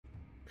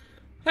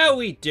How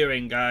we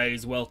doing,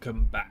 guys?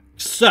 Welcome back.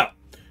 So,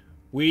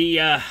 we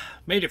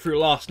made it through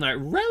last night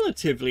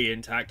relatively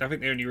intact. I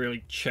think they only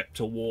really chipped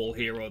a wall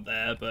here or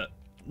there, but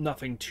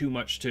nothing too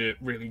much to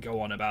really go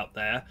on about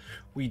there.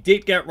 We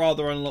did get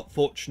rather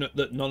unfortunate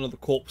that none of the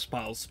corpse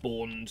piles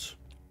spawned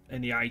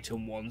in the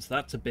item ones.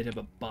 That's a bit of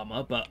a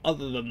bummer, but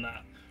other than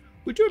that,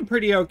 we're doing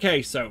pretty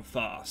okay so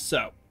far.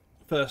 So,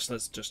 first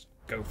let's just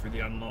go through the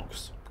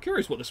unlocks. I'm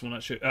curious what this one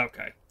actually...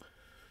 Okay.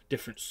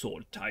 Different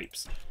sword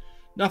types.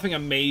 Nothing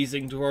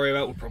amazing to worry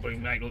about. We probably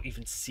might not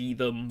even see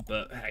them,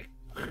 but hey.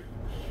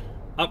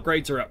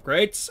 Upgrades are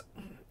upgrades.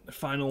 The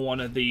final one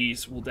of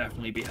these will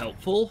definitely be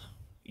helpful,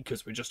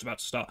 because we're just about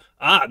to start.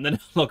 Ah, and then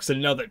it unlocks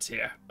another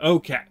tier.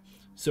 Okay.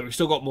 So we've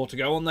still got more to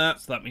go on that,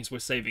 so that means we're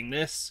saving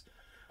this.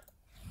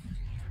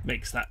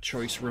 Makes that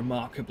choice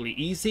remarkably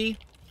easy.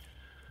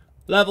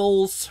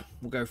 Levels.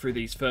 We'll go through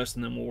these first,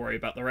 and then we'll worry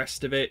about the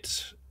rest of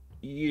it.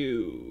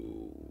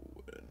 None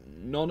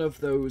of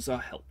those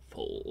are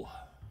helpful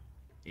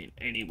in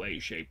any way,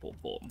 shape, or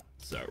form.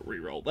 So,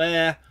 reroll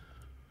there.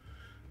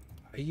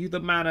 Are you the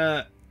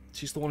mana?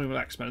 She's the one who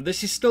lacks mana.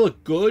 This is still a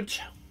good.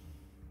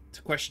 It's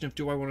a question of,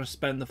 do I want to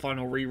spend the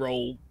final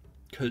reroll?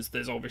 Because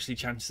there's obviously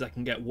chances I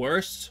can get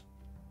worse.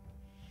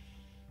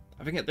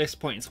 I think at this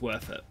point it's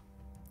worth it.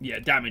 Yeah,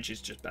 damage is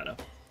just better.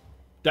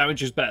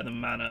 Damage is better than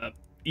mana.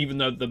 Even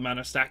though the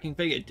mana stacking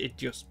thing, it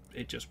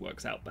just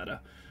works out better.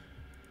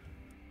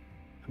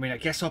 I mean, I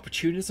guess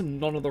opportunism,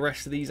 none of the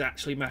rest of these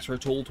actually matter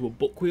at all to a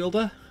book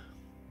wielder.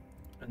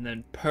 And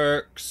then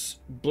perks.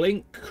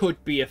 Blink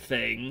could be a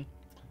thing.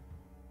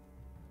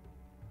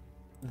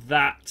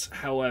 That,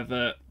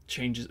 however,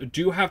 changes... I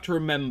do have to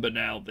remember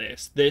now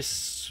this.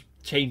 This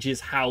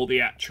changes how the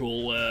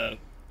actual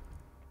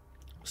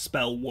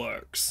spell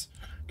works.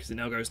 Because it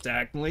now goes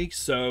diagonally.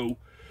 So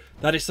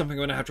that is something I'm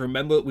going to have to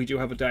remember. We do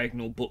have a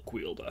diagonal book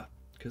wielder.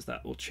 Because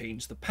that will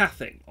change the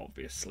pathing,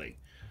 obviously.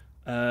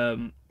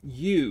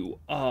 You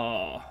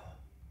are...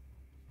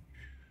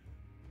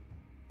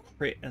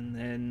 Crit and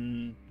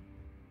then...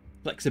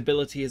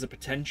 Flexibility is a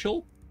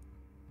potential.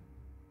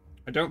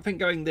 I don't think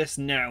going this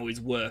now is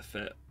worth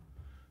it.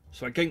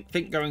 So I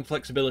think going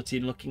flexibility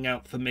and looking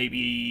out for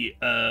maybe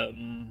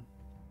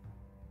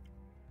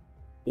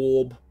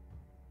orb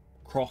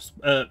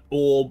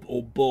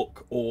or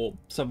book or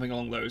something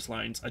along those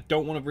lines. I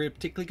don't want to really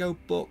particularly go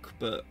book,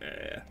 but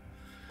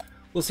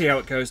we'll see how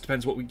it goes.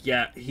 Depends what we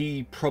get.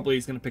 He probably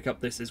is going to pick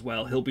up this as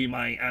well. He'll be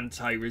my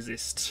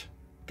anti-resist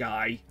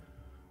guy.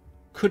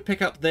 Could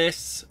pick up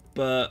this,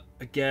 but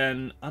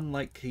again,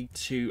 unlikely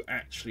to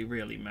actually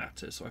really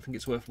matter. So I think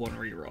it's worth one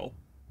reroll.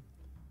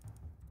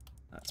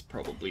 That's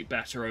probably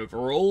better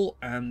overall.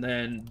 And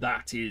then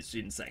that is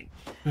insane.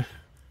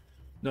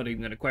 Not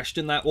even going to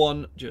question that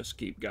one. Just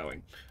keep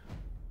going.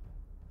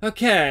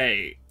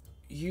 Okay.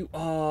 You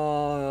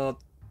are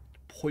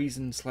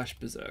poison /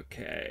 berserk.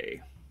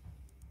 Okay.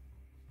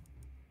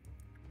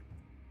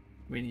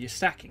 I mean, you're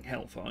stacking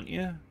health, aren't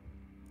you?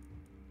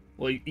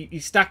 Well,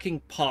 he's stacking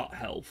part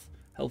health.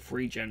 Health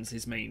regen's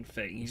his main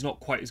thing. He's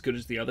not quite as good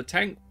as the other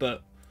tank,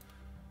 but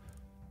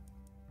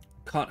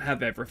can't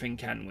have everything,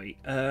 can we?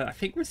 I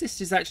think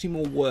resist is actually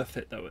more worth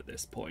it, though, at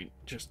this point.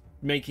 Just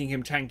making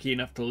him tanky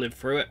enough to live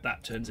through it,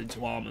 that turns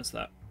into armor, so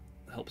that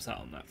helps out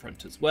on that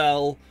front as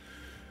well.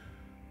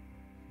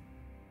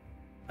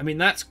 I mean,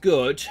 that's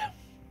good.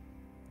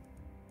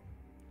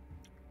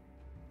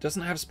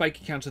 Doesn't have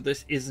spiky counter.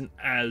 This isn't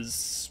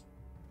as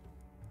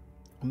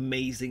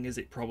amazing as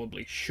it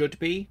probably should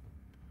be.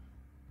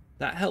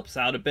 That helps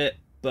out a bit,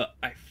 but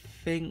I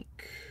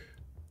think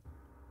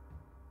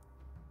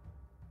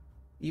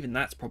even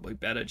that's probably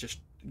better.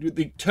 Just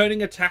the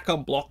turning attack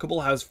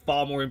unblockable has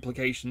far more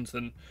implications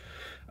than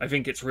I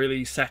think it's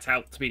really set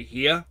out to be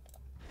here.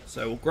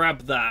 So we'll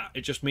grab that.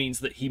 It just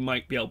means that he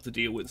might be able to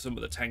deal with some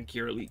of the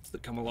tankier elites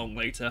that come along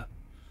later.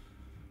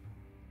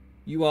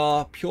 You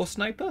are pure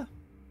sniper?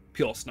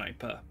 Pure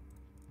sniper.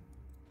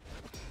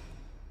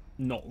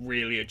 Not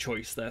really a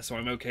choice there, so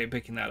I'm okay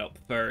picking that up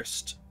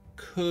first.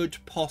 Could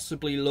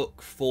possibly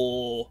look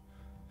for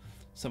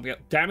something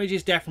else. Damage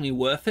is definitely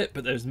worth it,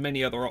 but there's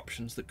many other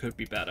options that could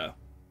be better.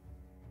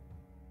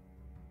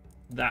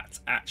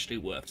 That's actually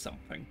worth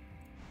something.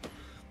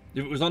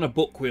 If it was on a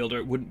book wielder,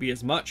 it wouldn't be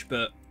as much,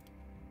 but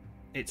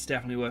it's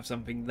definitely worth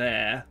something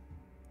there.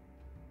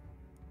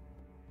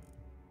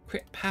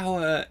 Crit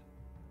power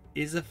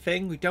is a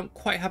thing. We don't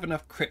quite have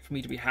enough crit for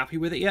me to be happy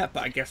with it yet,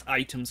 but I guess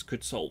items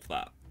could solve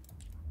that.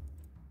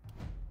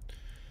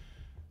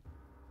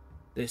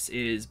 This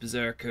is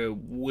Berserker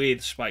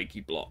with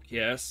Spiky Block,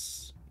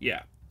 yes?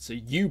 Yeah. So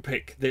you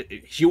pick...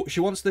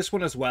 She wants this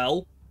one as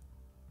well.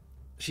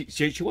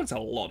 She wants a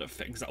lot of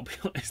things, I'll be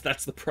honest.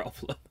 That's the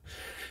problem.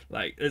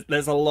 Like,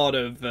 there's a lot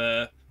of...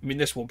 I mean,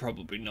 this one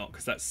probably not,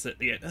 because that's at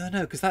the end. Oh,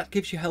 no, because that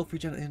gives you health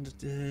regen at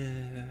the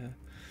end.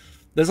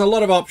 There's a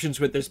lot of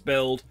options with this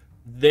build.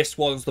 This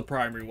one's the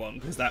primary one,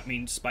 because that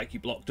means Spiky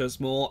Block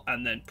does more.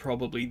 And then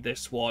probably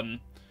this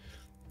one...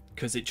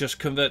 because it just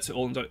converts it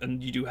all into,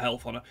 and you do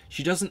health on her.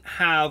 She doesn't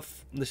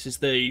have, this is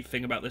the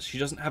thing about this, she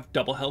doesn't have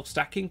double health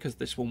stacking, because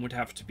this one would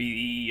have to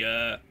be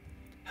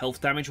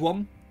health damage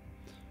one.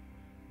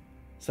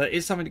 So that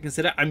is something to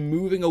consider. I'm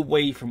moving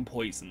away from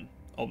poison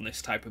on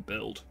this type of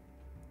build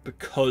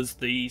because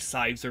the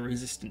scythes are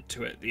resistant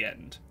to it at the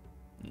end.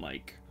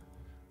 Like,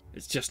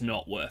 it's just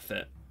not worth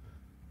it.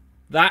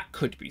 That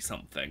could be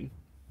something.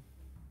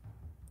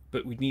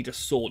 But we'd need a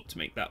sword to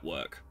make that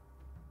work.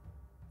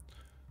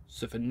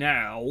 So for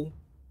now,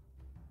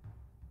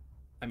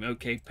 I'm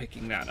okay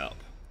picking that up.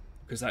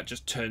 Because that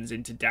just turns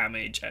into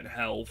damage and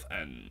health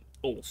and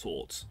all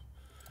sorts.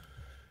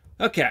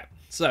 Okay,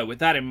 so with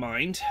that in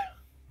mind,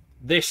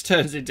 this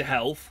turns into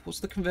health. What's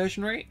the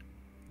conversion rate?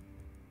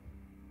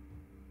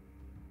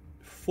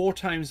 4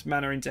 times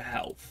mana into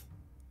health.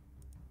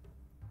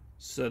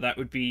 So that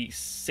would be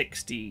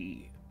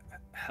 60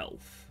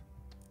 health.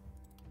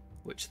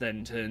 Which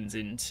then turns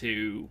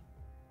into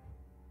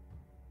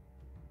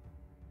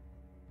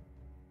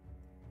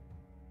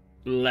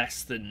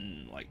less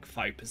than like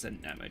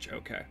 5% damage.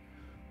 Okay.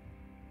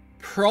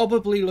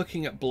 Probably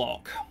looking at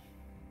block.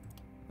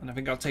 And I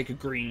think I'll take a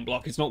green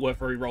block. It's not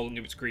worth re-rolling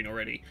if it's green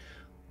already.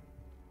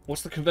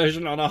 What's the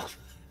conversion on our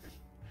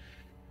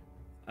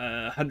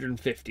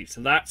 150,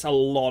 so that's a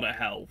lot of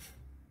health.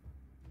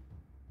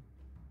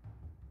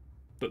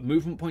 But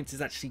movement points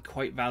is actually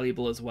quite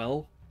valuable as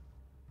well.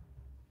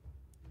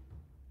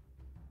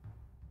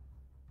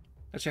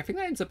 Actually, I think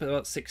that ends up at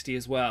about 60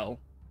 as well.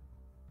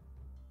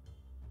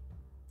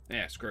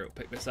 Yeah, screw it, we'll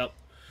pick this up.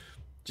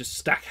 Just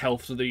stack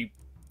health to the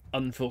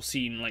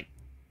unforeseen, like,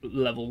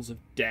 levels of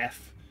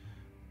death.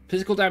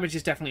 Physical damage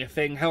is definitely a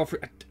thing. However,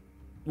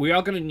 we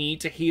are going to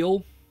need to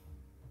heal.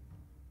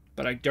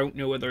 But I don't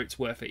know whether it's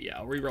worth it yet.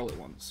 I'll re-roll it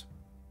once.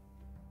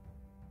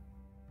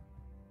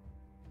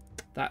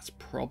 That's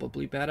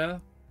probably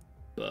better.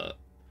 But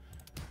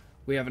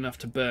we have enough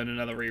to burn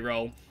another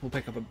re-roll. We'll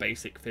pick up a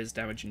basic fizz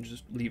damage and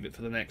just leave it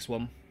for the next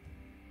one.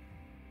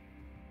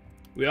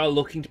 We are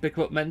looking to pick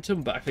up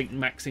momentum, but I think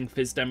maxing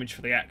fizz damage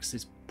for the axe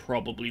is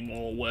probably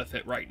more worth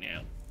it right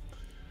now.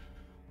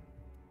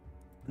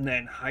 And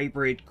then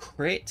hybrid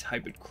crit.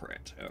 Hybrid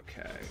crit.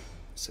 Okay.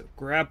 So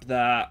grab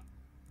that.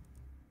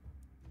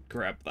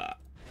 Grab that.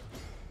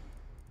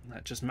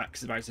 That just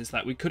maximizes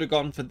that. We could have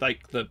gone for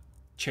like the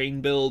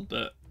chain build,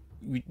 but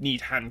we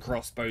need hand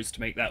crossbows to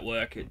make that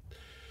work.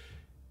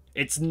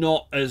 It's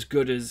not as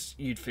good as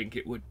you'd think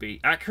it would be.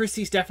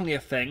 Accuracy is definitely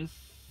a thing.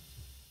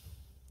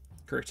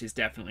 Crit is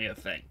definitely a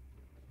thing.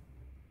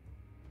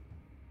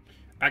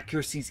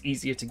 Accuracy is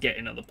easier to get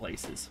in other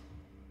places.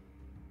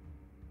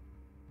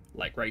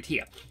 Like right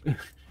here.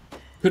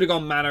 Could have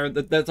gone mana.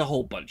 There's a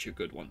whole bunch of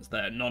good ones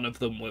there. None of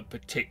them were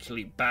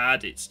particularly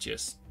bad. It's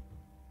just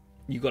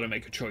you got to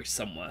make a choice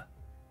somewhere.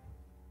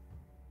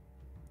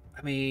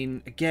 I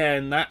mean,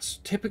 again, that's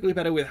typically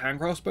better with hand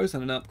crossbows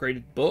than an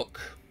upgraded book.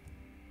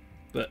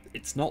 But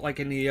it's not like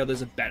any of the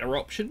others are better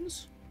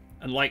options.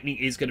 And lightning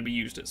is going to be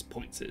used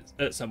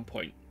at some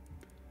point.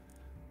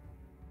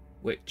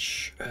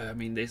 Which, I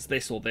mean, there's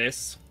this or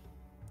this.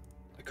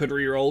 I could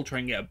reroll, try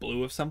and get a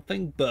blue of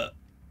something, but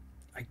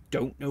I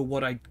don't know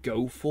what I'd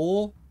go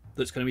for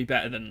that's going to be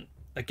better than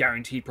a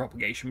guaranteed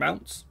propagation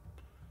bounce.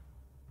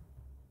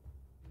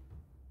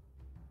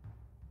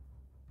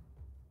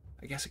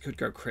 I guess I could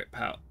go crit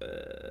pout.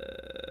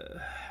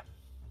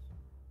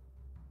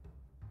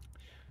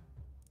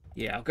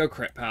 Yeah, I'll go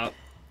crit pout.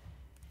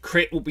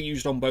 Crit will be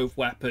used on both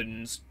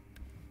weapons.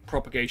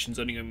 Propagation's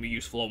only going to be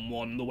useful on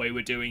one the way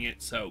we're doing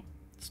it, so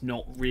it's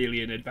not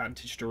really an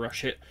advantage to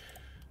rush it.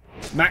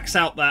 Max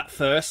out that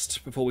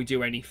first before we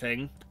do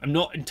anything. I'm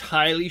not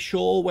entirely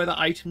sure whether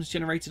items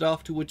generated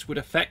afterwards would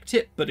affect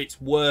it, but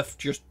it's worth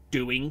just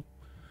doing.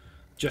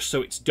 Just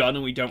so it's done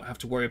and we don't have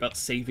to worry about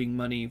saving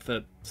money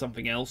for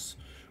something else.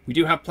 We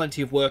do have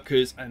plenty of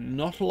workers and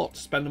not a lot to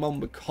spend them on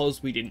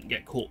because we didn't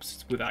get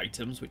corpses with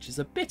items, which is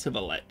a bit of a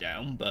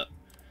letdown, but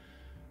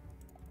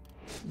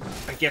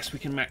I guess we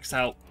can max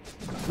out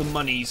the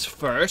monies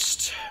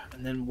first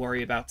and then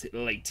worry about it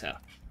later.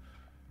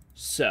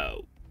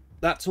 So,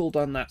 that's all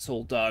done, that's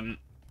all done.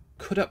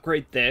 Could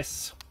upgrade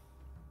this.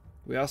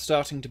 We are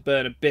starting to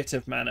burn a bit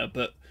of mana,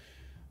 but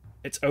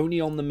it's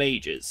only on the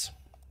mages.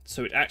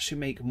 So it'd actually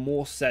make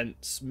more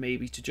sense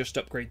maybe to just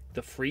upgrade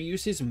the free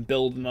uses and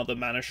build another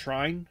mana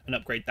shrine and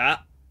upgrade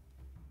that.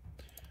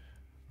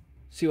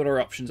 See what our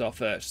options are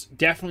first.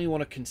 Definitely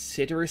want to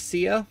consider a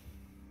seer,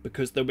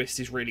 because the mist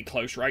is really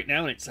close right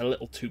now and it's a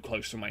little too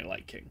close for my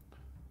liking.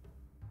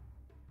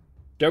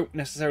 Don't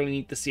necessarily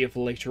need the seer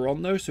for later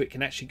on though, so it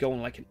can actually go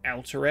on like an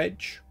outer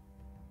edge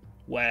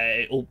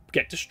where it'll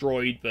get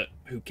destroyed, but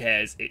who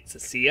cares, it's a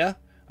seer.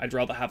 I'd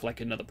rather have like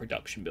another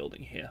production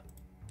building here.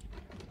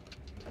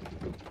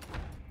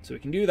 So we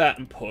can do that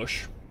and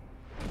push.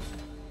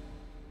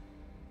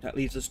 That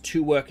leaves us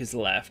 2 workers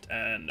left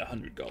and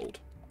 100 gold.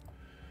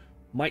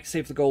 Might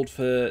save the gold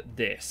for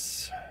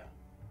this,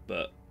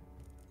 but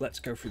let's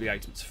go through the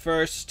items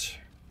first.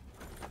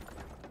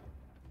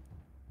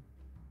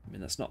 I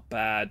mean, that's not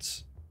bad.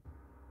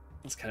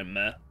 That's kind of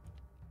meh.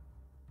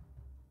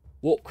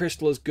 Warp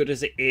Crystal, as good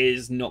as it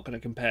is, not going to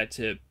compare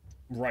to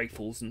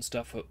rifles and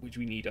stuff which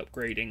we need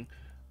upgrading.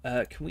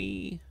 Can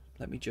we...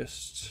 Let me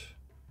just...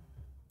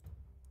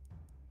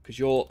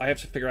 Because I have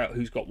to figure out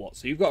who's got what.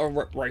 So you've got a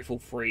rifle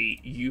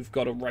 3, you've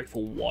got a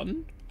rifle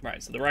 1.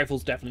 Right, so the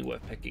rifle's definitely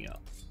worth picking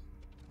up.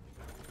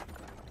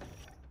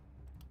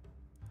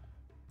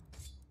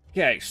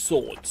 Okay,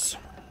 swords.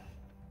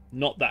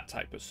 Not that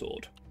type of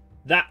sword.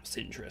 That's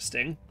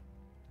interesting.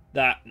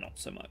 That, not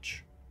so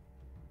much.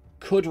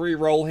 Could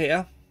re-roll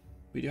here.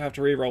 We do have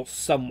to re-roll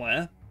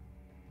somewhere.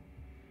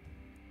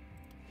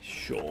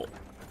 Sure.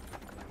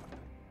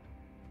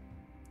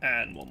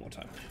 And one more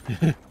time.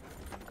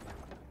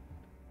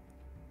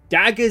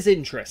 Dagger's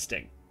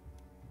interesting.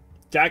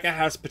 Dagger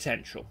has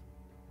potential.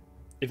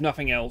 If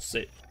nothing else,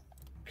 it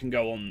can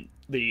go on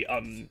the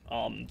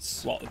unarmed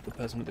slot of the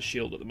person with the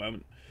shield at the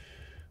moment.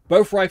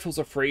 Both rifles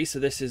are free, so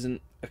this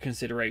isn't a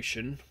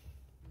consideration.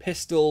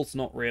 Pistol's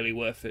not really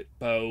worth it.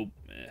 Bow,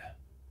 eh.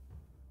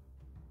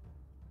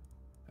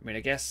 I mean,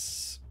 I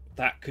guess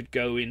that could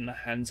go in the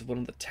hands of one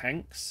of the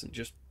tanks and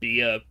just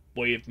be a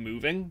way of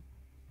moving.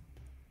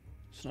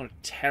 It's not a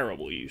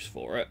terrible use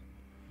for it.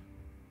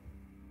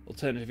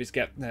 Alternative is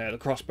the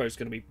crossbow's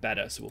going to be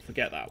better, so we'll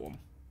forget that one.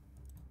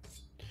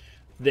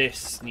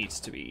 This needs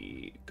to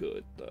be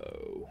good,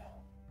 though.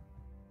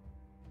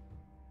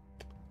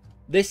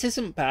 This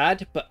isn't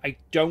bad, but I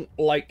don't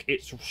like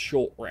its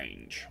short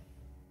range.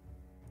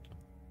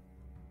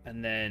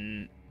 And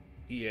then,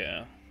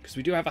 yeah, because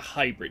we do have a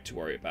hybrid to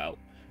worry about.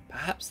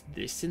 Perhaps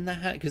this in the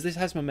hand, because this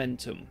has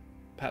momentum.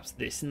 Perhaps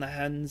this in the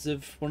hands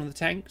of one of the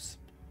tanks.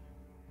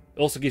 It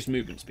also gives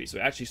movement speed, so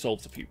it actually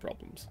solves a few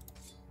problems.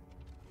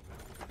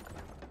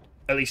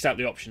 At least out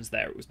the options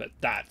there, it was, but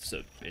that's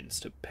an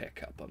instant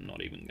pickup. I'm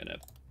not even going to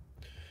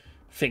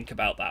think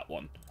about that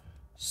one.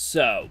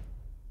 So,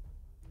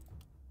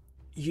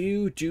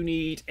 you do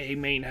need a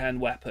main hand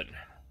weapon.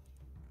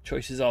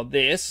 Choices are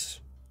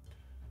this,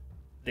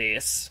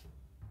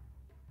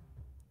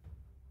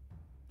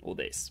 or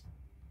this.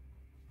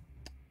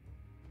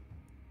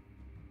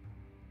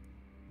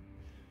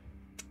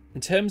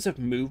 In terms of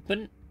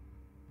movement,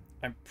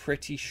 I'm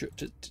pretty sure...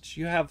 Do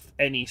you have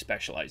any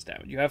specialized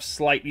damage? You have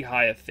slightly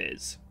higher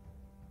fizz.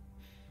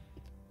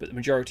 But the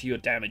majority of your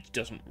damage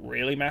doesn't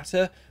really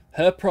matter.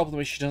 Her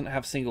problem is she doesn't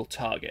have single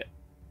target.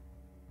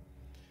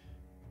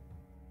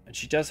 And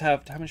she does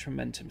have... How much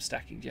momentum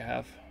stacking do you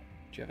have?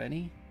 Do you have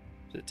any?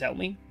 Does it tell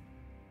me?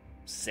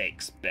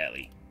 6.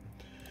 Barely.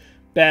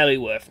 Barely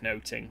worth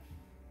noting.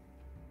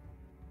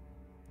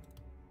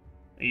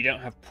 And you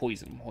don't have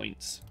poison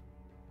points.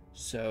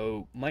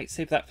 So, might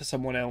save that for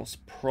someone else.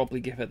 Probably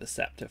give her the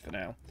scepter for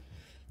now.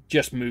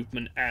 Just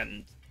movement,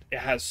 and it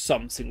has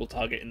some single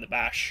target in the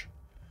bash.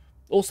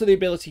 Also the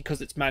ability,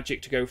 because it's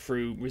magic, to go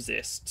through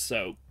resist.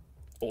 So,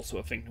 also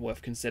a thing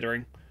worth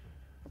considering.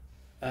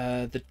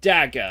 The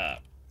dagger.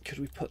 Could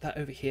we put that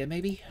over here,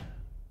 maybe?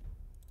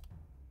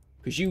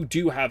 Because you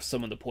do have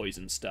some of the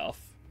poison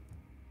stuff.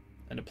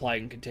 And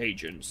applying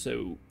contagion,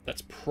 so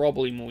that's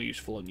probably more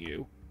useful on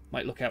you.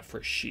 Might look out for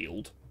a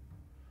shield.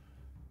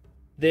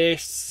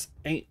 This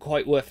ain't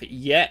quite worth it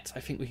yet.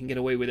 I think we can get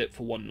away with it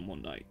for one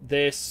night.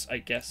 This, I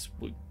guess,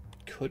 we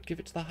could give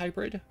it to the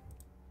hybrid.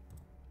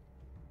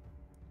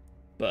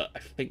 But I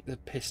think the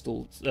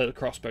the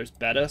crossbow's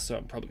better, so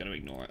I'm probably going to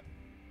ignore it.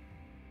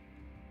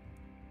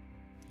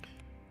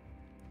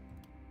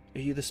 Are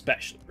you the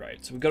special?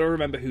 Right, so we've got to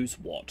remember who's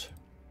what.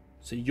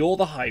 So you're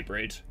the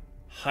hybrid.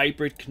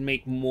 Hybrid can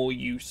make more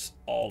use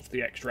of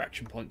the extra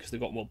action point because they've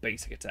got more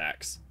basic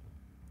attacks.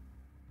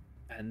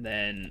 And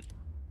then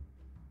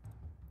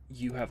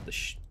you have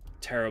the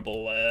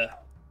terrible so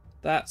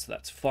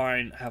that's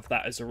fine. Have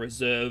that as a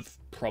reserve.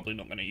 Probably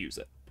not going to use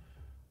it.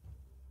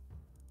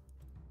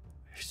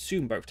 I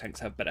assume both tanks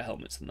have better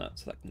helmets than that,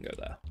 so that can go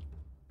there.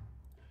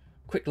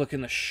 Quick look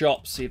in the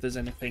shop, see if there's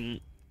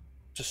anything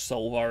to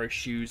solve our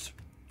issues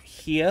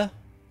here.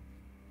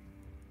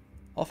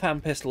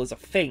 Offhand pistol is a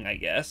thing, I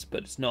guess,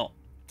 but it's not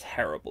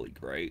terribly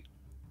great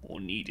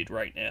or needed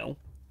right now.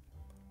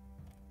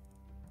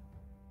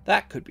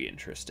 That could be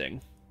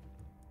interesting.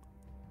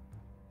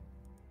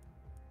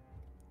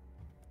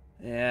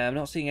 Yeah, I'm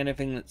not seeing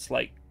anything that's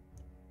like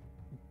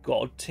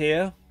god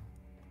tier.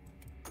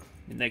 I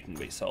mean, they can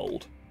be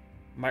sold.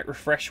 Might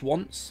refresh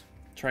once.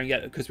 Try and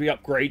get it because we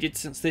upgraded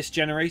since this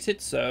generated,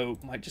 so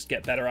might just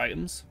get better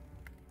items.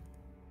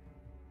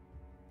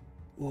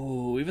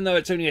 Ooh, even though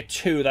it's only a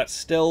 2, that's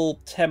still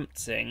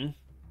tempting.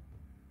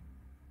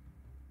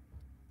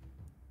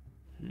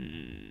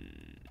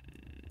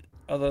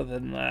 Other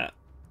than that,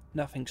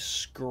 nothing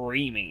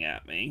screaming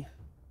at me.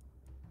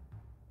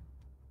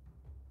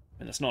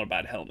 And it's not a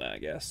bad helmet, I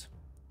guess.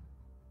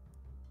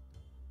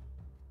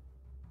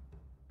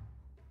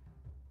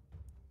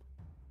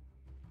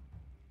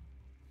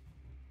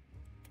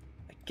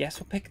 I guess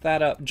we'll pick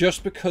that up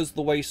just because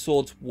the way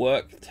swords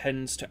work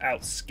tends to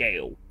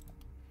outscale.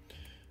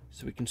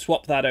 So we can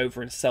swap that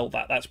over and sell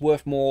that. That's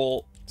worth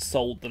more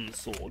sold than the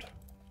sword.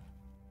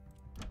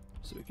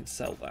 So we can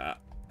sell that.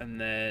 And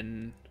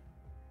then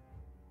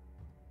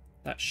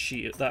that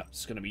shield,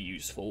 that's going to be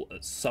useful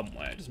at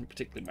somewhere. It doesn't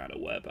particularly matter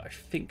where, but I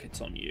think it's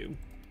on you.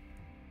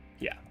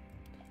 Yeah.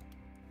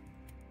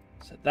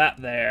 So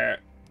that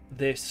there.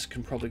 This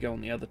can probably go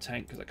on the other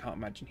tank, because I can't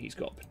imagine he's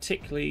got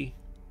particularly...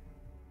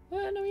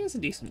 no, he has a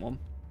decent one.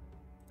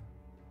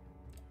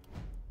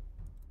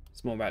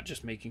 It's more about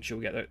just making sure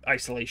we get the...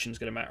 Isolation's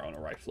going to matter on a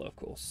rifle, of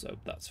course, so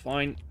that's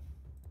fine.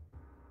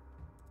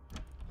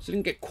 So I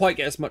didn't quite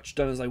get as much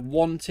done as I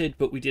wanted,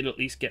 but we did at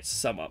least get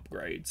some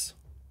upgrades.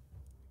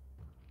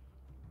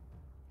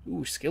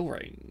 Ooh, skill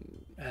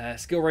range.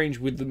 Skill range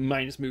with the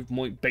minus move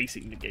point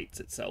basic negates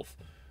itself.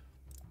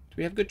 Do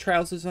we have good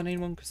trousers on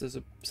anyone? Because there's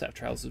a set of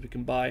trousers we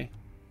can buy.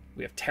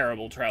 We have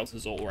terrible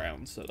trousers all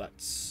around, so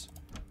that's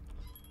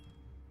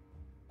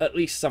at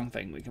least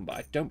something we can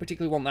buy. Don't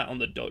particularly want that on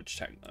the dodge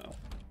tank, though.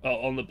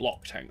 Oh, on the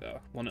block tank,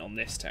 though. I want it on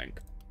this tank.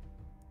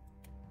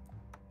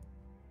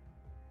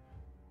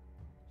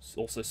 This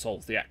also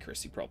solves the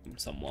accuracy problem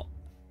somewhat.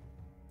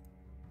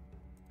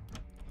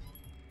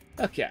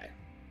 Okay.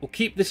 We'll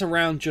keep this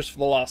around just for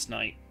the last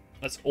night.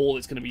 That's all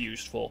it's going to be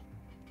used for.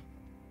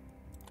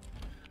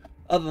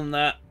 Other than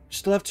that,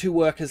 still have 2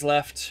 workers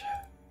left.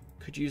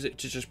 Could use it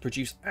to just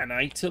produce an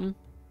item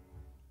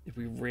if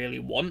we really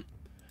want.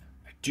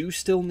 I do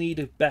still need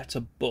a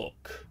better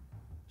book.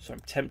 So I'm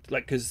tempted,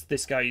 like, because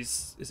this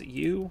guy's... Is it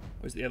you?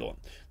 Or is it the other one?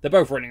 They're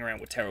both running around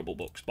with terrible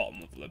books,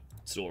 bottom of the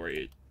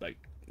story. Like,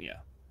 yeah.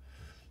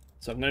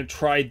 So I'm going to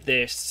try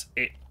this.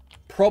 It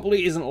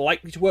probably isn't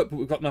likely to work, but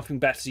we've got nothing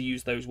better to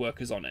use those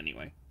workers on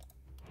anyway.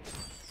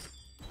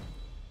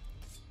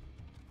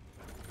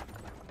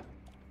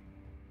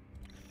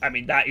 I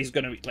mean, that is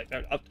going to be, like,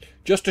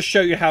 just to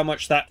show you how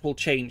much that will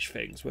change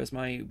things. Where's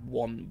my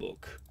 1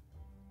 book?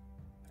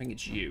 I think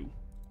it's you.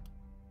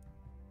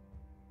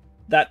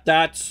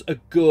 That's a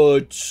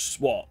good,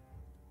 what?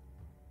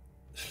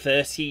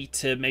 30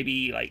 to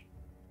maybe, like,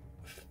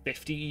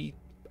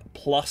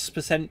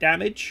 50+%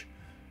 damage.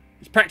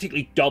 It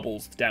practically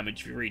doubles the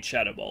damage if you read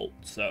Shadow Bolt.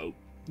 So,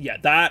 yeah,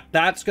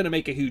 that's going to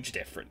make a huge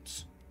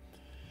difference.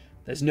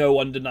 There's no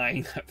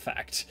undenying that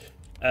fact.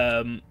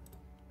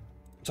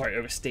 Sorry,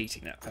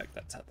 overstating that fact.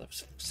 That's how the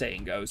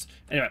saying goes.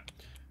 Anyway,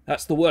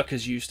 that's the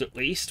workers used at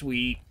least.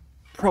 We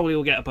probably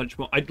will get a bunch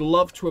more. I'd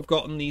love to have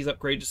gotten these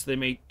upgraded so they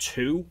made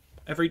 2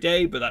 every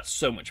day, but that's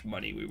so much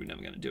money we were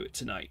never going to do it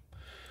tonight.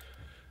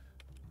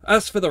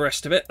 As for the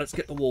rest of it, let's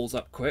get the walls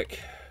up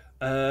quick.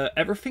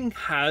 Everything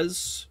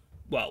has,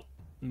 well,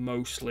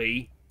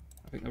 mostly,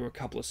 I think there were a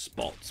couple of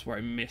spots where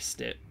I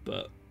missed it,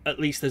 but at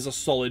least there's a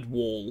solid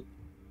wall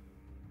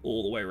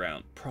all the way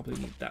around. Probably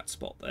need that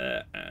spot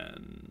there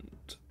and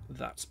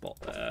that spot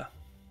there.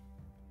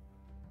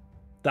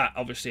 That,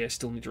 obviously, I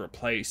still need to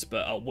replace,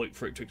 but I'll wait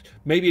for it to...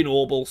 Maybe an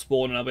orb will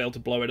spawn and I'll be able to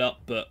blow it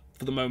up, but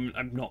for the moment,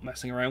 I'm not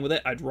messing around with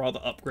it. I'd rather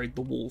upgrade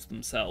the walls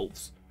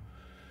themselves.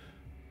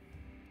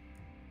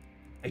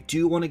 I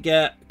do want to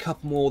get a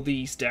couple more of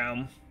these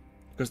down,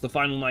 because the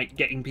final night,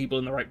 getting people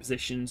in the right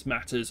positions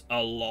matters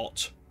a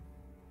lot.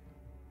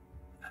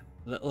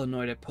 A little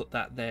annoyed I put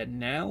that there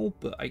now,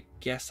 but I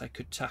guess I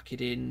could tuck it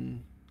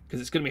in... Because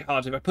it's going to be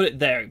hard. If I put it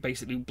there, it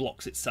basically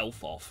blocks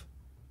itself off.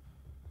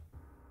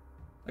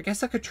 I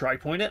guess I could try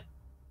point it.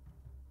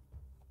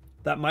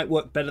 That might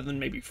work better than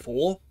maybe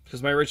 4.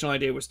 Because my original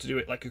idea was to do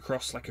it like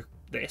across like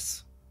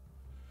this.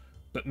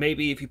 But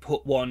maybe if you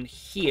put one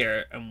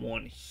here and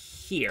one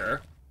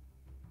here,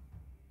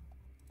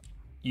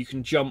 you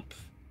can jump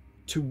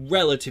to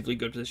relatively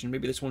good position.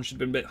 Maybe this one should have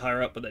been a bit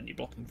higher up, but then you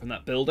block them from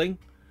that building.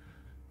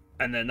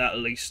 And then that at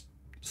least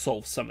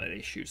solves some of the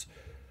issues.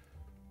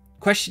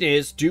 Question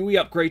is, do we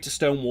upgrade to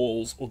stone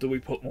walls, or do we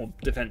put more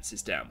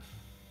defenses down?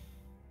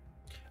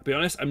 I'll be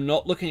honest, I'm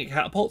not looking at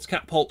catapults.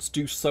 Catapults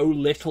do so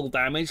little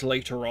damage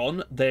later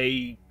on,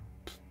 they,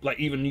 like,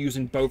 even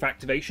using both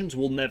activations,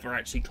 will never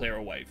actually clear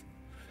a wave.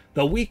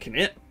 They'll weaken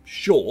it,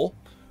 sure,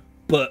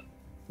 but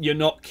you're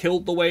not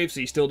killed the wave, so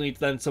you still need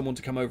then someone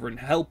to come over and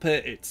help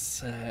it.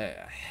 It's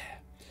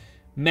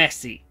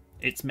messy.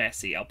 It's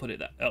messy. I'll put it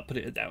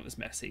down as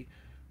messy.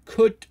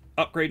 Could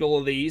upgrade all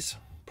of these.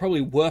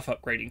 Probably worth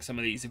upgrading some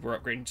of these if we're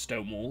upgrading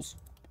stone walls.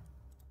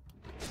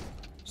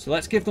 So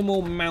let's give them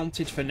all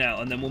mounted for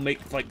now, and then we'll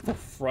make, like, the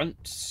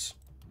fronts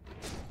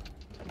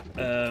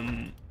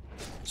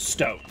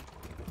stone.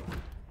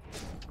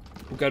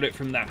 We'll go to it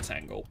from that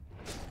angle.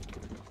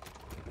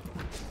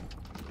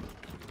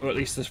 Or at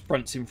least the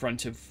fronts in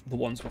front of the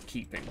ones we're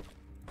keeping.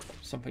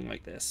 Something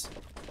like this.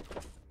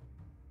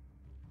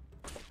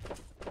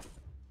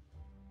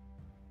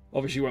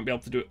 Obviously you won't be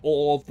able to do it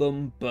all of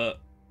them, but...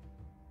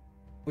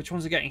 Which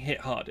ones are getting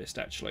hit hardest,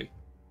 actually?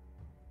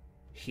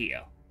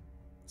 Here.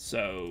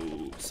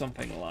 So,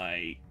 something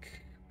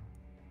like...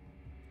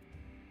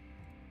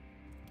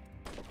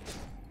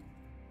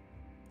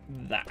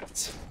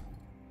 that.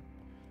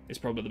 Is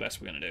probably the best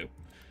we're going to do.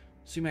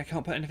 Assuming I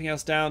can't put anything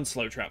else down,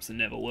 slow traps are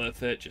never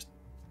worth it. Just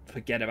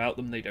forget about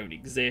them, they don't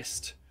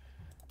exist.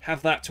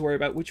 Have that to worry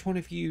about. Which one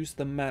of you used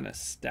the mana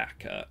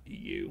stacker?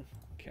 You.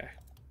 Okay.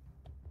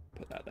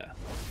 Put that there.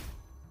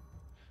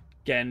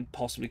 Again,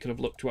 possibly could have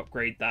looked to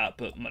upgrade that,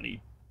 but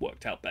money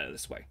worked out better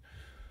this way.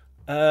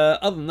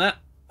 Other than that,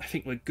 I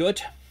think we're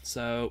good.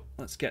 So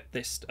let's get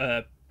this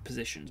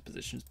positions.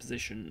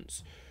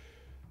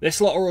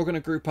 This lot are all going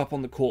to group up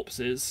on the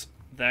corpses.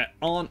 there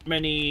aren't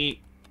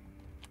many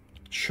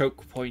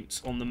choke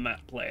points on the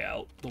map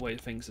layout, the way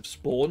things have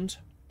spawned.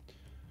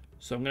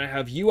 So I'm going to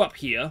have you up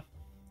here,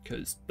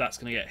 because that's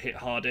going to get hit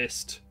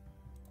hardest.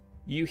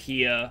 You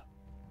here.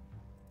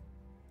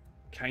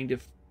 Kind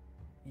of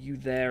you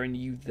there and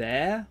you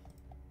there.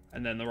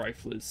 And then the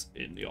riflers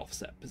in the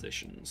offset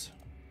positions.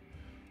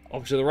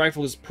 Obviously, the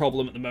rifler's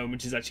problem at the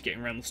moment is actually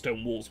getting around the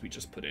stone walls we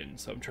just put in,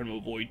 so I'm trying to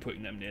avoid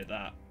putting them near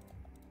that.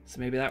 So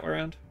maybe that way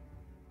around?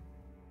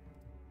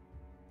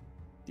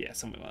 Yeah,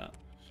 something like that.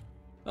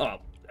 Oh,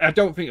 well, I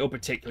don't think it'll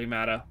particularly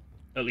matter.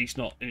 At least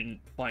not in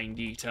fine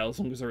detail, as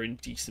long as they're in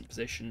decent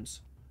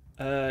positions.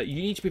 You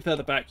need to be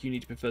further back, you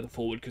need to be further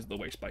forward because of the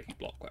way spiky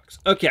block works.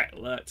 Okay,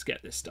 let's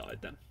get this started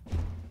then.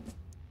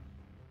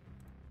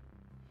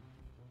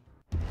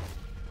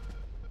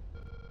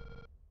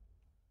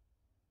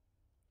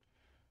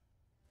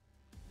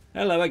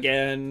 Hello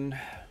again.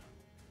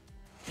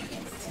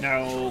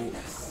 Now,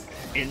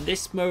 in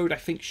this mode, I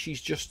think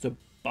she's just a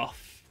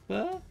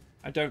buffer?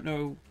 I don't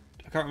know.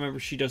 I can't remember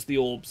if she does the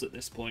orbs at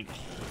this point. I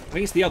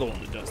think it's the other one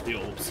that does the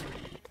orbs.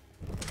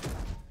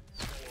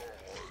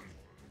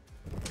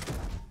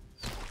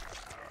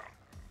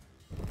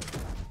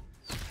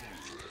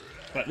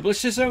 But the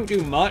blisters don't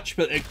do much,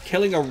 but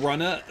killing a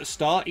runner at the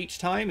start each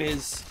time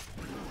is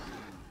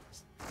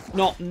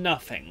not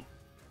nothing.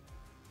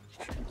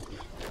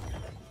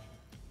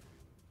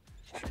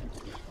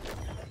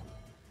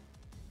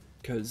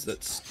 Because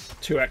that's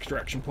 2 extra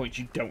action points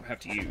you don't have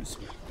to use.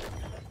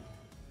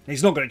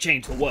 It's not going to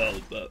change the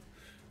world, but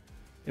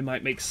it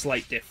might make a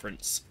slight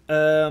difference.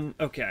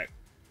 Okay.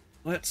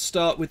 Let's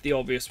start with the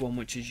obvious one,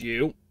 which is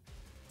you.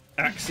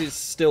 Axe is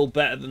still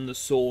better than the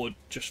sword,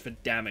 just for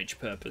damage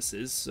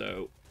purposes,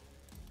 so...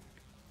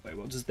 Wait,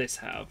 what does this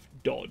have?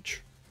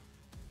 Dodge.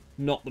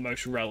 Not the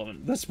most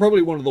relevant. That's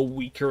probably one of the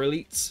weaker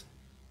elites,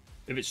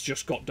 if it's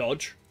just got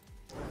dodge.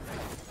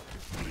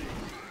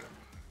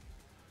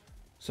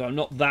 So I'm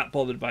not that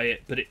bothered by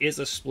it, but it is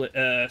a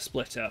splitter,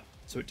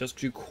 so it does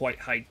do quite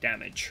high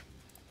damage.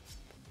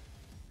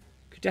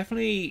 Could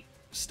definitely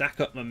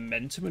stack up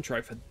momentum and try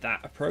for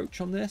that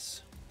approach on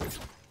this.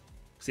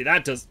 See,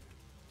 that does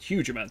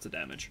huge amounts of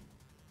damage.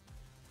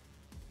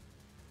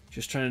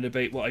 Just trying to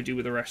debate what I do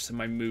with the rest of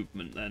my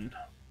movement then,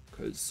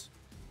 because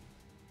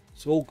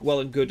it's all well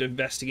and good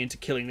investing into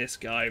killing this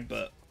guy,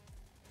 but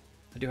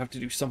I do have to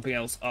do something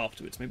else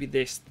afterwards. Maybe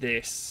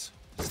this,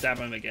 stab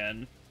him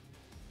again.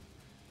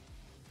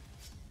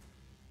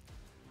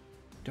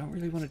 Don't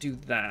really want to do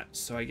that,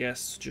 so I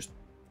guess just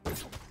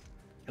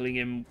killing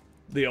him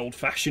the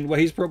old-fashioned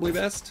way is probably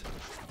best.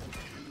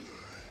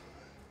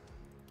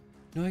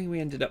 Knowing we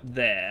ended up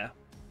there,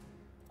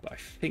 but I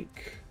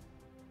think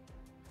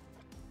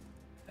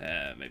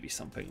maybe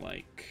something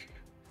like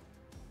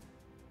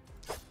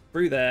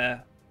through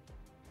there,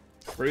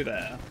 through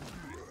there.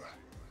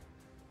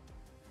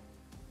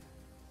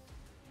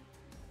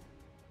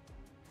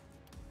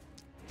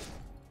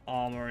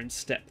 Armor and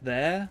step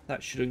there.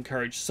 That should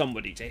encourage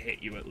somebody to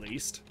hit you at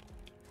least.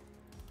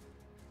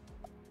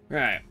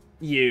 Right,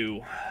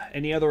 you.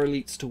 Any other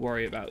elites to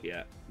worry about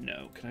yet?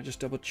 No. Can I just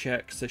double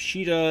check? So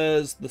she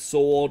does the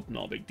sword,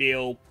 not a big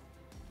deal.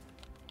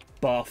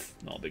 Buff,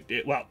 not a big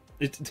deal. Well,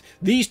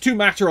 these two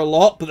matter a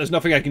lot, but there's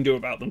nothing I can do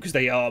about them because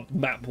they are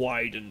map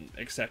wide and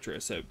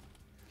etc. So,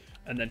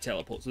 and then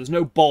teleport. So there's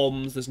no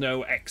bombs, there's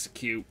no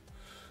execute.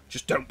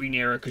 Just don't be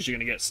near her because you're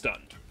going to get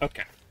stunned.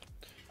 Okay.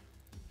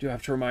 Do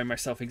have to remind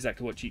myself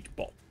exactly what each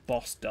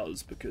boss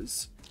does,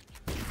 because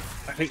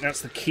I think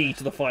that's the key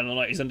to the final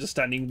night, is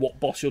understanding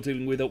what boss you're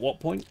dealing with at what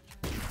point.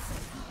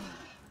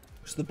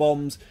 So the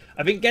bombs,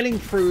 I think getting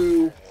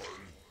through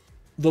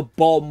the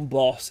bomb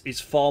boss is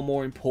far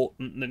more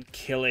important than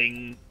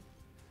killing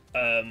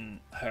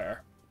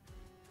her.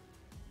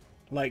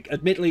 Like,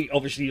 admittedly,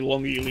 obviously, the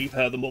longer you leave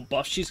her, the more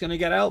buff she's going to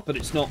get out, but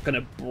it's not going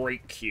to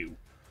break you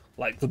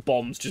like the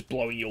bombs just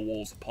blowing your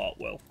walls apart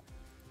will.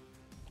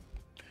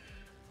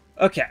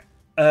 Okay,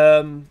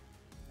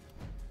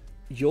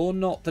 you're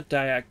not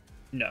the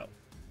no.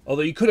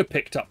 Although you could have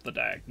picked up the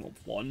diagonal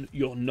one,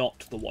 you're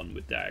not the one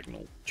with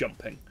diagonal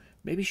jumping.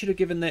 Maybe you should have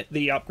given the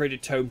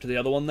upgraded tome to the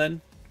other one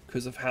then,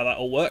 because of how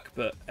that'll work,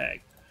 but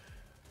hey.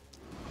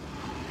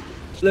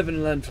 Live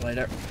and learn for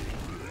later.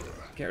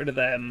 Get rid of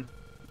them.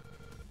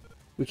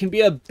 We can be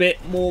a bit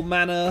more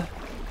mana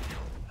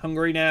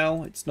hungry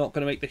now. It's not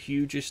going to make the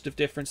hugest of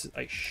differences.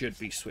 I should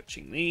be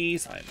switching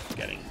these. I'm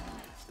forgetting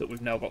that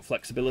we've now got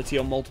flexibility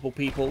on multiple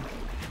people.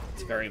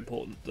 It's very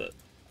important that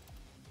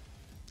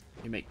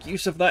you make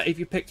use of that if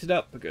you picked it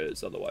up,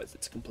 because otherwise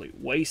it's a complete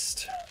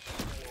waste.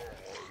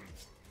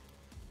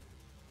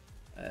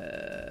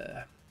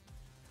 I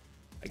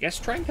guess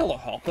try and kill a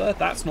hopper.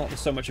 That's not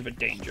so much of a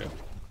danger.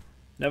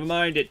 Never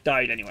mind, it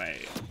died anyway.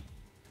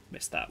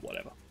 Missed that,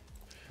 whatever.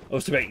 I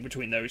was debating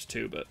between those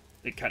two, but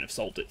it kind of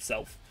solved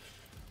itself.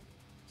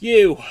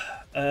 You!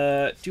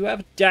 Do you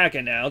have a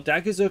dagger now?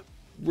 Daggers are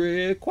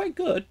quite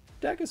good.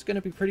 Dagger's going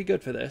to be pretty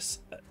good for this.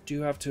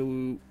 Do have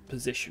to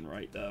position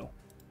right, though.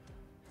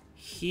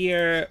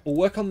 Here, we'll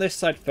work on this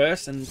side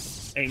first and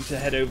aim to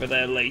head over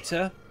there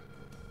later.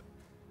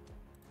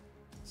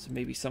 So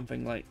maybe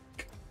something like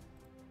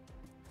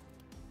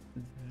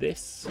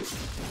this.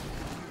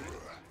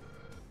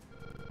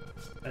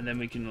 And then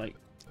we can, like...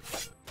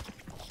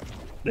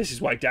 This is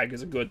why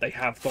daggers are good. They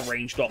have the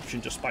ranged option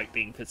despite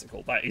being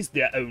physical. That is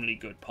their only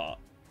good part.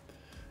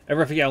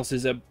 Everything else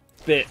is a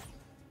bit...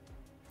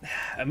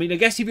 I mean, I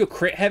guess if you're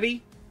crit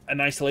heavy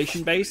and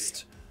isolation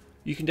based,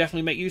 you can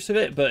definitely make use of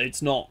it, but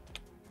it's not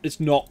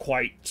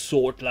quite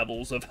sword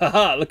levels of,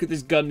 haha, look at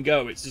this gun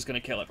go, it's just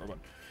going to kill everyone.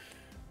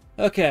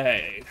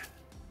 Okay.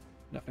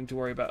 Nothing to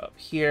worry about up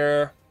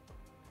here.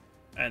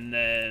 And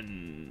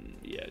then,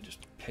 yeah, just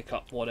pick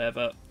up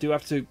whatever.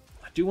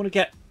 I do want to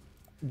get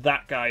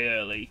that guy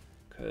early,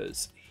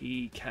 because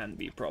he can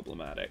be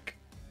problematic.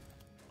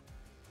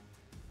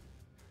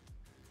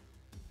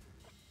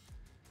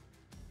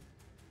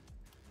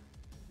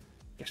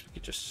 Guess we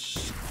could just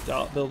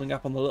start building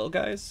up on the little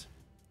guys.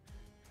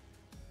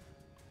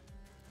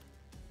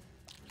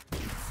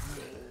 And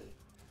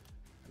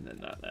then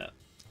that there.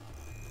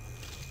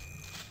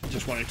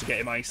 Just wanted to get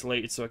him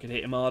isolated so I could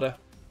hit him harder.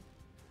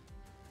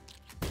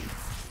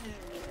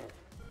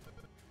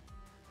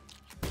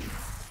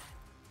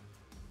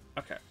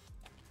 Okay.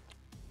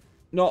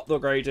 Not the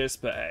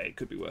greatest, but hey, it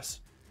could be worse.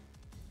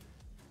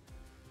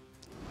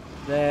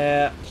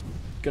 There.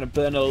 Gonna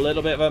burn a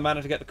little bit of a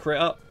mana to get the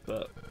crit up,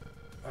 but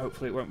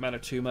hopefully it won't matter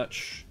too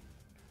much.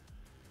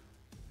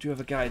 Do have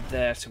a guy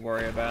there to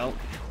worry about.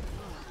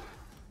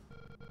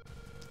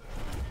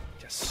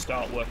 Just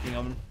start working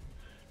on.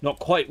 Not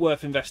quite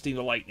worth investing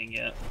the lightning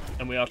yet,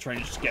 and we are trying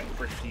to just get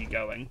Thrifty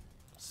going.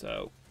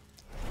 So.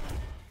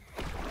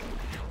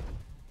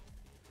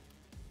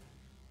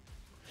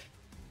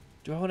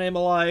 Do I want him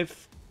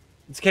alive?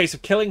 It's a case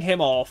of killing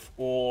him off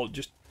or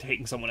just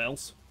taking someone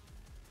else.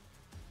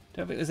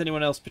 Don't think there's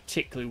anyone else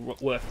particularly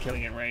worth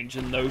killing in range,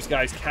 and those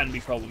guys can be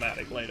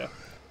problematic later.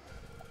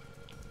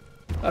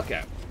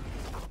 Okay.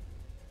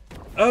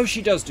 Oh,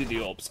 she does do the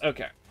orbs.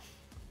 Okay.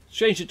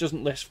 Strange it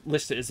doesn't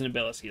list it as an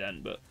ability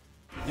then, but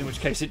in which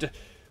case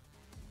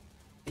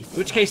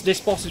this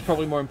boss is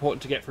probably more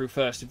important to get through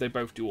first if they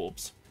both do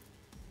orbs.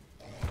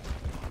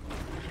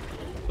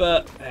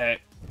 But hey,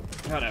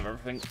 can't have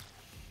everything.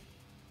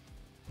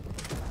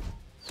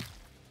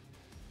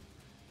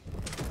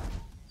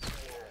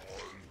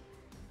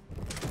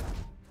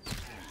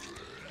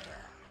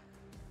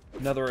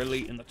 Another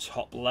elite in the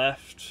top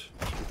left.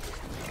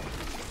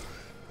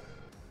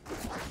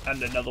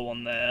 And another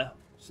one there.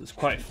 So there's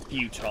quite a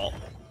few top.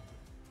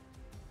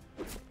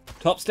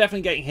 Top's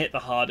definitely getting hit the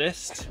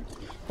hardest.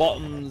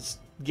 Bottom's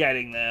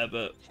getting there,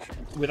 but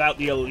without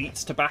the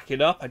elites to back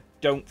it up, I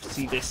don't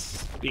see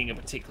this being a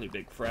particularly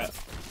big threat.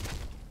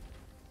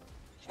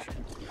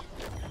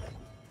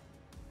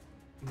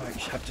 Might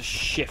have to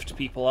shift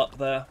people up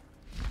there.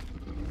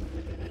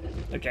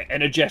 Okay,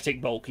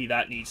 energetic bulky,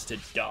 that needs to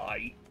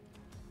die.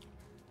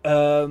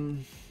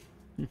 Alright,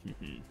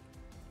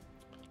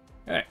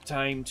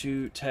 time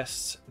to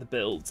test the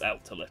builds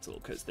out a little,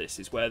 because this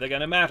is where they're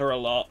going to matter a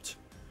lot.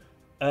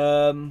 Is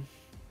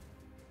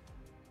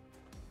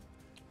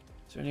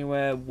there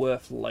anywhere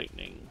worth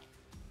lightning?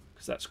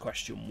 Because that's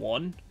question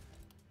one.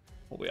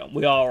 What are we on?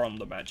 We are on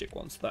the magic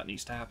one, so that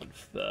needs to happen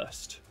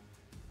first.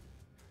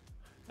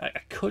 I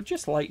could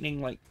just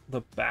lightning, like,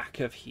 the back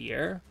of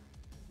here.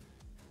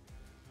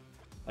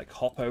 Like,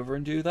 hop over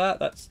and do that.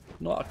 That's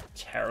not a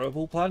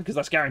terrible plan, because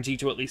that's guaranteed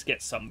to at least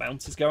get some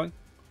bounces going.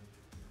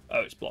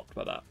 Oh, it's blocked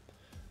by that.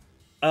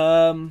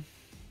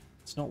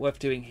 It's not worth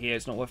doing here.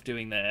 It's not worth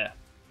doing there.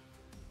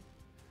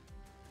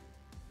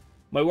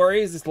 My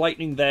worry is this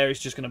lightning there is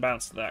just going to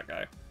bounce to that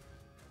guy.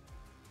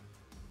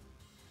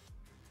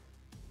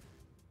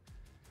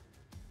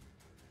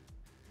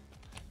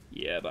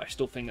 Yeah, but I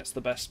still think that's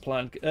the best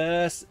plan.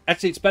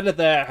 Actually, it's better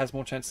there. It has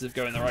more chances of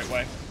going the right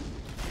way.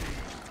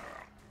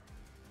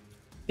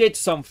 Did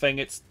something.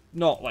 It's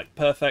not, like,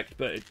 perfect,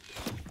 but it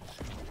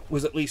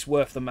was at least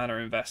worth the mana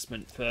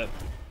investment for...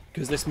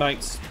 Because this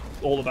might's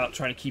all about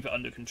trying to keep it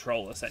under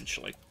control,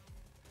 essentially.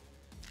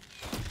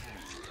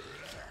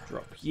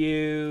 Drop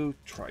you.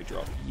 Try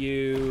drop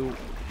you.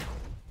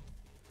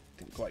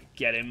 Didn't quite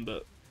get him,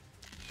 but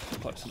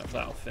close enough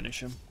that'll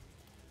finish him.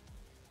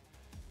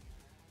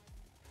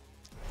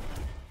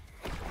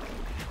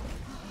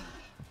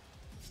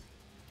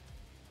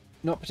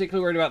 Not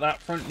particularly worried about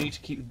that front. Need to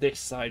keep this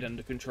side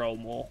under control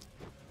more.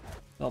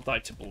 I'll die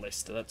to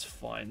Ballista, that's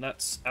fine.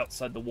 That's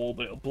outside the wall,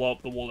 but it'll blow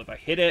up the wall if I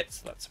hit it,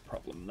 so that's a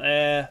problem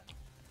there.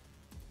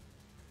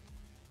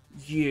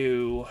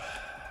 You...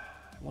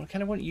 I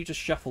kind of want you to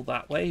shuffle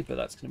that way, but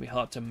that's going to be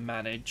hard to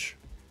manage.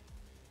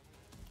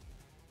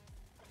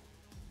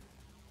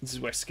 This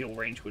is where skill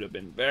range would have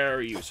been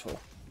very useful.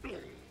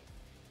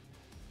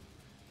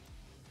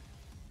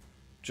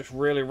 Just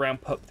really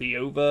ramp up the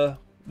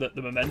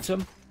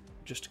momentum.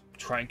 Just to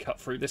try and cut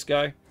through this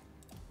guy.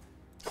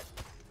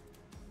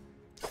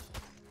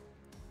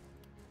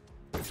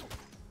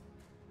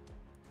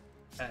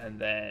 And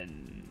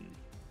then...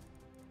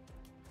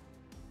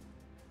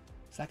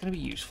 Is that going to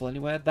be useful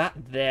anywhere? That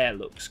there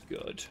looks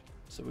good.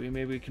 So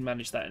maybe we can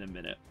manage that in a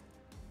minute.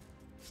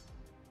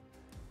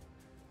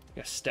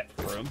 Guess step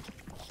through them.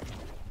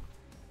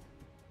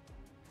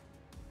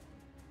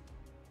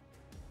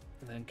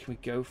 And then can we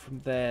go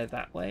from there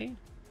that way?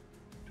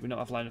 Do we not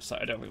have line of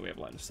sight? I don't think we have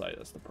line of sight.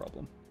 That's the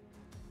problem.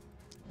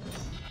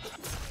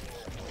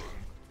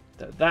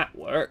 That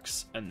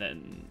works. And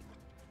then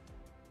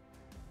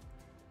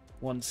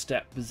one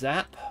step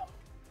zap.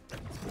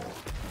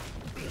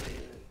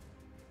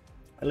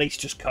 At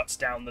least just cuts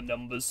down the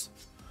numbers.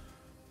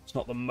 It's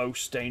not the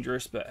most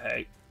dangerous, but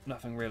hey,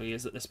 nothing really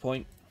is at this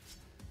point.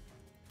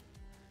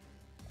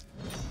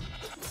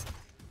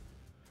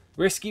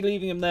 Risky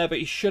leaving him there, but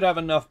he should have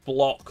enough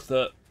block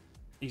that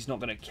he's not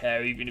going to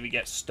care. Even if he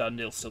gets stunned,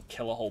 he'll still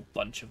kill a whole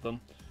bunch of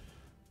them.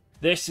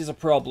 This is a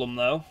problem,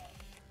 though,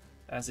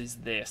 as is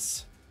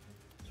this.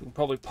 So we can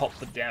probably pop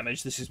the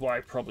damage. This is why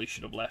I probably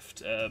should have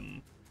left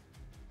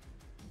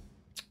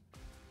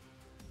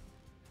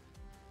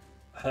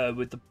her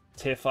with the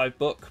tier 5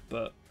 book,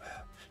 but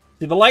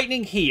see, the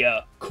lightning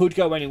here could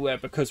go anywhere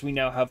because we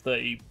now have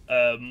the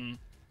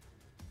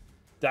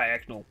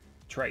diagonal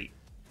trait.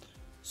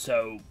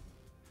 So,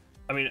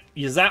 I mean,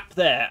 you zap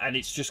there and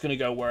it's just going to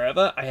go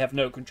wherever. I have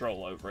no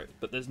control over it,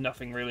 but there's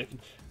nothing really.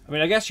 I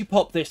mean, I guess you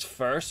pop this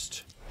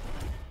first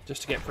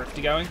just to get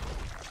Thrifty going,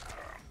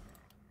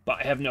 but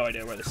I have no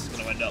idea where this is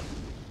going to end up.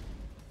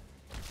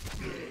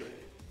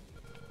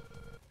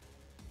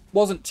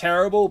 Wasn't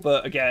terrible,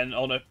 but again,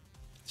 on a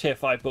tier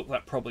 5 book,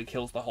 that probably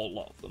kills the whole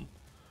lot of them,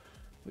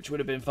 which would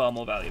have been far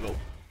more valuable.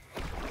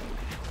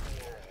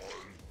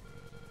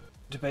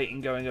 Debating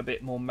going a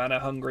bit more mana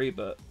hungry,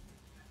 but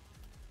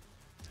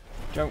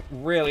don't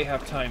really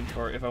have time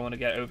for it if I want to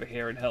get over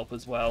here and help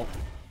as well.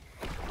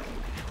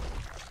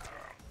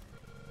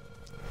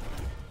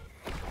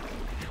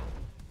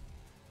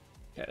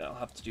 Okay, that'll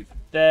have to do for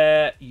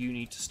there. You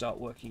need to start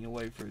working your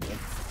way through them.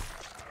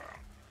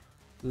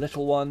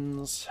 Little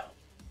ones.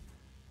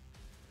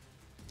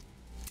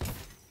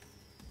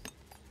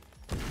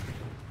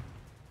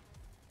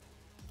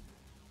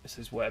 This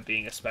is where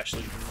being a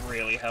specialist can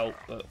really help,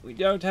 but we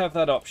don't have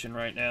that option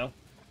right now.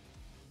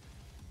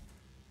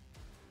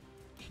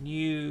 Can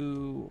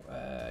you...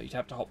 you'd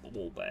have to hop the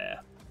wall there.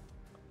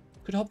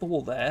 Could hop the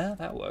wall there.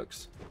 That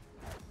works.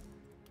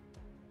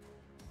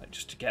 Like,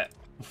 just to get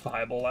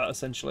fireball out,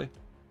 essentially.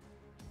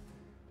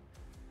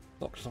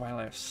 Blocked my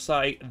line of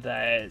sight.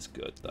 There's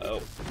good,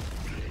 though.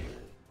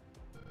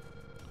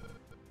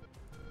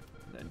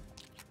 And then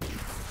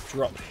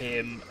drop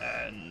him,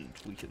 and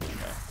we can...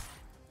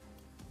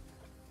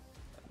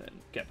 then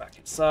get back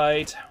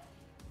inside.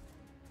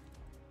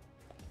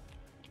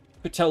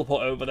 Could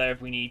teleport over there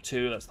if we need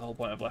to. That's the whole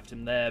point. I've left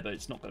him there, but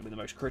it's not going to be the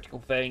most critical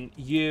thing.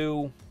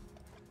 You.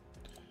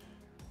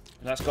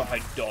 And that's got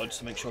high dodge,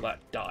 so make sure that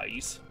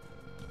dies.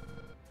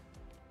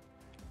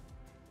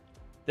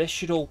 This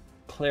should all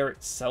clear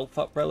itself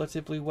up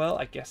relatively well.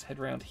 I guess head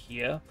around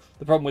here.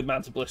 The problem with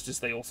Mantle Blisters,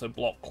 they also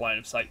block line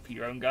of sight for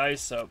your own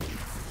guys, so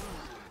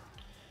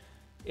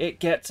it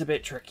gets a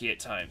bit tricky at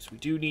times. We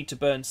do need to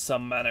burn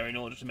some mana in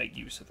order to make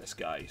use of this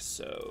guy,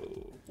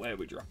 so where are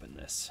we dropping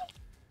this?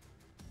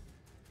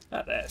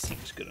 That there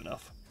seems good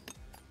enough.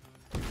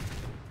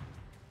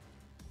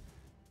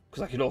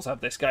 Because I could also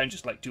have this guy and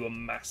just like do a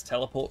mass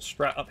teleport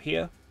strat up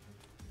here.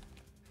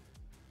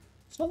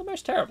 It's not the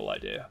most terrible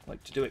idea,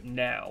 like to do it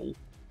now.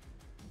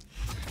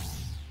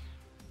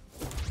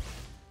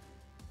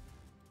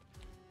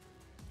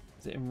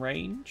 Is it in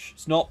range?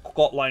 It's not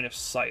got line of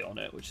sight on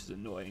it, which is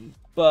annoying,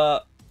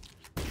 but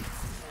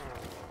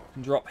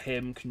can drop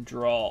him, can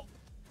drop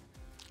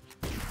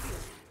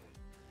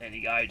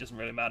any guy, it doesn't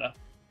really matter.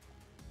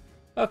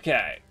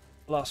 Okay,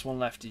 last one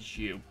left is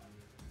you.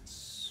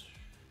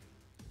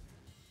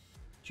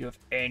 Do you have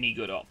any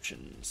good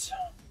options?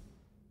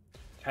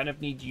 Kind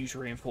of need you to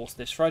reinforce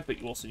this side,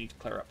 but you also need to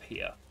clear up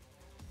here.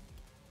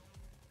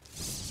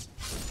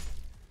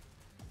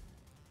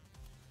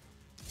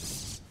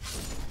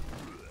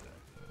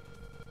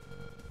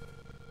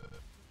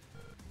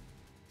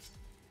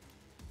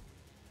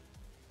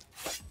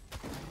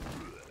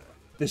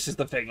 This is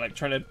the thing, like,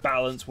 trying to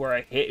balance where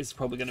I hit is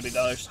probably going to be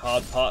the most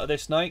hard part of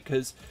this night,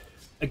 because,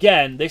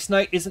 again, this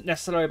night isn't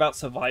necessarily about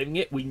surviving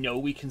it. We know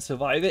we can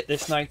survive it.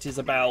 This night is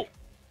about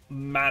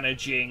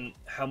managing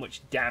how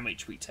much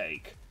damage we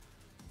take,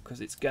 because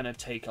it's going to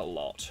take a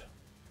lot.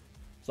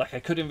 It's like,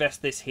 I could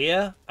invest this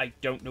here. I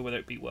don't know whether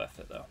it'd be worth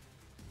it, though.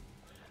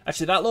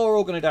 Actually, that lot are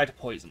all going to die to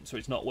poison, so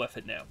it's not worth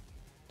it now.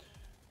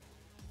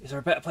 Is there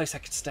a better place I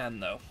could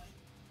stand, though?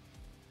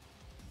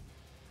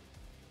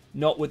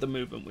 Not with the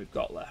movement we've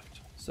got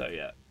left. So,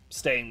 yeah,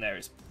 staying there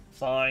is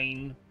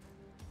fine.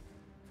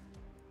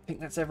 I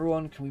think that's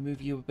everyone. Can we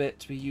move you a bit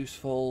to be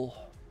useful?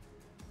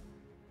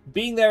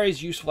 Being there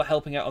is useful for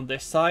helping out on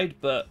this side,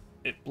 but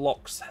it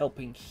blocks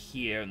helping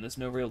here, and there's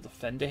no real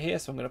defender here,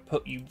 so I'm going to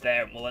put you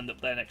there, and we'll end up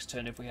there next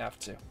turn if we have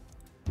to.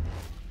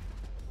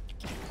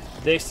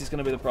 This is going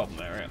to be the problem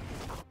area.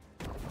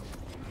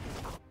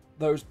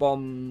 Those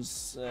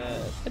bombs,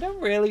 they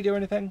don't really do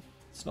anything.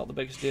 It's not the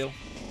biggest deal.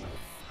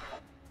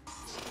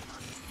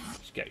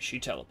 Okay, she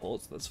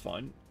teleports, that's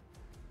fine.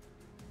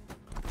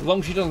 As long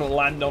as she doesn't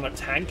land on a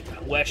tank,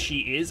 where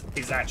she is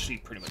actually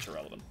pretty much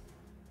irrelevant.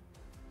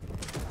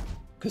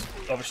 Because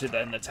obviously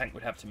then the tank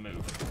would have to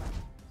move.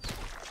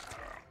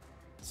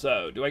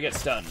 So, do I get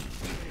stunned?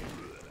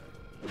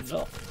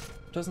 No.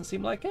 Doesn't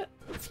seem like it.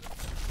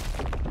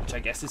 Which I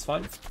guess is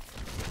fine.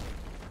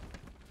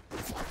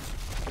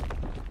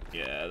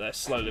 Yeah, they're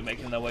slowly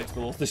making their way to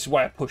the walls. This is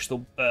why I pushed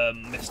the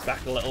mist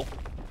back a little.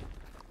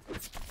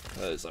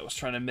 Because I was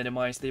trying to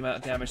minimize the amount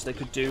of damage they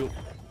could do.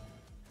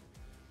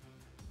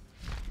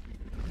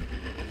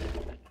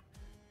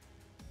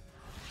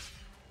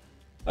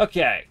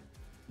 Okay.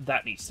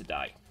 That needs to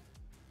die.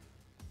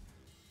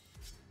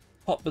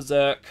 Hot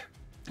berserk.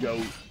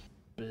 Go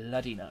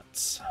bloody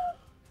nuts.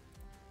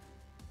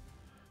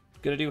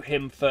 Gonna do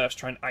him first,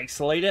 try and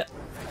isolate it.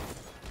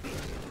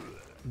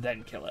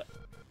 Then kill it.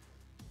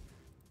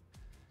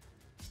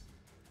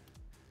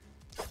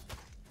 How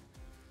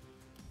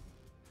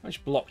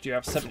much block do you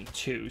have?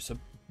 72, so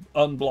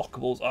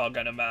unblockables are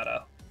gonna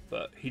matter.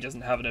 But he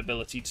doesn't have an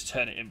ability to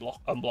turn it in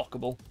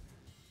unblockable.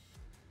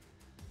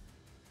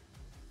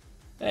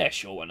 Eh,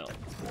 sure, why not?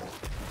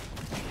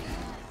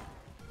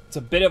 It's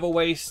a bit of a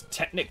waste,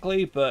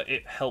 technically, but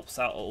it helps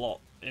out a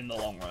lot in the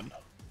long run.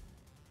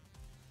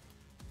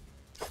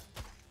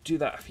 Do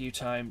that a few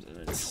times,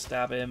 and then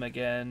stab him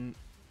again.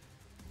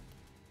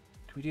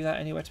 Can we do that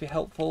anywhere to be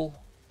helpful?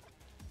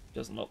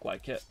 Doesn't look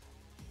like it.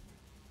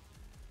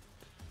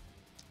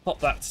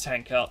 Pop that to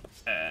tank up,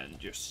 and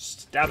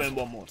just stab him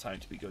one more time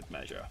to be good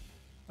measure.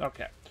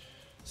 Okay.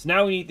 So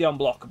now we need the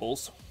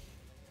unblockables.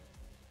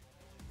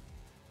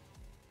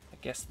 I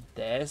guess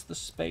there's the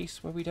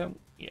space where we don't...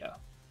 Yeah.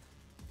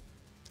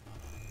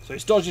 So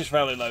his dodge is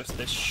fairly low, so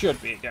this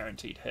should be a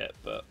guaranteed hit,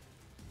 but...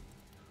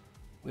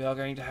 we are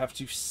going to have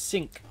to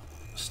sink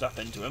stuff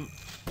into him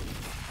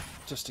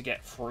just to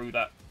get through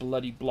that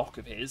bloody block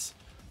of his.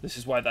 This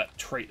is why that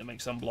trait that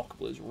makes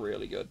unblockable is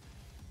really good.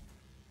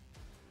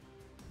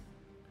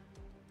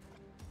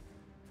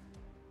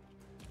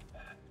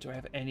 Do I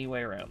have any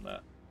way around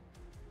that?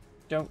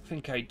 Don't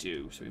think I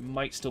do, so he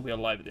might still be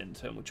alive at the end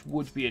turn, which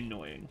would be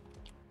annoying.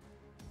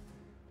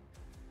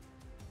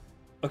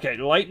 Okay,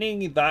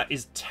 lightning, that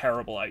is a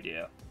terrible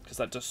idea, because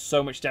that does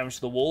so much damage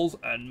to the walls,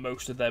 and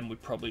most of them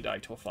would probably die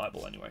to a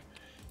fireball anyway.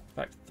 In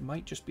fact, there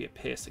might just be a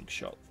piercing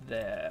shot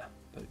there,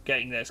 but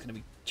getting there is going to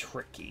be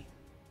tricky.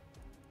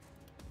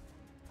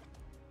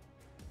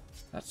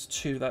 That's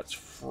 2, that's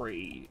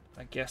 3.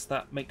 I guess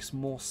that makes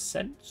more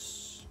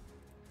sense.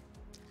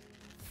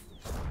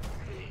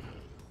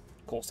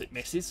 Of course it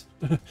misses.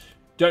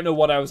 Don't know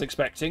what I was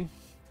expecting.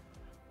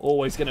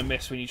 Always going to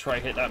miss when you try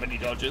to hit that many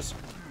dodges.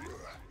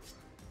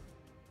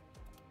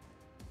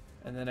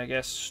 And then I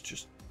guess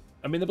just...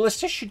 I mean, the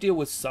ballistas should deal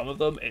with some of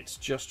them. It's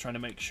just trying to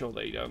make sure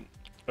they don't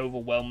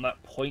overwhelm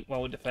that point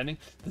while we're defending.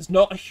 There's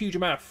not a huge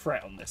amount of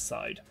threat on this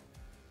side.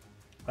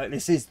 Like,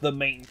 this is the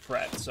main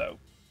threat, so...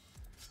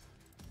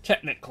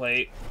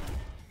 technically,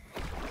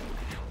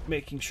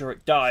 making sure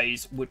it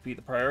dies would be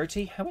the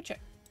priority. How much... do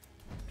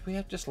we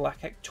have just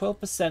lack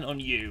 12% on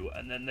you,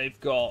 and then they've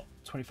got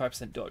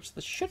 25% dodge.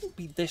 There shouldn't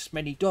be this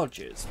many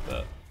dodges,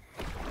 but...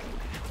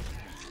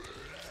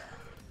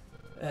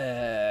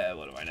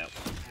 what do I know?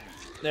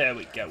 There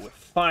we go. We're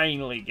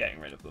finally getting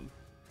rid of them.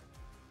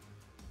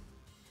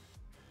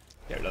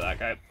 Get rid of that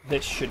guy.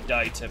 This should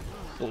die to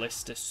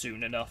ballista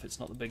soon enough. It's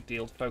not the big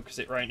deal to focus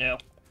it right now.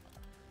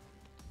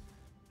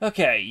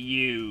 Okay,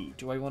 you.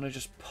 Do I want to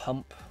just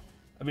pump?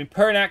 I mean,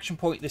 per an action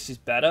point, this is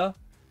better.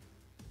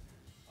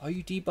 Are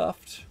you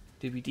debuffed?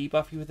 Did we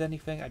debuff you with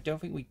anything? I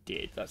don't think we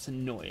did. That's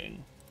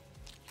annoying.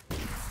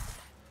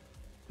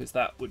 Because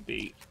that would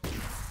be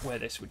where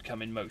this would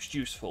come in most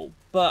useful.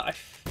 But I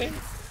think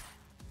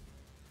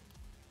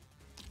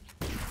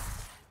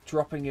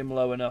dropping him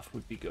low enough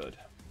would be good.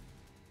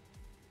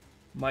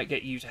 Might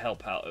get you to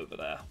help out over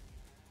there.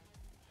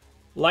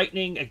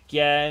 Lightning,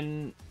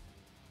 again,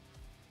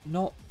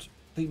 not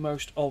the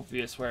most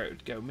obvious where it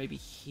would go. Maybe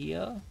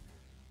here?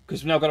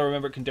 Because we've now got to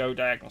remember it can go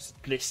diagonal.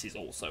 This is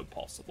also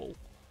possible.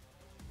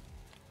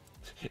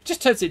 It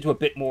just turns it into a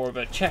bit more of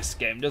a chess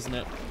game, doesn't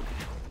it?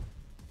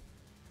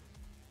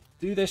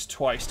 Do this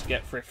twice to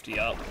get Thrifty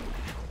up.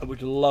 I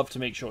would love to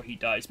make sure he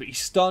dies, but he's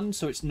stunned,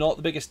 so it's not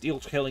the biggest deal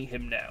killing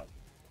him now.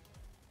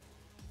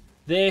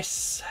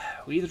 This,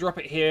 we either drop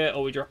it here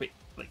or we drop it,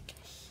 like,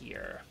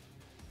 here.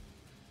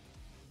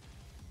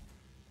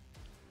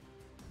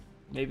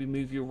 Maybe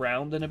move you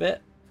around in a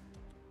bit.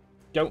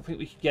 Don't think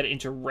we could get it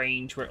into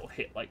range where it'll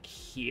hit, like,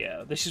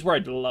 here. This is where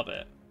I'd love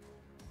it.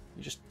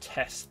 You just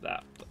test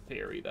that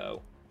theory,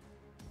 though.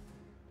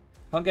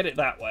 Can't get it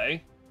that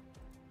way.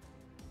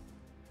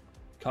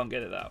 Can't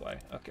get it that way.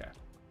 Okay.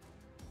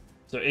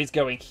 So it is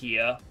going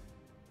here.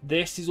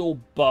 This is all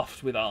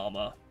buffed with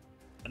armor.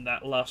 And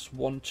that lasts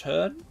 1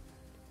 turn.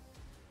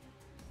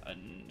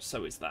 And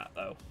so is that,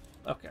 though.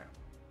 Okay.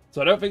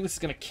 So I don't think this is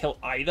going to kill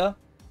either,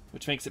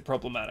 which makes it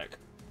problematic.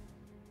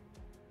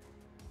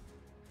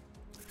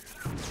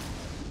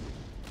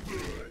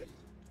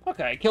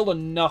 Okay, I killed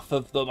enough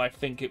of them, I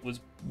think it was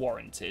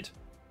warranted.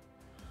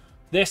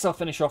 This I'll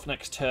finish off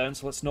next turn,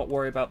 so let's not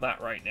worry about that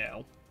right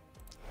now.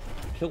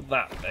 kill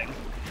that thing.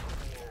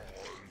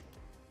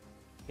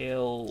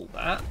 Kill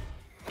that.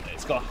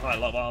 It's got a high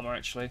lot of armor,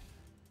 actually.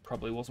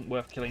 Probably wasn't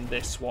worth killing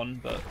this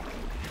one, but...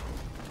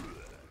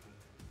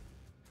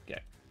 Okay,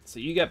 so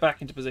you get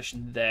back into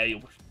position there, you'll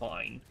be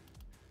fine.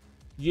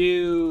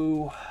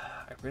 You...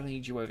 I really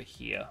need you over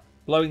here.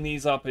 Blowing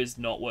these up is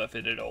not worth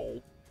it at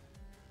all.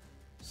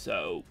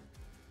 So,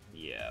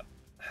 yeah.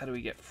 How do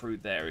we get through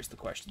there is the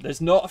question.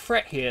 There's not a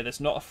threat here. There's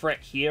not a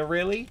threat here,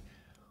 really.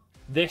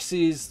 This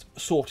is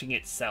sorting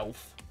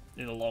itself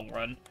in the long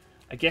run.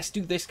 I guess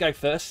do this guy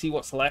first, see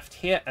what's left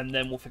here, and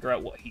then we'll figure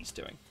out what he's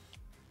doing.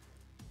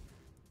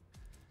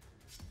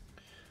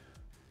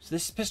 So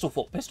this is Pistol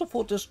Fort. Pistol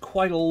Fort does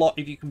quite a lot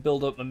if you can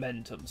build up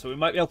momentum. So we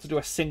might be able to do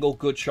a single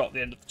good shot at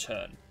the end of the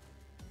turn.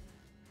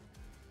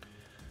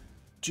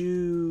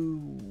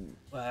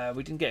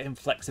 We didn't get him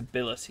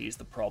flexibility is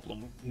the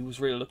problem. He was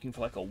really looking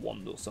for like a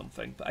wand or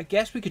something. But I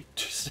guess we could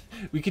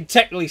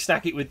technically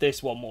stack it with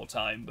this one more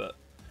time, but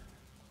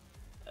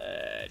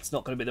it's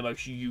not going to be the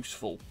most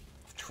useful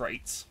of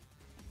traits.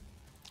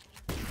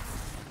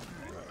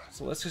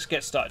 So let's just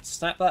get started.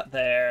 Snap that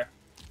there.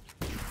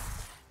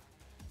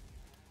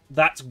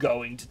 That's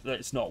going to...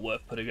 It's not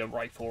worth putting a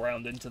rifle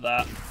round into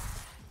that.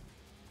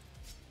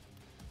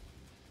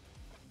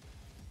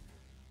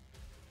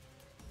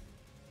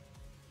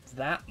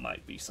 That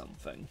might be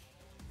something.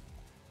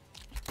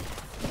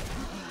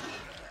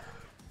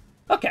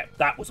 Okay,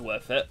 that was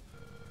worth it.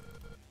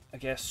 I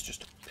guess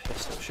just a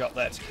pistol shot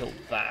there to kill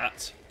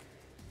that.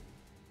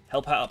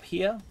 Help out up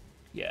here?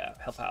 Yeah,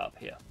 help out up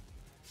here.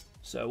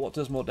 So what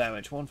does more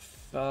damage?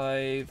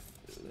 1-5.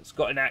 It's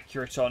got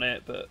inaccurate on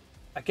it, but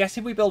I guess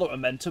if we build up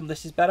momentum,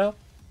 this is better.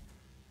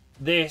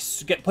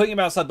 Putting him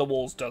outside the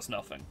walls does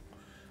nothing.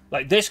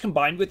 Like, this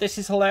combined with this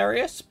is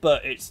hilarious,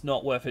 but it's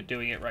not worth it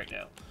doing it right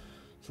now.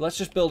 So let's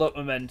just build up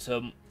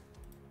momentum,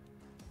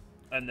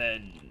 and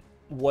then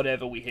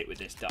whatever we hit with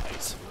this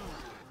dies.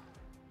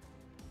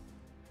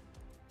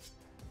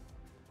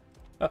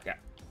 Okay.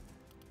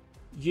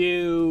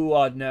 You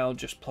are now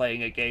just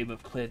playing a game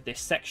of clear this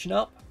section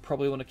up.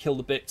 Probably want to kill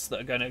the bits that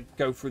are going to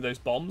go through those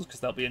bombs, because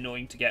they'll be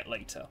annoying to get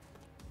later.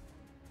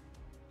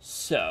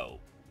 So,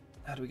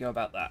 how do we go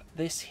about that?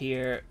 This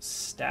here,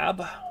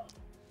 stab.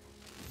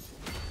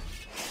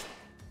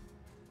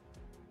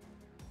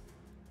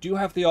 Do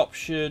have the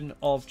option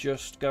of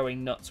just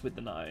going nuts with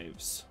the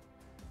knives,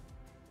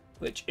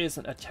 which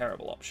isn't a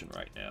terrible option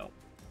right now.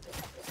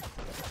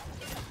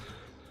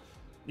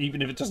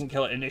 Even if it doesn't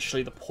kill it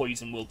initially, the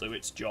poison will do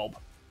its job.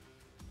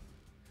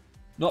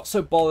 Not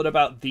so bothered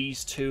about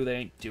these two, they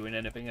ain't doing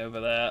anything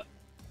over there.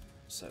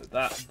 So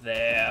that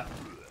there.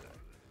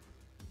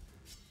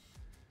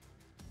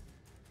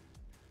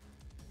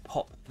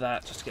 Pop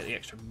that just to get the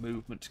extra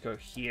movement to go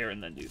here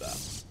and then do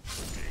that.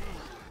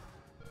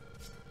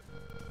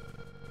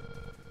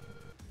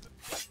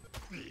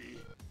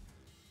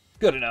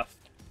 Good enough.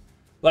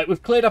 Like,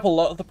 we've cleared up a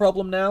lot of the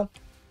problem now.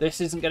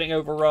 This isn't getting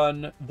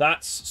overrun.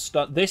 This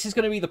is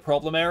going to be the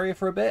problem area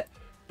for a bit,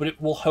 but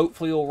it will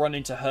hopefully all run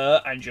into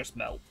her and just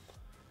melt.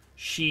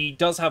 She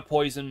does have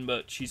poison,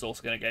 but she's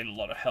also going to gain a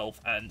lot of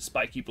health, and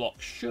Spiky Block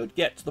should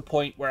get to the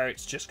point where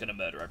it's just going to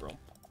murder everyone.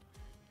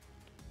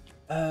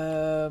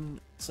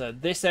 So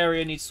this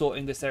area needs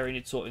sorting, this area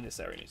needs sorting, this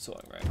area needs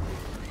sorting, right?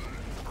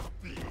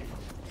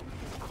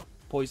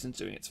 Poison's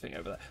doing its thing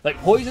over there. Like,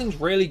 poison's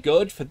really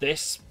good for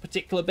this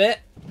particular bit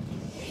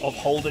of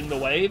holding the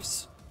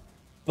waves,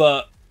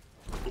 but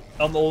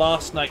on the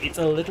last night, it's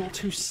a little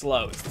too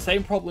slow. It's the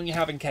same problem you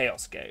have in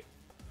Chaos Gate.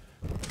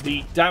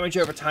 The damage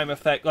over time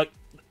effect, like,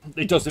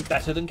 it does it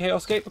better than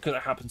Chaos Gate because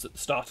it happens at the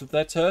start of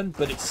their turn,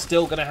 but it's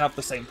still going to have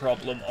the same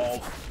problem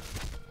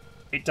of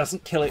it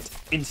doesn't kill it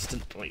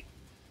instantly.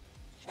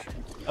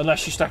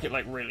 Unless you stack it,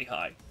 like, really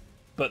high.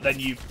 But then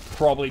you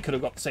probably could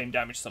have got the same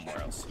damage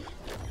somewhere else.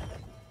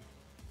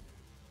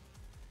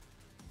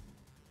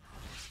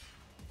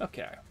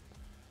 Okay.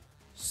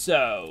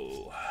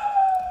 So,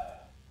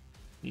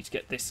 need to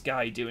get this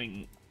guy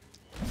doing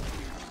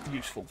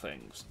useful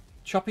things.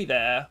 Choppy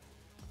there.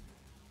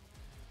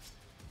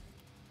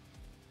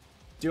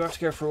 Do have to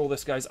go through all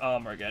this guy's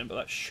armor again, but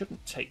that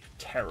shouldn't take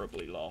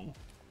terribly long.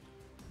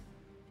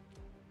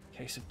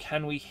 Okay, so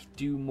can we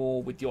do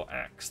more with your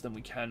axe than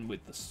we can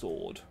with the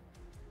sword?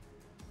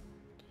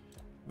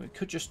 We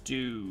could just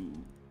do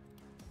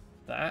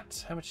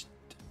that. How much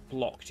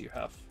block do you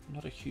have?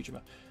 Not a huge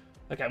amount.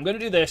 Okay, I'm going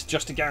to do this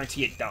just to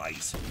guarantee it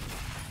dies.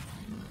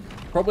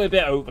 Probably a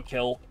bit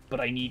overkill, but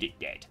I need it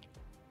dead.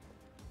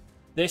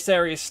 This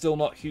area is still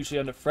not hugely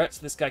under threat,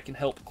 so this guy can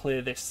help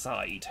clear this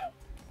side.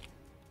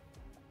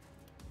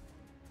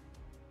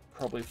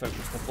 Probably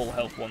focus the full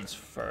health ones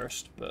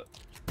first, but...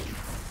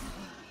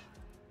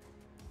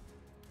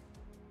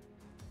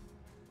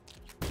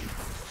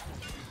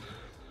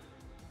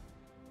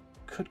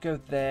 Could go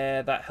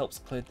there, that helps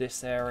clear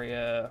this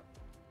area.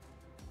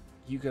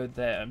 You go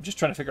there. I'm just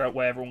trying to figure out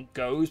where everyone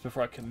goes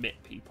before I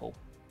commit people.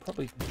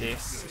 Probably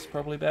this is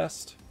probably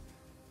best.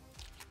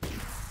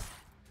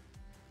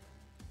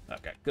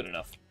 Okay, good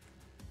enough.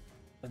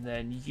 And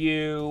then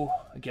you...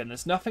 Again,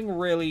 there's nothing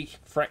really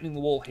threatening the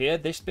wall here.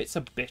 This bit's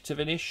a bit of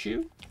an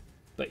issue.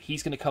 But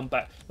he's going to come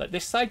back. Like,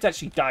 this side's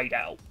actually died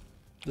out.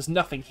 There's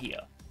nothing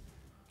here.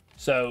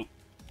 So,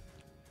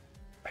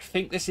 I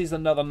think this is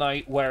another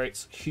night where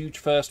it's huge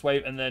first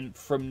wave. And then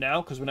from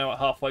now, because we're now at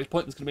halfway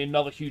point, there's going to be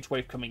another huge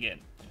wave coming in.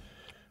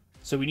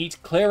 So we need to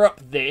clear up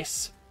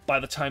this by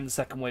the time the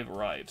second wave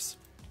arrives.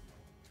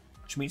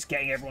 Which means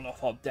getting everyone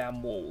off our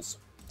damn walls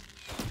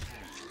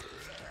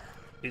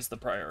is the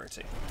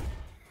priority.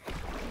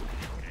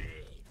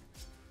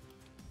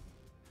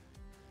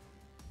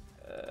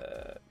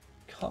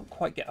 Can't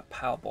quite get a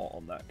power bot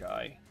on that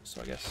guy,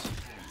 so I guess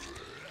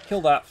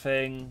kill that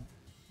thing.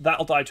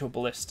 That'll die to a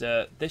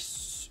ballista.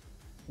 This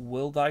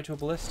will die to a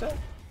ballista.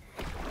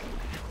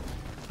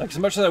 Like, as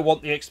much as I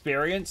want the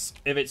experience,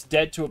 if it's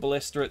dead to a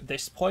ballista at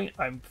this point,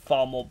 I'm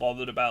far more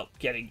bothered about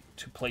getting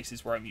to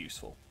places where I'm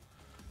useful.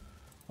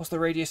 What's the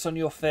radius on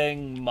your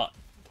thing?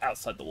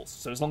 Outside the walls.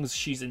 So as long as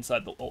she's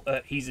inside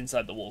the he's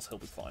inside the walls, he'll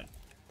be fine.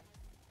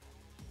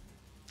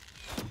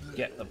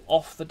 Get them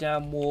off the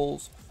damn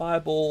walls.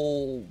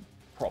 Fireball,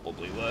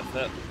 probably worth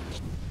it.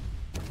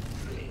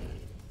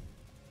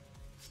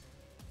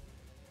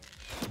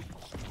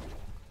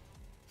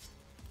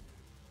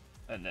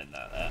 And then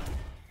that there.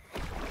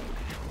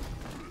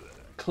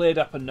 Cleared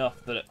up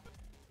enough that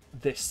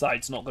this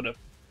side's not going to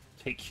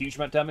take huge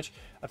amount of damage.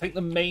 I think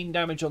the main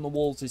damage on the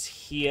walls is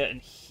here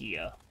and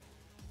here.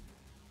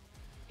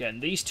 Again,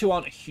 these two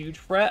aren't a huge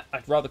threat.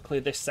 I'd rather clear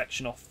this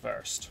section off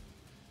first.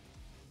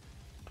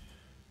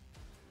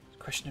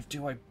 Question of,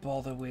 do I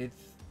bother with...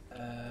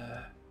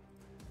 Yeah,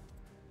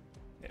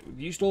 we've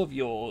used all of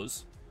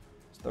yours.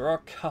 So there are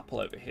a couple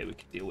over here we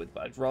could deal with,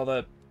 but I'd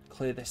rather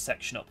clear this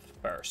section up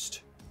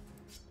first.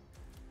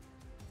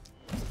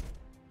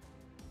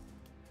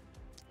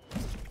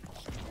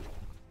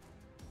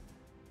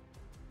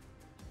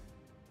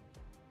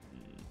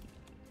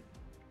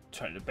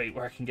 Trying to debate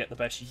where I can get the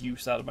best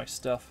use out of my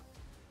stuff.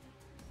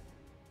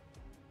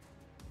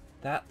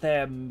 That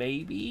there,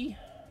 maybe?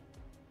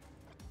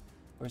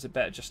 Or is it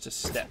better just to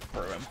step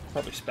through him?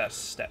 Probably better to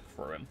step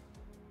through him.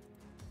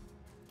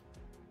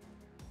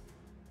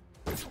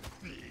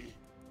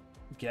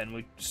 Again,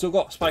 we've still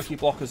got Spiky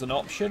Block as an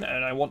option,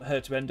 and I want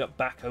her to end up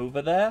back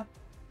over there.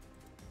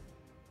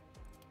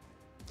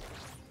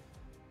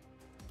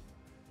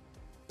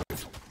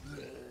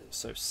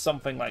 So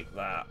something like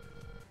that.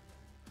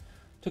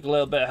 Took a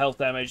little bit of health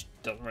damage.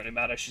 Doesn't really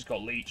matter. She's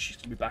got leech. She's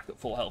going to be back at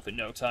full health in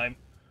no time.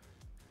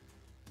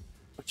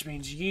 Which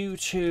means you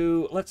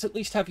two... Let's at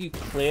least have you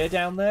clear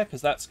down there,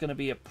 because that's going to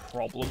be a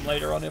problem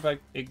later on if I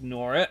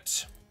ignore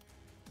it.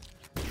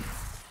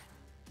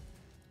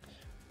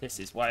 This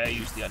is why I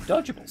use the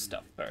undodgeable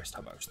stuff first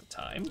most of the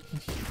time.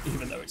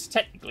 Even though it's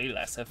technically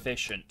less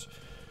efficient.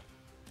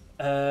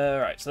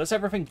 Right, so that's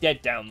everything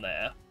dead down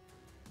there.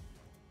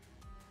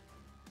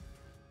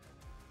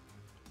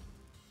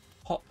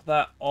 Pop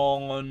that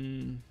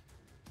on...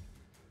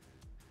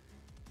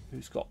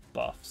 Who's got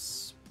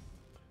buffs?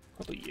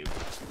 Probably you.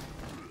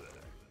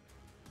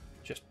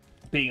 Just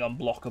being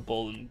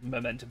unblockable and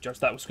momentum charge.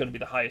 That was going to be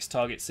the highest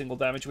target single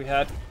damage we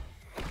had.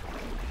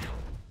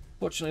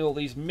 Fortunately, all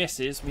these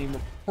misses mean we're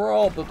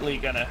probably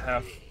going to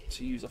have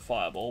to use a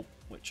fireball,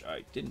 which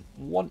I didn't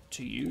want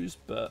to use,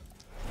 but...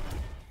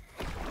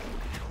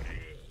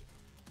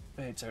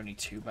 It's only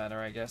 2 mana,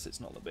 I guess. It's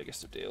not the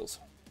biggest of deals.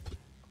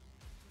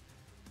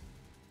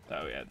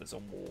 Oh yeah, there's a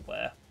wall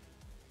there.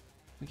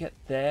 We get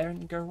there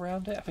and go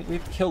around it? I think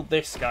we've killed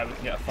this guy, we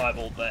can get a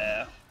fireball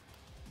there.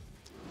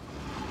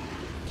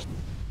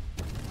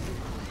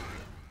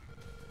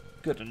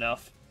 Good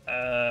enough.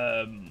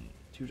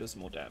 2 does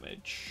more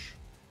damage.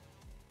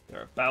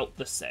 They're about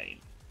the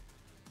same.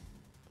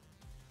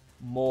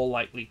 More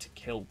likely to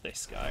kill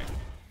this guy.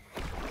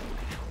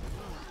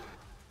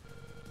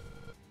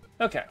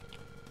 Okay.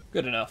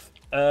 Good enough.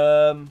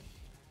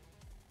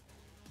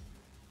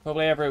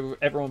 Probably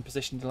everyone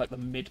positioned in like the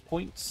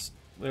midpoints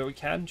where we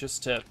can,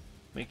 just to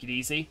make it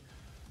easy.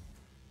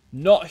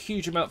 Not a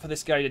huge amount for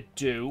this guy to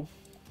do.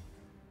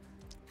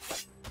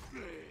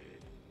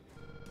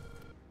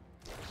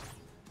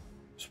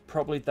 It's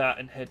probably that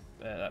and head...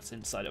 that's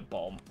inside a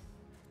bomb.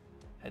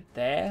 Head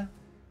there.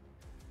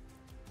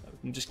 We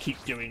can just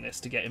keep doing this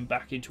to get him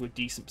back into a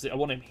decent position. I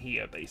want him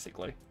here,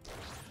 basically.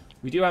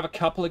 We do have a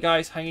couple of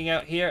guys hanging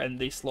out here, and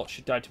this lot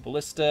should die to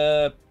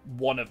ballista.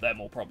 One of them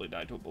will probably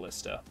die to a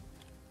ballista.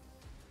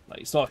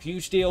 Like, it's not a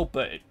huge deal,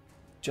 but it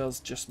does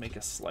just make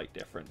a slight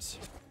difference.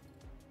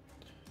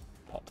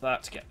 Pop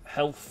that to get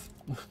health.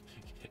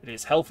 It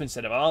is health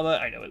instead of armor.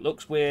 I know it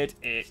looks weird.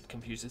 It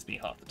confuses me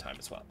half the time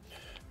as well.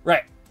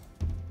 Right.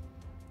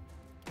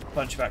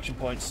 Bunch of action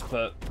points,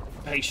 but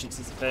patience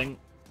is a thing.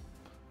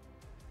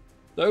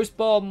 Those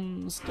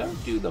bombs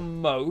don't do the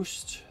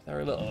most.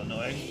 They're a little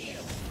annoying.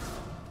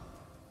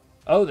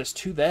 Oh, there's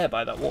 2 there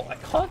by that wall. I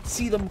can't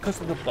see them because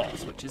of the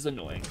boss, which is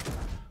annoying.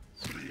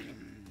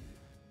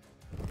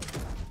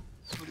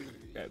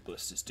 Okay,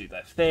 ballistas do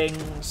their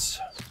things.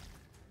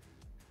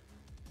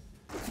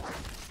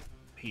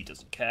 He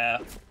doesn't care.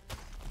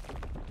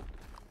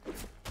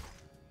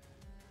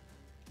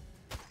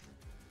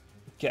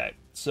 Okay,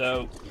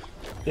 so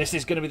this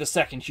is going to be the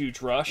second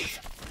huge rush.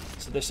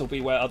 So this will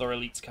be where other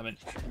elites come in.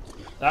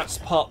 That's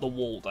part the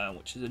wall down,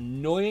 which is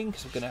annoying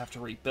because we're going to have to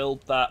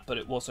rebuild that, but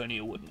it was only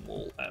a wooden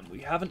wall. And we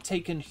haven't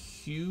taken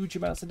huge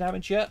amounts of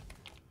damage yet.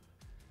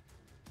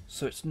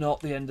 So it's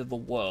not the end of the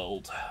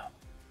world.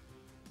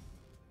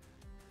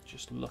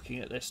 Just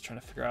looking at this,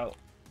 trying to figure out.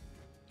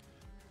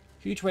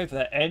 Huge wave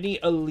there. Any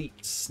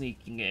elites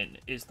sneaking in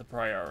is the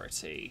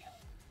priority.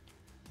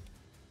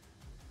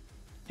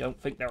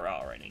 Don't think there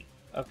are any.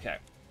 Okay.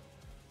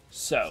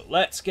 So,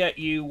 let's get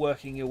you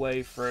working your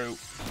way through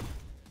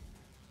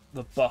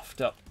the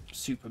buffed up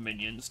super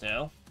minions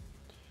now.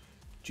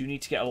 Do you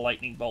need to get a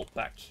lightning bolt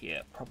back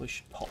here? Probably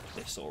should pop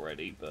this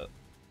already, but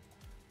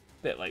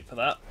a bit late for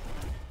that.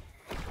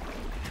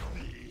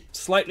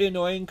 Slightly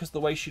annoying because the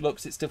way she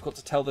looks, it's difficult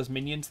to tell there's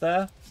minions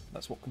there.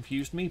 That's what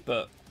confused me,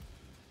 but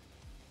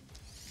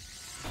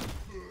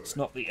it's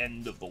not the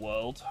end of the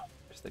world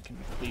because they can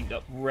be cleaned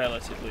up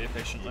relatively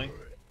efficiently.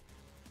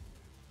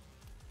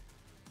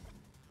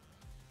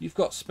 You've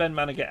got spend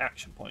mana, get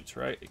action points,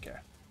 right? Okay.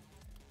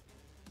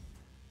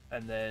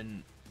 And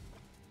then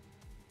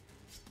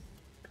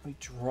can we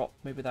drop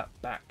maybe that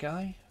bat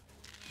guy?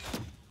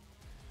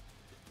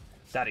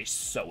 That is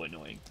so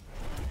annoying.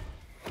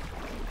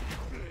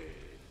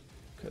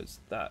 Because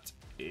that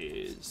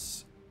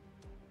is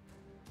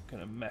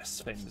going to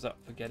mess things up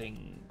for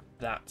getting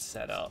that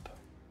set up.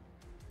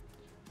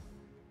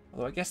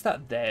 Although I guess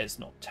that there's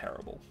not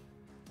terrible.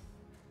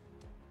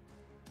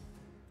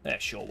 Yeah,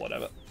 sure,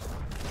 whatever.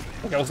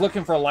 Okay, I was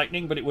looking for a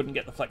lightning, but it wouldn't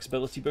get the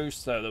flexibility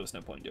boost, so there was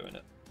no point doing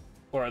it.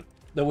 Or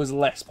there was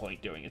less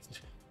point doing it.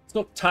 It's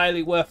not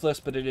entirely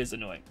worthless, but it is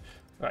annoying.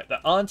 Right,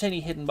 there aren't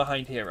any hidden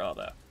behind here, are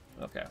there?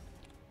 Okay.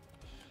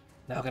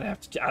 Now I'm going to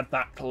have to add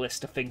that to the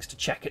list of things to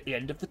check at the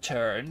end of the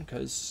turn,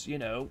 because, you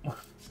know,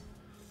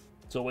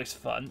 it's always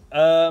fun.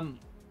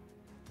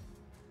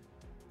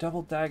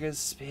 Double daggers,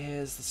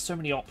 spears, there's so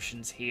many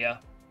options here.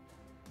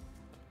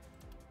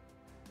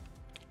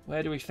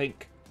 Where do we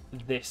think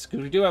this?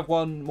 Because we do have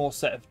one more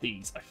set of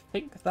these. I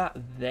think that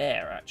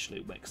there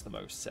actually makes the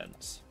most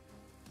sense.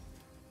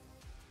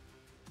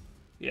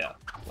 Yeah,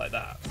 like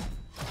that.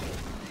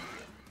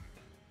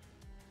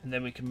 And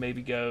then we can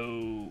maybe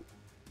go...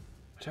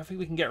 I don't think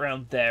we can get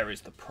around there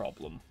is the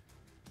problem.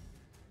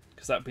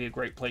 Because that would be a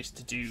great place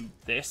to do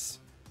this.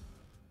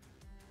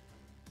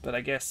 But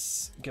I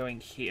guess going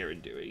here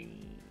and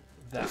doing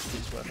that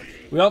is worth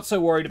it. We aren't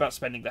so worried about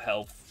spending the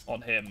health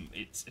on him.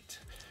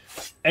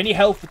 Any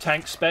health the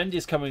tanks spend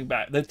is coming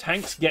back. The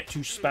tanks get to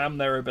spam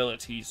their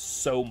abilities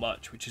so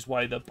much, which is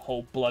why the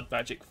whole blood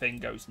magic thing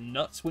goes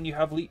nuts when you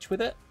have leech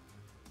with it.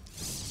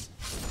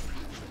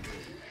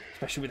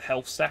 Especially with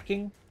health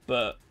stacking,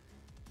 but...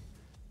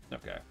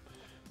 Okay.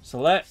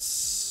 So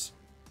let's...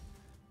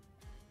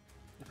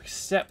 If we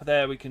step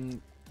there, we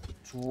can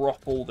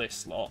drop all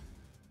this lot.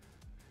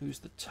 Who's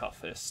the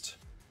toughest?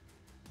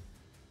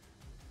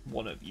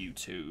 One of you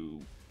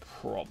two,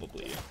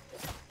 probably.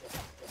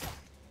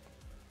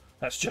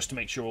 That's just to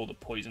make sure all the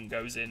poison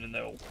goes in and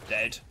they're all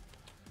dead.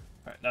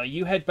 Alright, now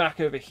you head back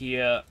over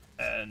here,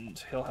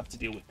 and he'll have to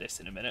deal with this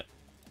in a minute.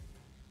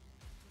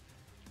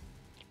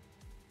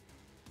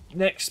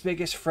 Next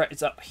biggest threat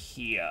is up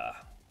here.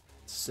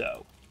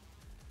 So,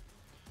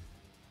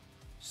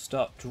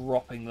 start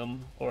dropping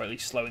them, or at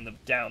least slowing them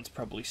down to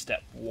probably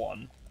step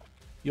one.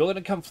 You're going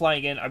to come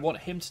flying in. I want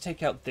him to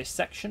take out this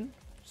section.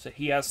 So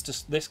he has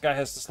to. This guy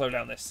has to slow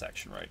down this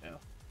section right now.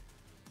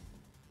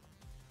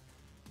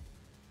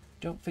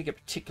 Don't think it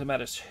particularly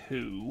matters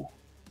who.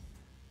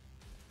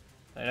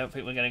 I don't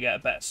think we're going to get a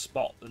better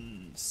spot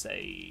than,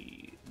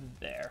 say,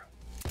 there.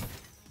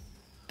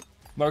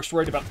 Most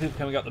worried about people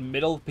coming out the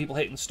middle. People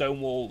hitting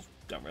stone walls,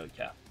 don't really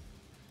care.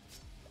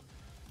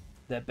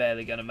 They're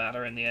barely going to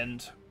matter in the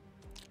end.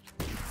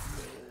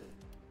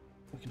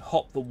 We can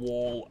hop the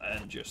wall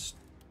and just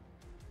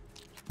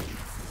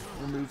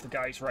remove the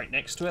guys right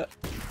next to it.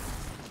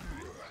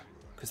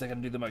 Because they're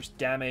going to do the most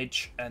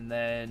damage. And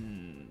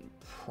then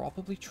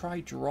probably try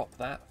drop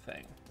that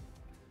thing.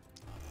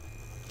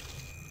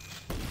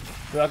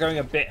 We are going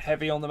a bit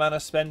heavy on the mana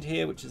spend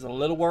here, which is a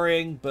little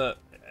worrying, but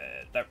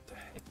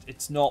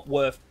it's not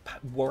worth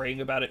worrying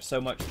about it so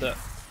much that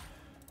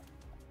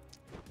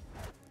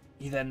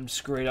you then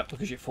screw it up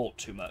because you fought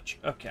too much.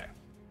 Okay.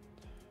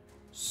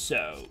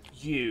 So,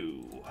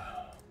 you...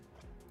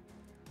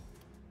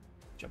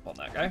 jump on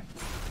that guy.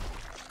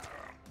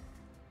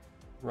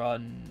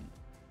 Run...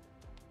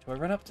 Do I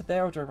run up to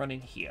there or do I run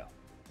in here?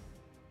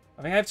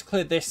 I think I have to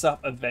clear this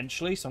up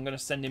eventually, so I'm going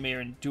to send him here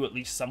and do at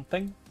least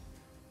something.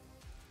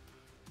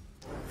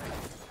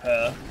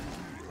 Her.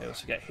 I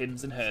also get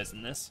hims and hers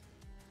in this.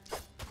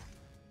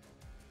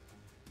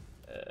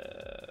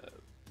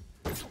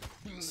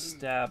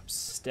 Stab,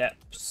 step,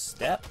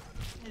 step.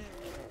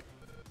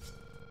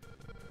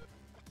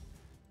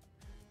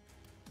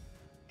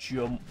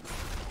 Jump.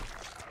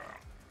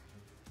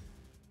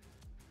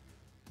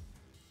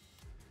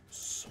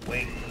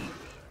 Swing.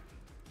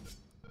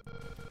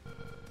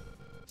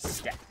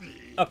 Step.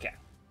 Okay.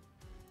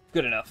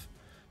 Good enough.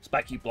 Let's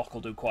Spiky block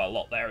will do quite a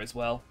lot there as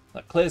well.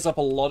 That clears up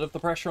a lot of the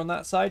pressure on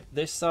that side.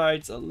 This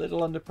side's a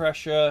little under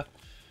pressure.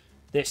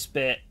 This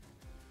bit,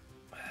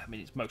 I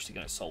mean, it's mostly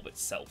going to solve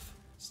itself.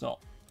 It's not...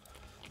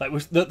 Like,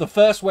 the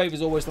first wave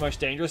is always the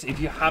most dangerous. If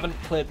you haven't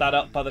cleared that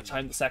up by the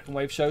time the second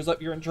wave shows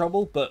up, you're in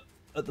trouble. But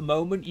at the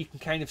moment, you can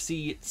kind of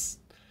see it's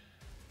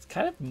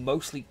kind of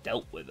mostly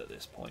dealt with at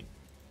this point.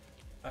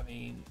 I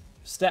mean,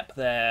 step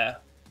there.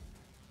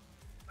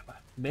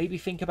 Maybe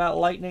think about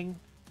lightning.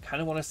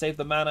 Kind of want to save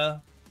the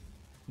mana.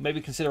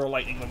 Maybe consider a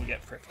lightning when we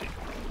get thrifty.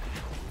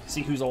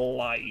 See who's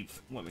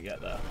alive when we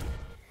get there.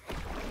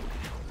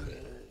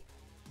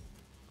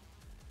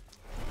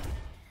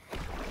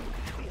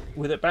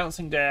 With it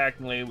bouncing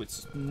diagonally,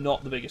 it's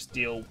not the biggest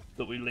deal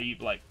that we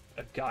leave, like,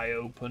 a guy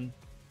open.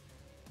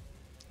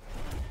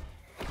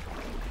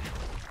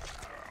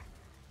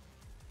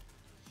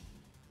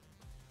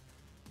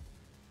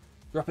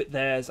 Drop it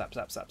there. Zap,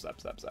 zap, zap, zap,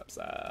 zap, zap,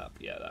 zap.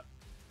 Yeah, that.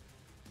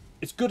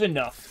 It's good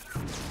enough.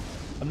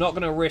 I'm not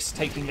going to risk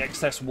taking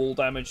excess wall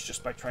damage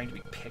just by trying to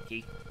be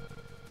picky.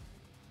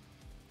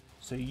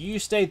 So you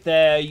stayed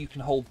there. You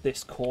can hold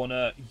this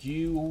corner.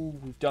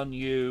 We've done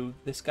you.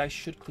 This guy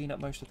should clean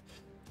up most of...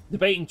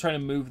 Debating trying to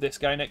move this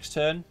guy next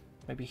turn.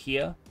 Maybe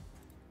here.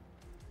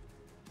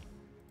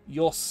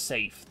 You're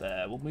safe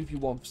there. We'll move you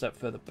one step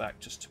further back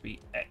just to be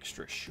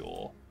extra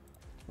sure.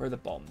 Where are the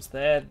bombs?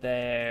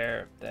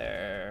 There.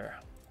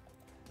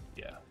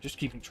 Yeah, just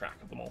keeping track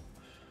of them all.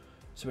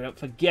 So we don't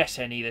forget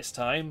any this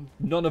time.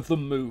 None of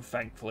them move,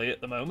 thankfully,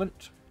 at the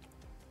moment.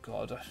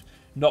 God,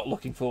 not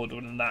looking forward to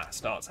when that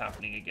starts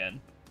happening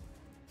again.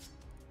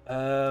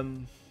 Yeah.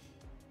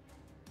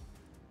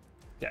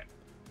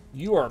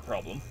 You are a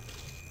problem.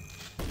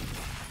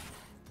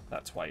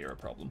 That's why you're a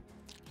problem.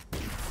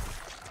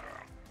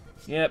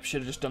 Yep,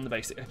 should have just done the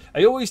basic.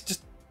 I always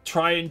just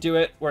try and do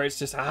it where it's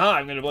just, aha,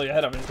 I'm going to blow your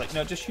head off. And it's like,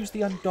 no, just use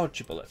the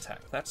undodgeable attack.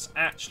 That's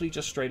actually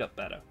just straight up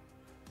better.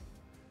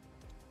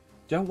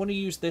 Don't want to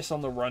use this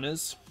on the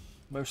runners.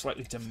 Most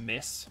likely to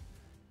miss.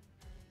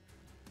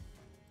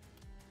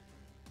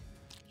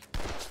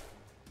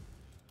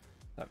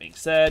 That being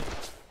said,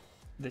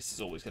 this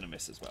is always going to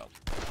miss as well.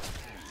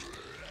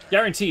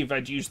 Guarantee if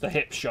I'd use the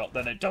hip shot,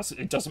 then it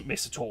doesn't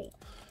miss at all.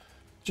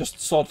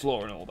 Just sod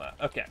floor and all that.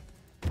 Okay.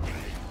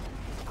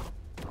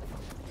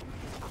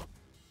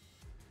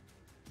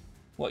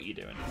 What are you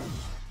doing?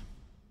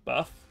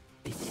 Buff?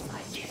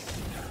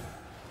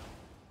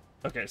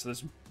 Okay, so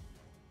there's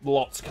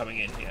lots coming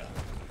in here.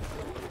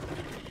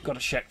 Got to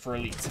check for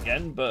elites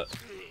again, but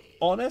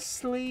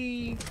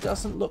honestly,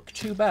 doesn't look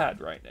too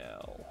bad right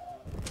now.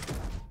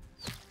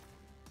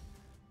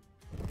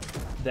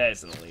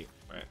 There's an elite,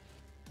 right?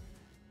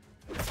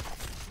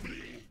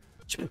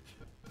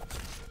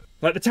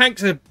 Like, the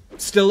tanks are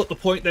still at the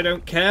point they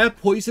don't care.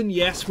 Poison,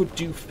 yes, would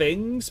do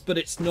things, but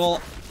it's not...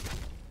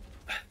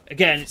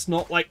 Again, it's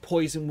not like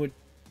poison would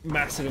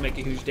massively make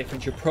a huge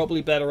difference. You're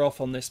probably better off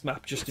on this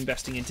map just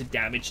investing into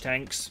damage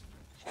tanks,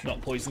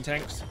 not poison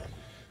tanks.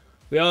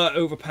 We are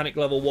over panic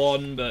level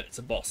 1, but it's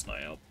a boss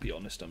night, I'll be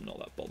honest. I'm not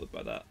that bothered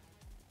by that.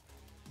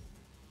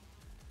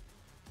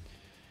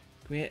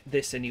 Can we hit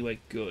this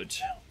anyway? Good.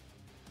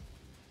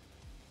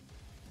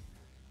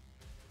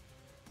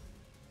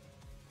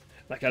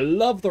 Like, I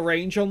love the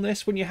range on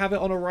this when you have it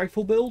on a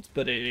rifle build,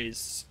 but it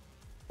is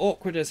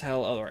awkward as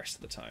hell all the rest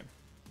of the time.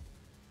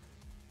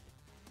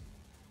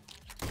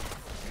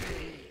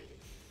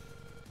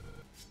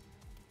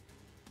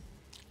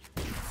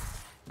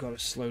 Got to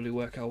slowly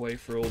work our way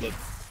through all the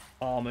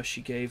armor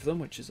she gave them,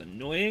 which is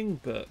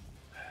annoying, but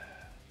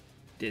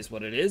it is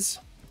what it is.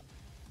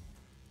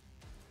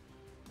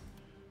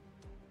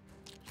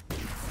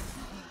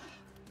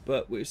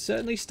 But we're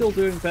certainly still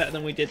doing better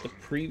than we did the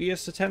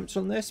previous attempts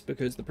on this,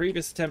 because the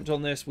previous attempt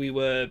on this, we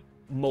were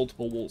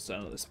multiple walls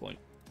down at this point.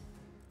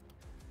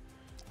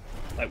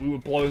 Like, we were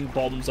blowing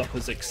bombs up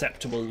as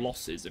acceptable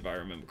losses, if I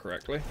remember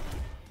correctly.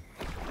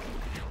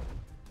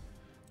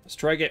 Let's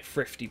try to get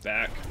Thrifty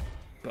back,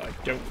 but I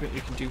don't think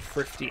we can do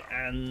Thrifty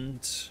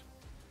and...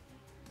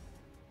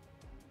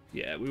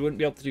 Yeah, we wouldn't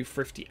be able to do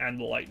Thrifty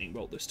and Lightning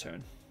Bolt this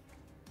turn.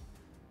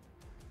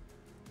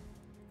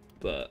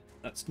 But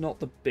that's not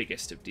the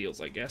biggest of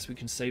deals, I guess. We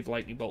can save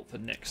Lightning Bolt for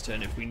next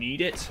turn if we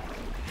need it.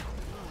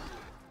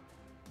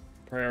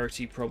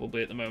 Priority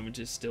probably at the moment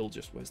is still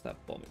just... Where's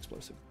that bomb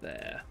explosive?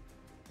 There.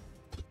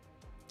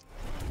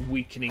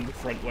 Weakening the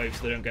front wave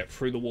so they don't get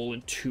through the wall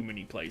in too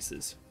many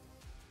places.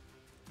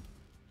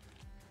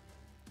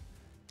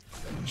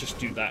 Just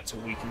do that to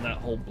weaken that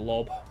whole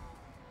blob.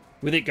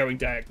 With it going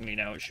diagonally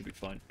now, it should be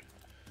fine.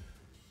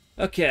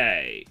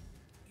 Okay.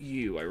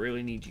 You, I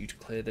really need you to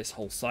clear this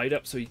whole side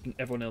up so you can,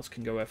 everyone else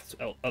can go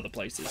other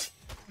places.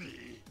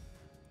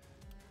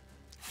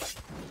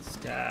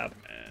 Stab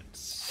and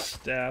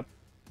stab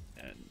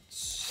and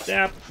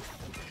stab.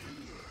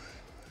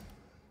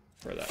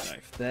 Throw that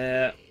knife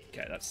there.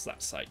 Okay, that's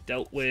that side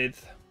dealt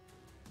with.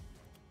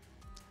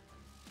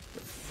 Go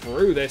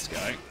through this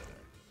guy.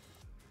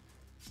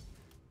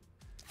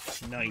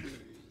 Knife.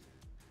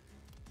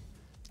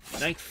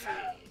 Knife.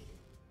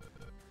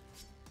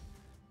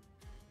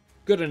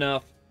 Good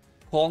enough.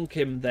 plonk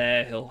him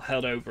there. He'll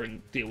head over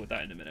and deal with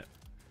that in a minute.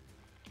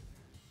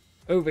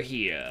 Over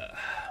here.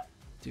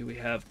 Do we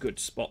have good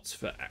spots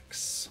for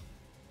axe?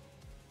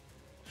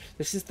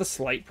 This is the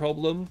slight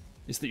problem,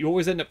 is that you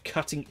always end up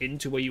cutting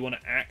into where you want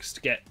to axe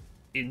to get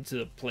into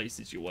the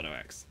places you want to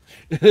axe.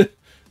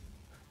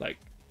 Like,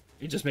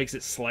 it just makes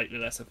it slightly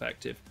less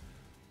effective.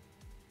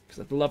 Because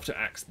I'd love to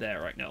axe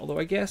there right now, although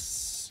I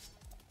guess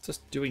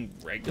just doing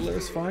regular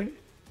is fine.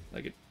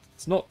 Like,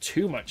 it's not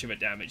too much of a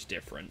damage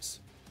difference.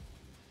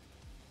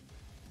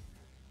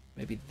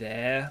 Maybe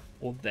there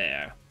or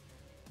there.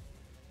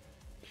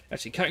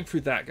 Actually, cutting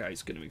through that guy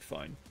is going to be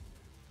fine.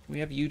 Can we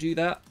have you do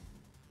that?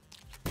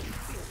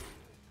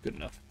 Good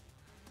enough.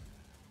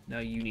 Now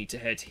you need to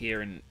head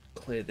here and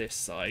clear this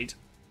side.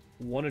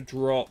 Want to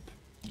drop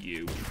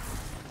you.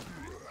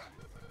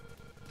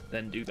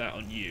 Then do that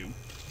on you.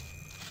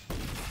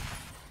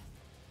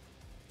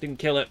 Didn't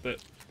kill it,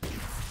 but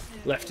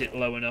left it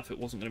low enough it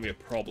wasn't going to be a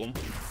problem.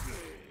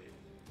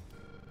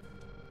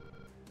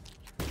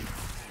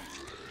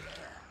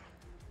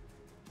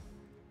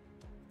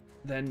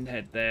 Then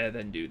head there,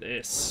 then do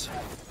this.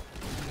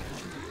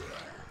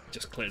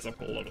 Just clears up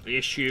a lot of the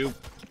issue.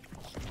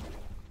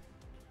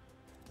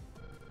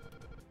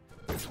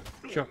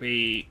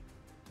 Choppy.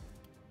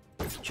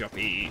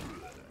 Choppy.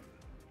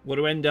 What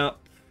do end up?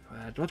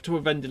 I'd love to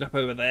have ended up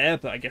over there,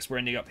 but I guess we're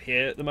ending up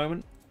here at the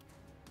moment.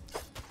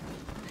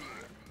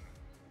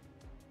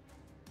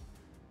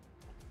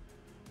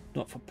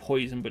 Not for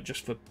poison, but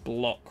just for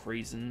block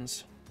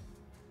reasons.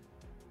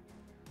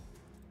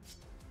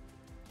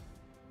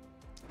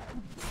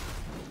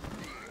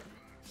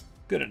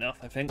 Good enough,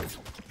 I think.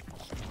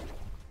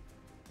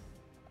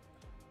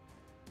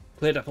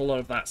 Cleared up a lot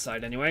of that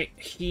side anyway.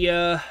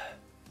 Here...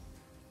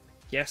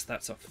 Yes,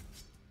 that's a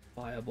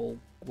fireball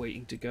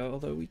waiting to go,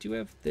 although we do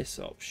have this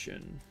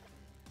option.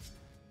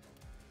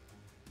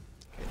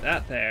 Okay,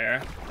 that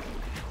there.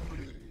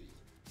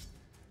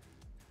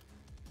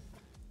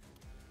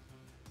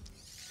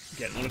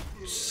 Again, I'm going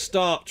to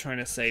start trying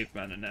to save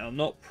mana now.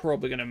 Not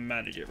probably going to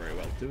manage it very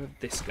well. Do have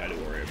this guy to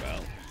worry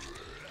about.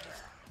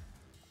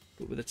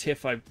 But with a tier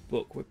 5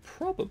 book, we're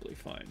probably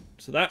fine.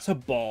 So that's a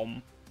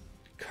bomb.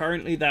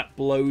 Currently that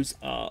blows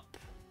up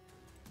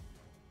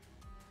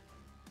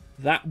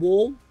that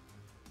wall.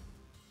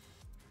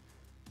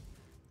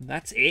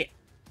 That's it.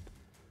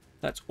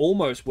 That's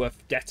almost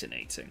worth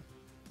detonating.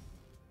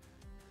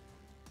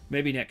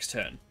 Maybe next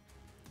turn.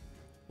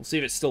 We'll see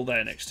if it's still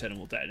there next turn and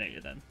we'll detonate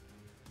it then.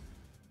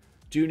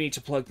 Do need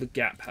to plug the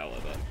gap,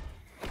 however,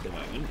 at the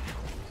moment.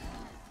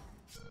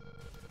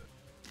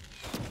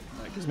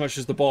 Like, as much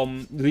as the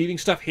bomb... Leaving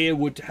stuff here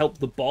would help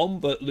the bomb,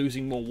 but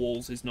losing more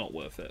walls is not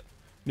worth it.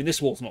 I mean,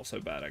 this wall's not so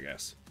bad, I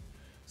guess.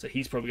 So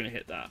he's probably going to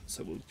hit that.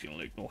 So we'll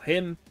ignore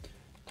him.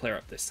 Clear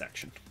up this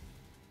section.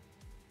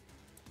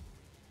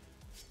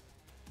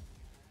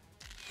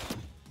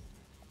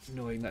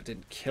 Annoying that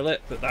didn't kill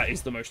it, but that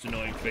is the most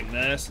annoying thing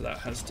there, so that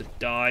has to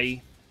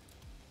die.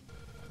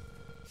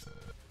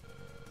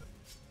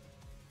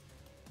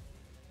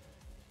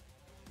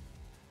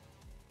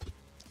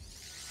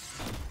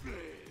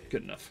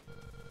 Good enough.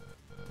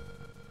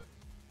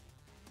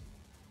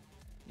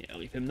 Yeah,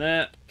 leave him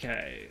there.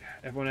 Okay,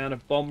 everyone out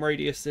of bomb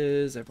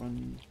radiuses.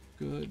 Everyone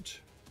good.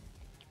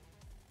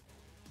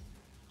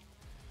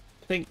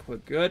 I think we're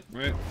good.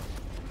 Right.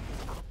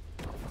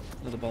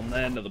 Another bomb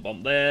there, another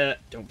bomb there.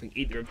 Don't think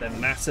either of them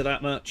matter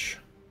that much.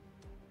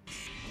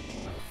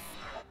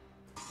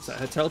 Is that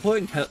her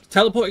teleporting?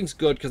 Teleporting's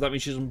good because that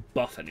means she doesn't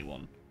buff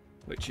anyone,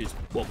 which is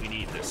what we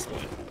need at this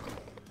point.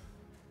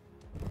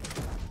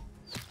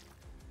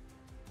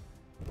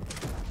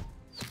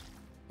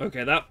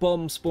 Okay, that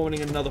bomb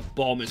spawning another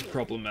bomb is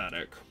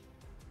problematic.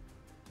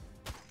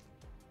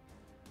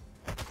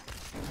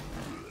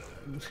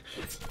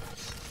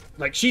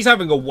 Like, she's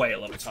having a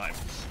whale of a time.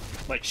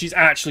 Like, she's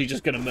actually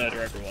just going to murder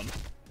everyone.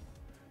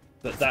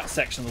 But that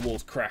section of the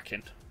wall's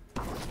cracking.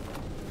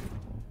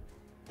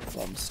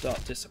 Bombs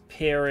start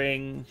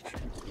disappearing.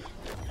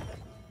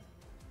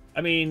 I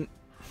mean...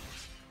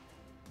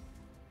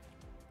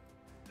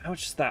 How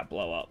much does that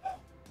blow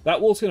up?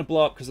 That wall's going to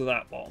blow up because of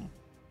that bomb.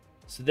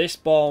 So this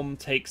bomb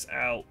takes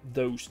out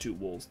those two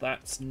walls.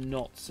 That's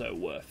not so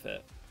worth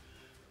it.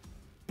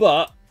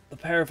 But the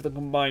pair of them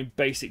combined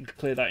basically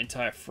clear that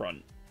entire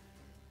front.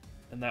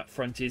 And that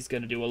front is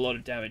going to do a lot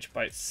of damage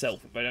by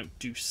itself if I don't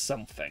do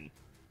something.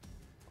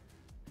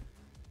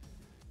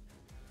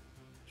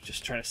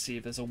 Just trying to see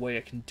if there's a way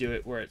I can do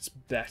it where it's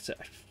better.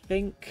 I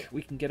think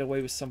we can get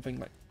away with something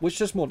like... Which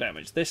does more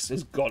damage. This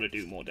has got to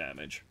do more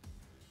damage.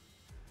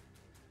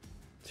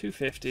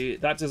 250.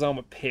 That does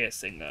armor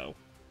piercing, though.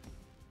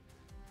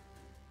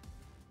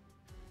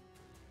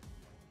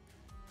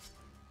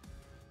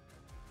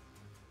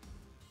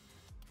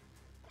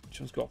 Which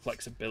one's got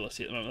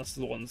flexibility at the moment? That's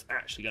the one that's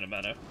actually going to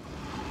matter.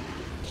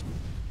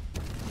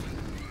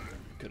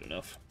 Good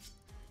enough.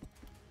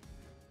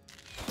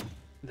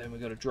 Then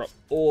we've got to drop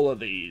all of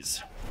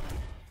these.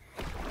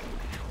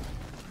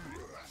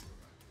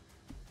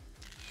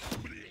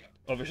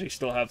 Obviously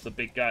still have the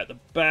big guy at the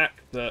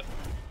back, but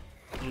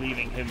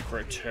leaving him for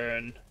a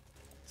turn.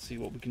 See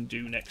what we can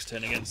do next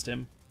turn against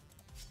him.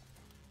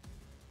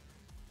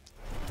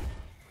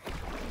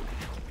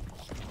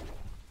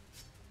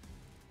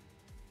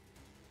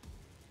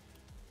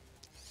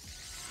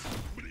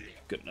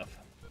 Good enough.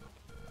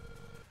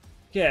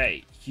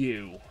 Okay,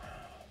 you.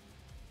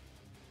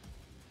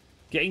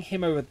 Getting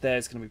him over there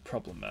is going to be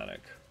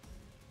problematic.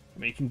 I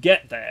mean, he can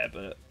get there,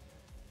 but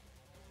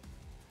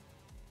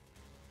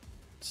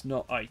it's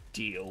not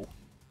ideal.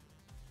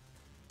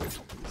 It's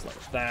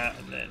like that,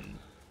 and then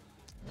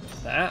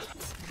that.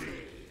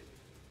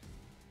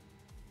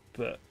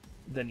 But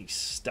then he's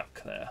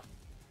stuck there.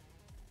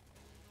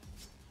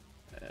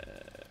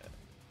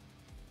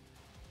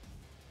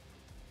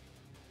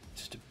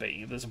 Just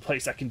debating if there's a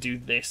place I can do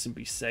this and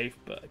be safe,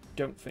 but I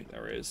don't think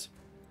there is.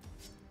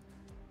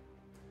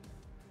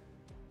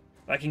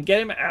 I can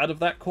get him out of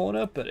that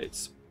corner, but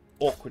it's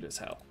awkward as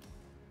hell.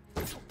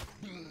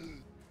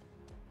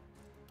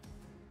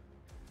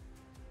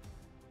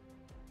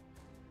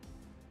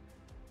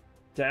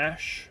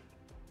 Dash,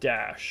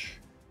 dash,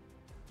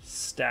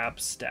 stab,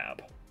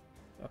 stab.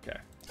 Okay.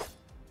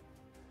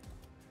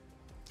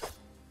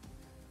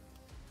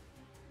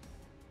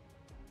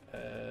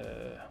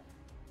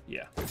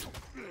 Yeah.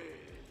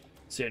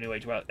 It's the only way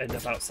to end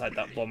up outside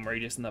that bomb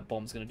radius, and that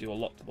bomb's going to do a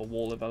lot to the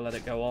wall if I let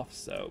it go off,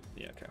 so,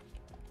 yeah, okay.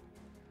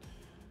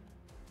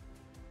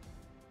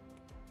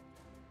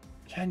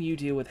 Can you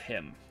deal with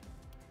him?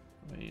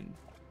 I mean,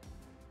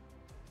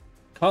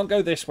 can't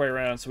go this way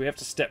around, so we have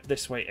to step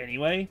this way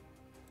anyway.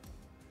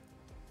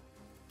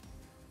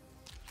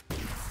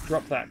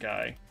 Drop that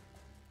guy.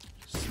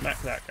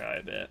 Smack that guy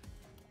a bit.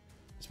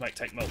 This might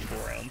take multiple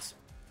rounds.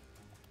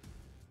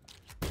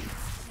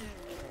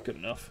 Good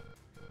enough.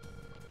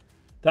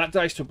 That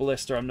dice to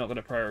ballista, I'm not going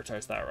to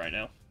prioritize that right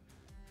now.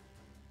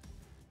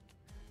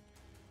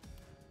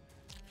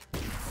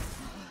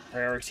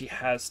 Priority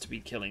has to be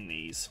killing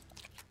these.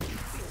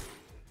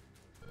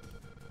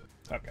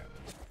 Okay.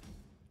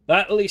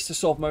 That at least to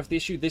solve most of the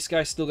issue. This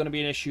guy's still going to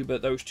be an issue,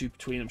 but those two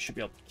between them should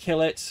be able to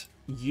kill it.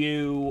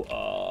 You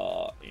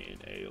are in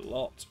a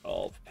lot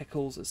of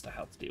pickles as to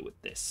how to deal with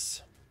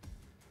this.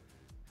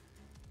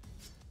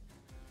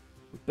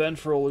 We've burned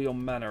for all your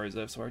mana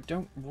reserves, so I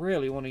don't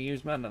really want to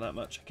use mana that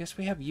much. I guess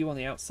we have you on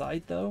the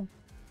outside, though.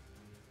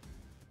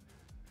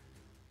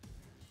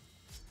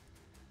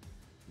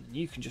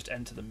 You can just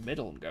enter the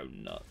middle and go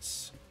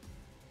nuts.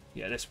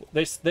 Yeah,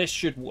 this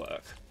should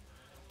work.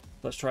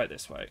 Let's try it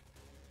this way.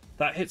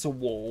 That hits a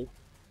wall,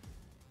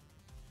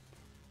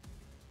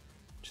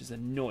 which is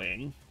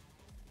annoying.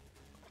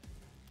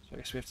 So I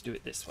guess we have to do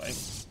it this way.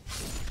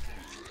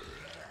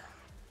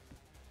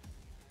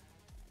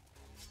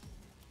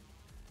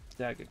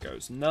 Dagger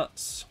goes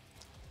nuts.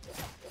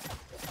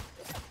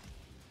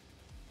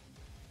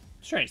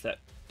 Strange that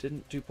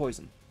didn't do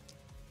poison.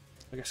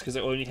 I guess because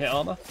it only hit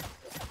armor.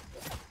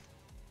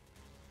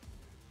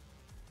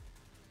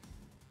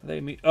 Are they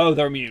immune? Oh,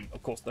 they're immune.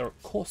 Of course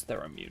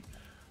they're immune.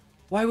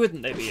 Why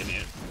wouldn't they be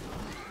immune?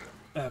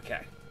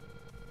 Okay.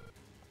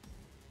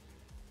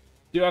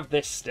 Do have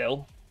this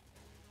still.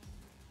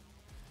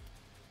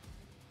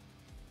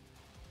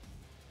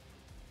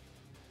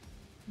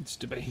 Just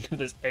debating if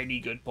there's any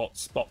good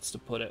spots to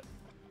put it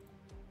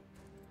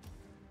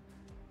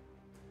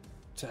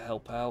to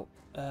help out.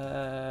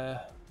 Okay,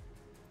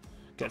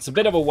 it's a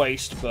bit of a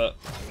waste, but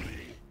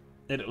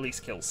it at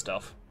least kills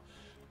stuff.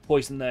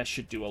 Poison there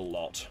should do a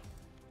lot.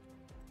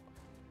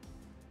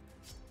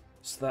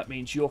 So that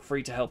means you're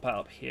free to help out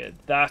up here.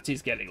 That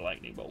is getting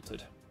lightning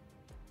bolted.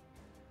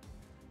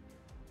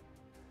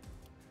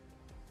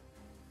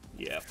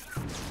 Yep.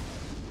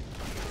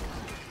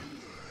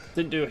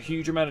 Didn't do a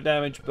huge amount of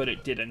damage, but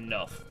it did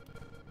enough.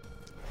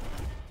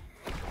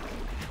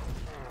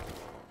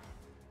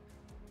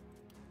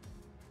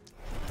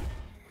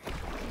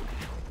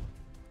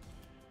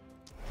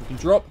 We can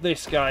drop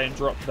this guy and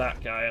drop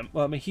that guy.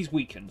 Well, I mean, he's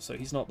weakened, so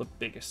he's not the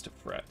biggest of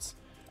threats.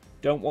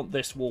 Don't want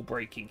this wall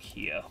breaking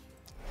here.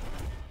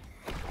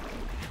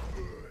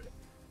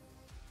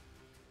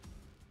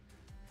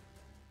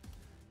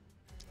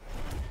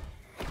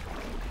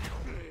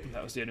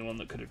 That was the only one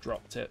that could have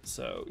dropped it,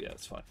 so yeah,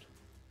 it's fine.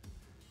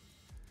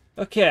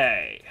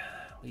 Okay,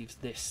 leaves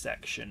this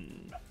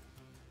section.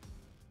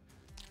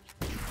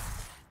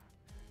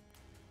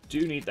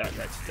 Do need that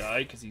guy to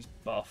die because he's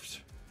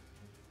buffed.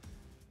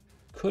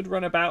 Could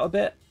run about a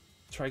bit,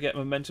 try to get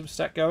momentum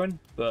stack going,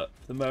 but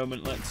for the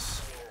moment,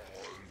 let's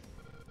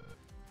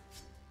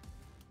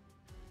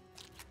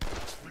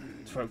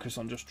focus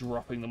on just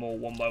dropping them all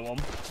one by one.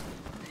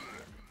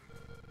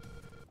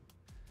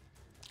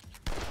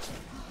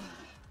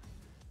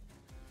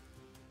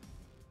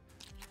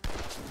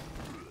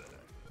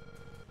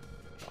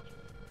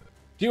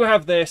 Do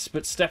have this,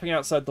 but stepping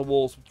outside the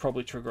walls would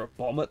probably trigger a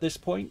bomb at this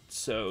point,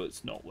 so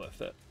it's not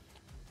worth it.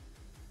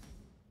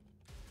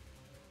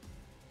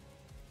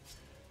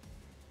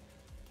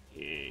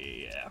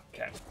 Yeah,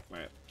 okay.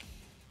 Right.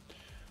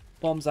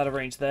 Bombs out of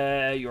range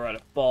there, you're out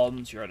of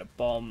bombs, you're out of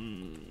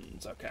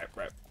bombs. Okay,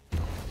 right.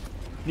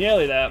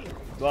 Nearly there.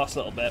 Last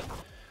little bit.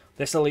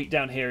 This elite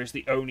down here is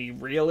the only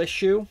real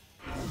issue.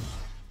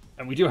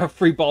 And we do have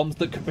 3 bombs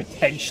that could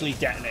potentially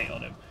detonate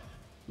on him.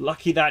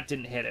 Lucky that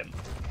didn't hit him.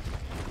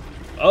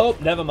 Oh,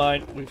 never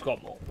mind. We've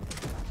got more.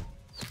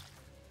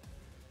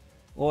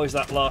 Always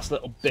that last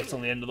little bit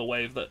on the end of the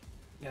wave that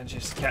can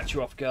just catch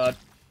you off guard.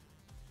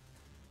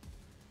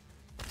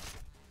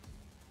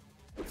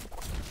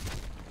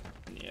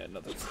 Yeah,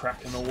 another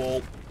crack in the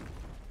wall.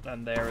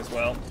 And there as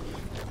well.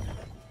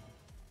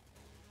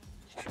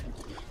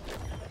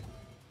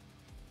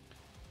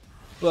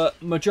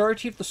 But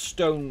majority of the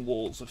stone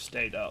walls have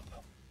stayed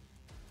up.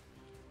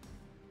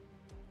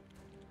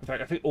 In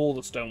fact, I think all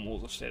the stone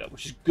walls have stayed up,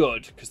 which is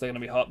good because they're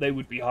going to be hard. They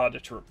would be harder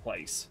to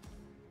replace.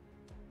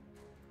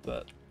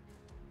 But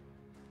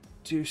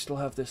do still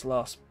have this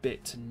last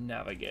bit to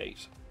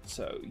navigate.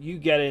 So you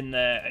get in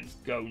there and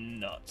go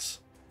nuts.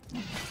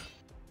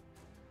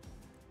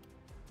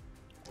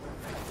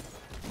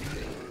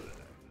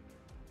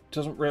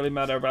 Doesn't really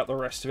matter about the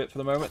rest of it for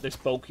the moment. This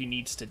bulky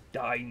needs to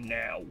die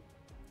now.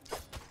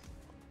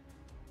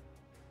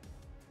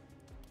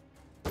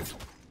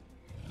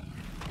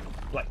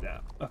 Like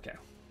that. Okay.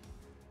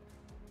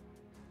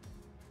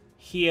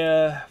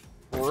 Here,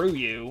 through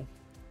you.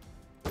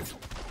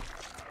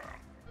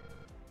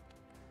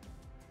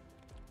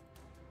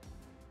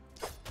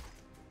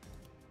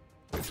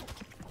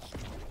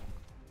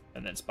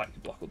 And then Spiky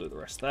Block will do the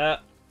rest of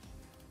that.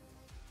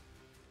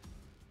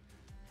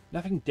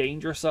 Nothing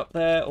dangerous up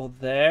there or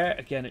there.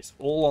 Again, it's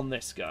all on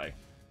this guy.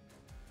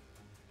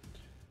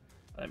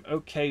 I'm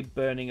okay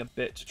burning a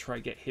bit to try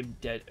and get him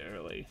dead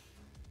early.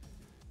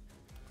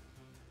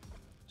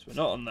 So we're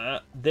not on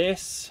that.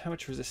 This, how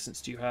much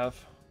resistance do you have?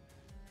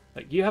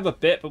 Like, you have a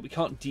bit, but we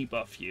can't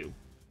debuff you.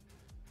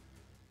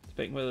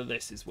 Debating whether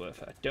this is worth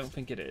it. I don't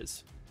think it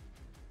is.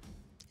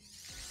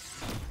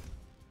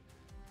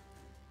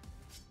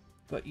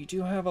 But you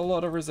do have a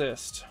lot of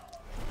resist.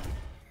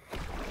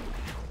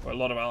 Or a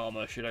lot of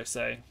armor, should I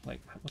say. Like,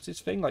 what's his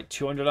thing? Like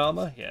 200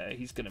 armor? Yeah,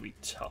 he's going to be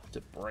tough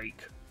to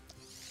break.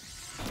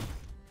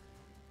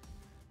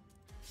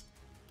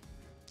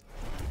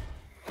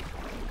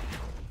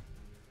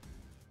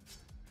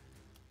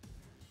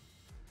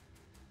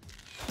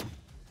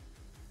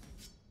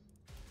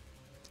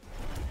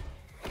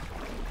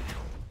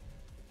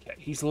 Okay,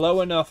 he's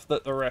low enough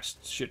that the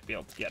rest should be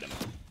able to get him.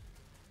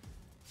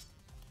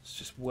 Let's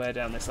just wear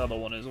down this other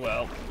one as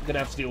well. I'm going to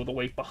have to deal with the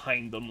wave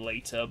behind them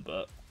later,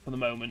 but for the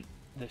moment,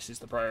 this is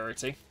the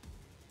priority.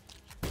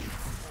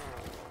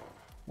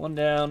 1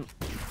 down,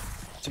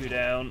 2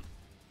 down.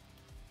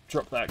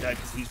 Drop that guy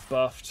because he's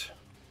buffed.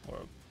 Or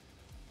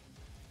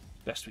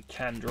best we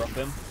can drop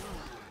him.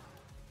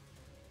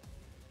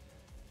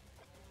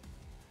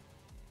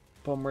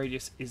 Bomb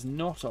radius is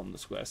not on the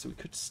square, so we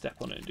could step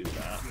on it and do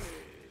that.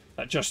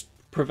 That just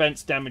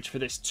prevents damage for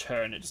this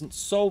turn. It doesn't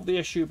solve the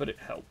issue, but it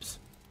helps.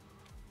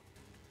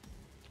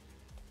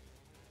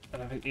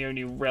 And I think the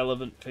only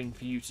relevant thing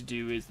for you to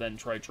do is then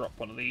try drop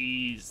one of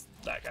these.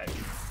 That guy.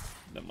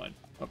 Never mind.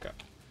 Okay.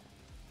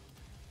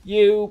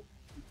 You...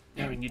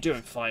 I mean, you're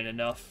doing fine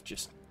enough.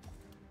 Just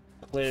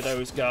clear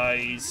those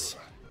guys.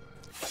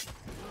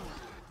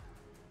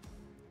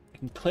 I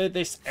can clear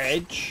this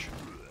edge.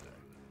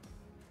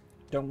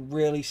 Don't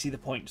really see the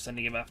point of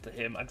sending him after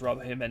him. I'd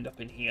rather him end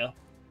up in here.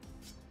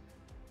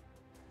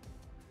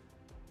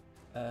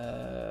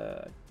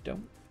 I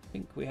don't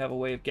think we have a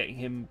way of getting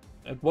him...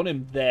 I'd want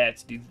him there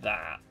to do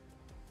that.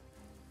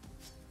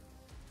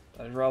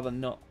 But I'd rather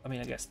not... I mean,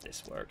 I guess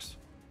this works.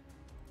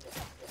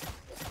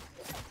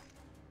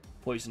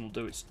 Poison will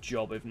do its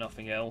job if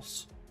nothing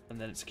else.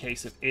 And then it's a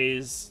case of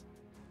is...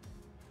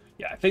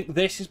 Yeah, I think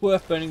this is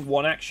worth burning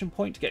 1 action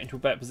point to get into a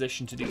better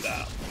position to do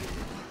that.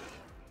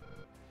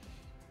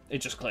 It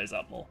just clears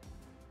up more.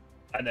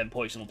 And then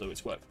poison will do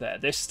its work there.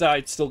 This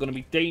side's still going to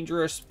be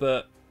dangerous,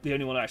 but the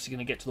only one actually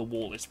going to get to the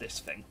wall is this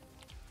thing.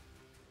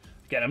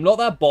 Again, I'm not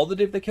that bothered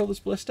if they kill this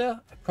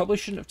blister. I probably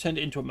shouldn't have turned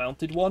it into a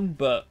mounted one,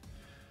 but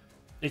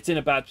it's in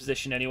a bad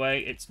position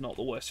anyway. It's not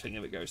the worst thing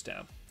if it goes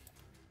down.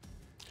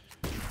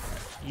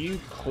 You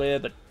clear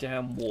the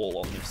damn wall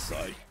on this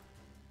side.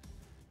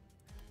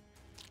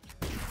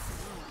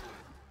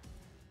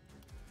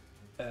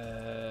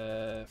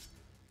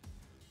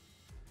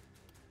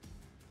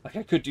 Like,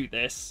 I could do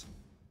this.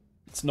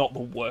 It's not the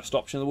worst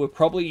option. We're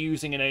probably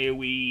using an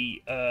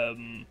AoE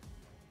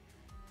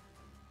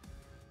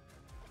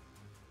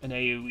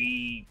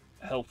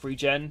health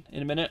regen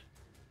in a minute.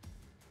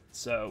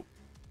 So,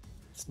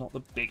 it's not the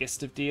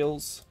biggest of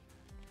deals.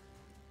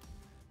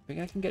 I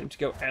think I can get him to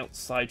go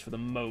outside for the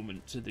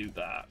moment to do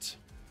that.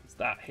 Because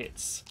that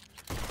hits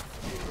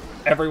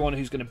everyone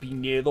who's going to be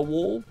near the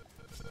wall.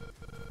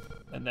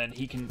 And then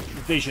he can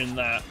vision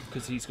that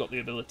because he's got the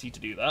ability to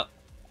do that.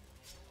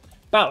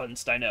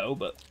 Balanced, I know,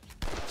 but...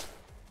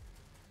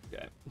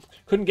 Okay.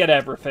 Couldn't get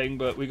everything,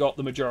 but we got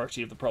the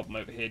majority of the problem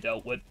over here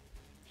dealt with.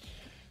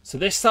 So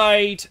this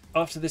side,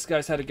 after this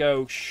guy's had a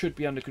go, should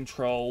be under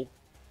control.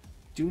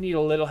 Do need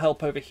a little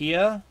help over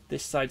here.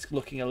 This side's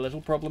looking a little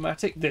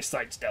problematic. This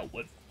side's dealt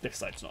with. This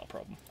side's not a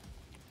problem.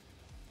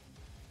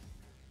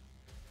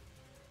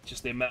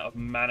 Just the amount of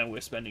mana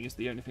we're spending is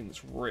the only thing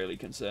that's really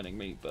concerning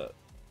me, but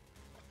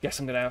guess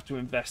I'm going to have to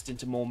invest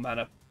into more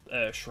mana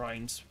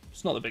shrines.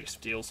 It's not the biggest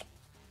of deals.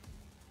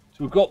 So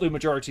we've got the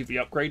majority of the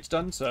upgrades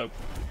done, so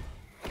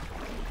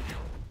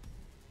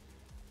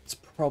it's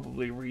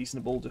probably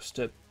reasonable just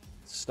to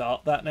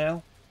start that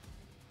now.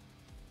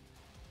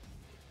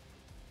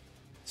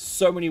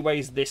 So many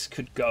ways this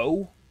could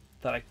go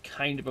that I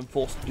kind of am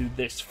forced to do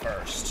this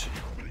first.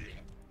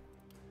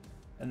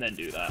 And then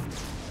do that.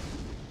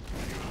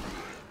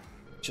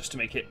 Just to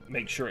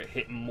make sure it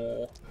hit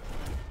more.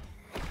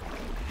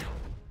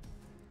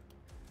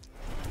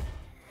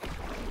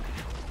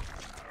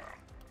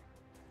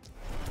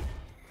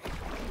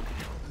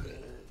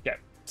 Okay,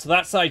 so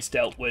that side's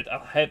dealt with. I'll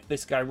have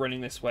this guy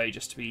running this way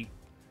just to be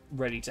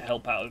ready to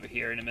help out over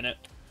here in a minute.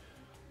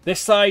 This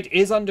side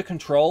is under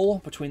control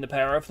between the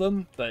pair of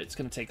them, but it's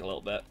going to take a little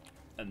bit.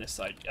 And this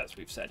side, as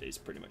we've said, is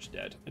pretty much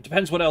dead. It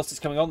depends what else is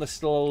coming on. There's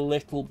still a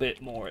little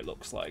bit more, it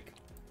looks like.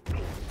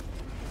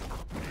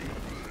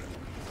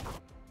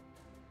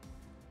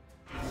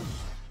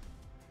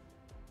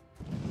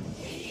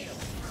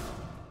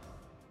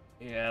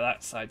 Yeah,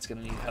 that side's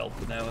going to need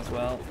help now as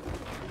well.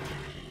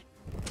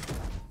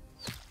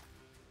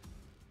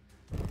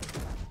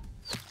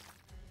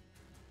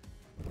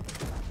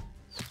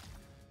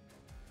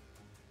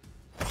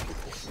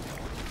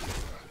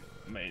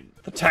 I mean,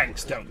 the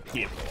tanks don't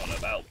give on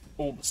about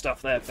all the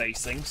stuff they're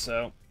facing,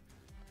 so...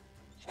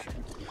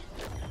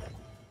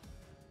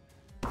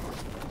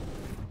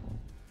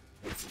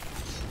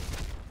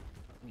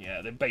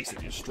 Yeah, they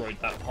basically destroyed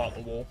that part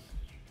of the wall.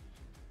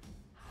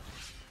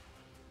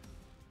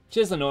 Which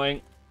is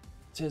annoying.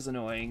 It is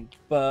annoying,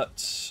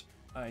 but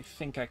I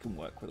think I can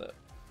work with it.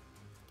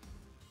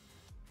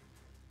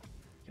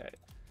 Okay,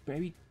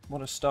 maybe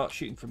want to start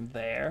shooting from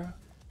there.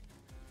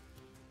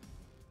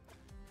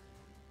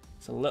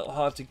 It's a little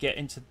hard to get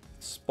into the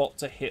spot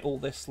to hit all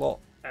this lot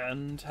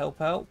and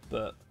help out,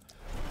 but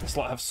this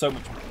lot have so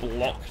much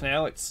block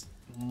now, it's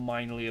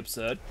minorly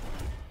absurd.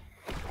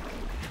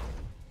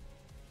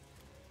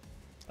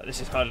 Like,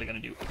 this is hardly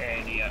going to do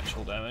any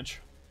actual damage.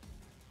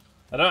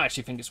 I don't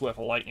actually think it's worth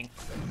a lightning.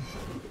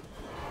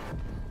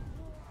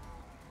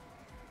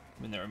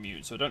 I mean, they're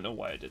immune, so I don't know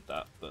why I did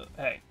that, but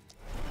hey.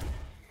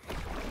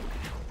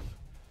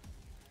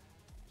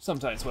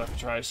 Sometimes it's worth a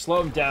try.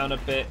 Slow them down a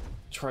bit,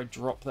 try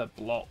drop their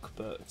block,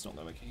 but it's not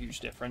going to make a huge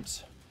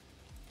difference.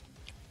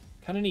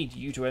 Kind of need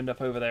you to end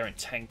up over there and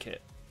tank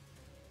it.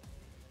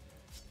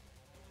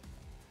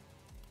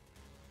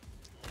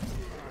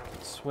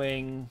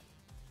 Swing.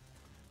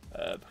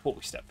 Before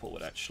we step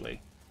forward,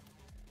 actually.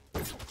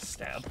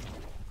 Stab.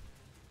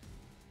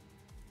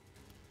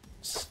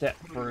 Step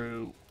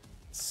through.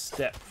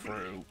 Step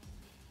through.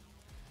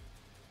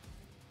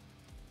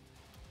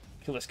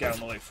 Kill this guy on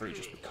the way through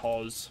just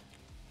because.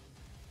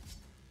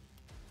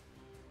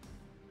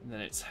 And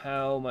then it's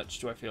how much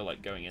do I feel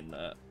like going in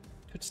there?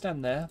 Could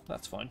stand there,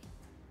 that's fine.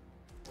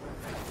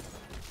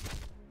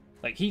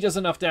 Like, he does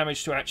enough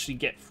damage to actually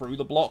get through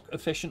the block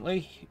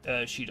efficiently.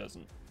 She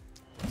doesn't.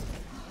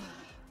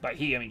 Like,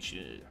 I mean,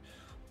 she...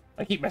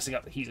 I keep messing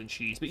up the he's and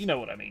she's, but you know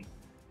what I mean.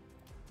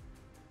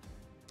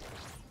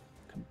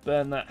 Can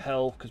burn that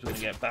health, because we're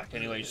going to get back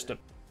anyway, just to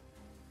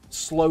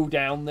slow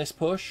down this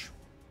push.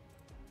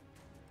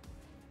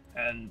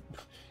 And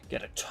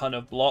get a ton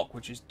of block,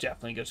 which is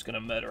definitely just going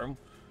to murder him.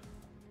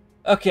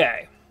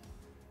 Okay.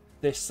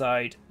 This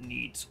side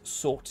needs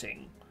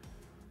sorting.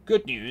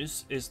 Good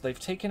news is they've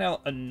taken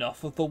out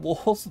enough of the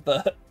walls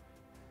that...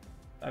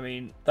 I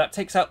mean, that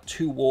takes out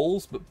 2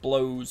 walls, but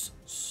blows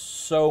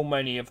so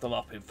many of them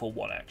up for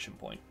 1 action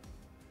point.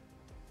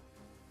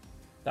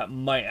 That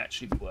might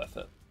actually be worth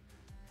it.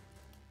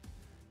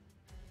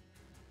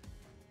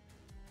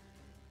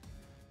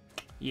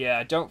 Yeah,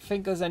 I don't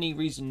think there's any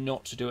reason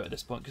not to do it at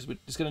this point, because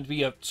it's going to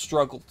be a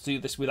struggle to do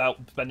this without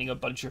spending a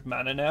bunch of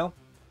mana now.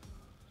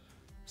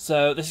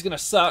 So, this is going to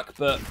suck,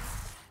 but...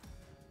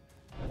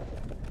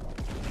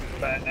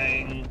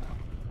 Bang.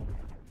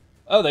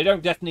 Oh, they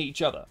don't detonate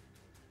each other.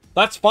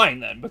 That's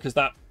fine then, because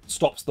that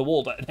stops the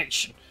wall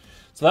detonation.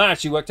 So that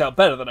actually worked out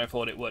better than I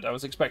thought it would. I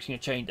was expecting a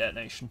chain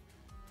detonation.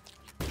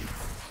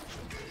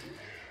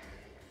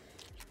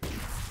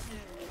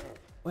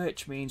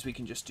 Which means we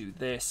can just do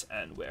this,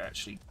 and we're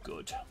actually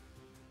good.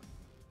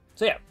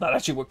 So yeah, that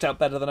actually worked out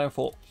better than I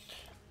thought.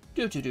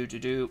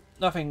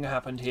 Nothing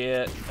happened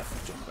here.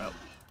 Nothing to talk about.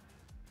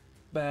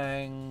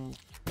 Bang.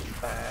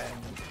 Bang.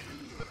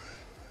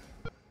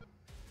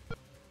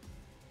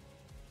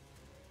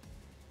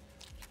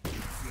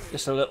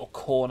 Just a little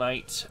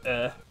Cornite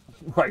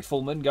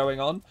rifleman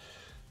going on.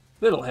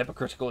 Little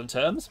hypocritical in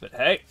terms, but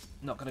hey,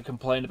 not going to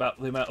complain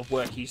about the amount of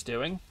work he's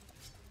doing.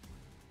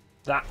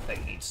 That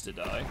thing needs to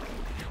die.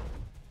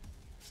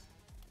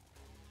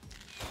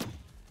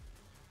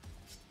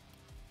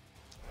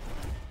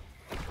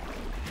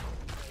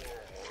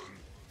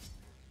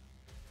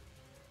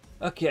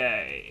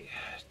 Okay,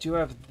 do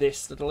have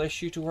this little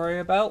issue to worry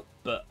about,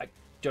 but I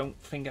don't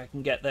think I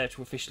can get there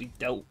to officially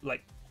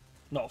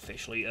not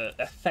officially,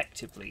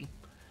 effectively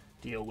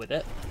deal with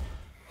it.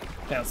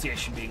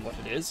 Pronunciation being what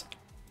it is.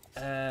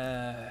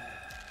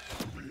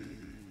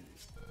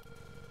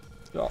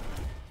 Drop.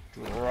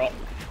 Drop.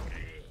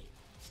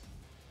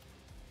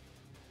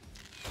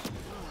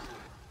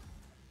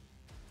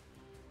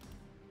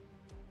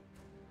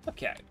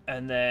 Okay,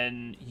 and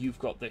then you've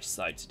got this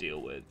side to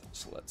deal with,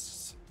 so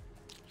let's...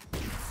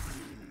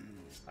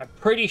 I'm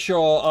pretty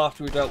sure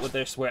after we dealt with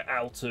this, we're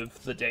out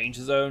of the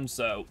danger zone,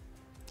 so...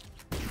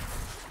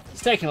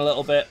 It's taken a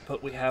little bit,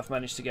 but we have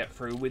managed to get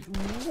through with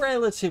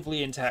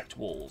relatively intact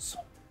walls.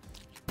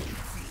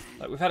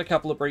 Like, we've had a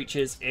couple of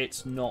breaches,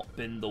 it's not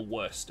been the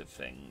worst of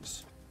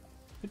things.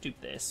 Could do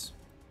this.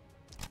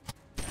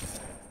 The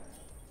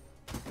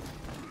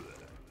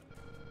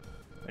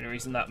only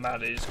reason that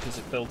matters because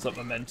it builds up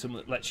momentum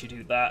that lets you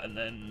do that, and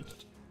then...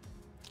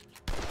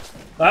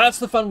 That's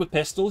the fun with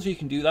pistols, you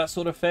can do that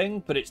sort of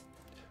thing, but it's...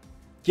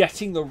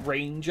 Getting the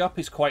range up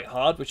is quite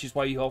hard, which is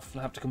why you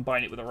often have to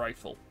combine it with a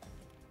rifle.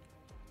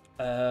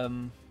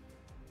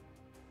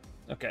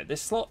 Okay,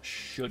 this slot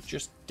should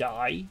just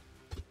die.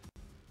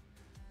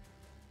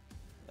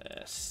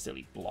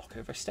 Silly blocker.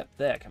 If I step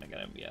there, can I get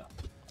him? Yeah.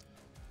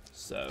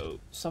 So,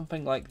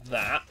 something like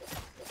that.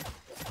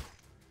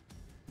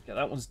 Okay,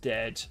 that one's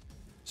dead.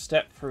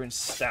 Step through and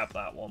stab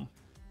that one.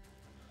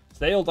 So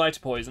they all die to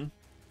poison.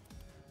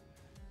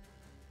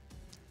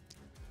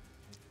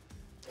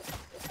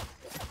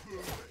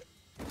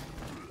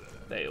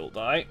 They all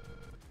die.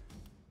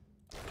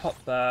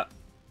 Pop that.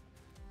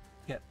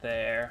 Get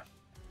there.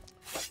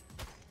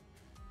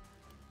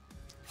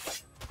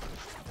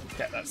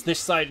 Okay, that's this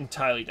side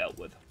entirely dealt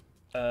with.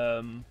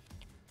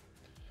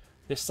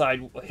 This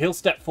side, he'll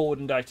step forward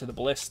and die to the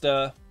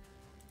ballista.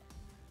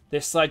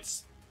 This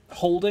side's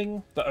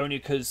holding, but only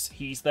because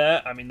he's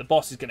there. I mean, the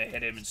boss is going to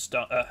hit him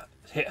and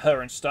hit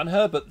her and stun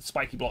her, but the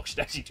spiky block should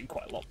actually do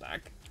quite a lot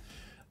back.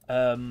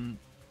 And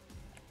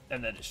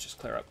then it's just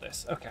clear up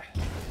this. Okay.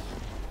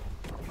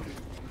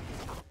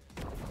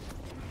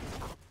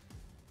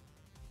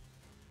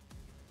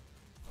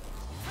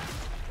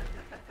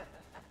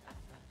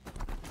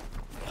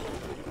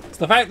 It's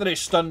the fact that it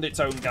stunned its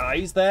own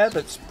guys there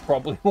that's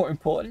probably more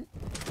important.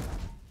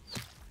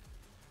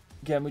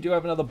 Again, we do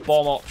have another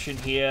bomb option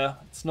here.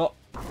 It's not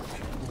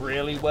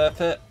really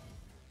worth it,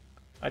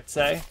 I'd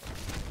say.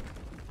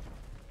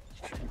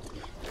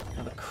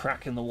 Another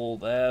crack in the wall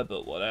there,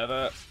 but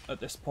whatever at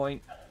this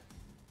point.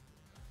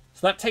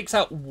 So that takes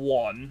out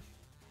one.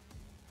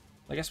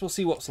 I guess we'll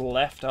see what's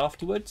left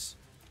afterwards.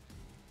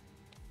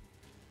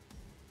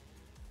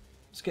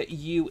 Let's get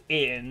you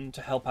in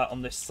to help out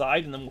on this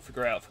side, and then we'll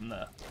figure it out from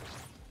there.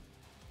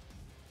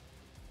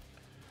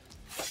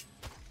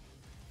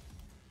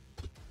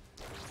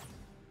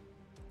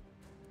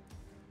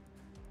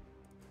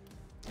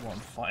 One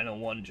final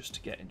one just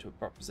to get into a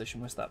proper position.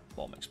 Where's that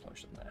bomb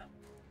explosion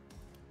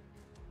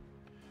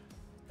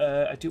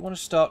there? I do want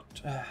to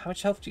start... how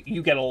much health do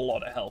you get? A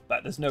lot of health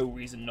back. There's no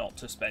reason not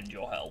to spend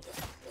your health.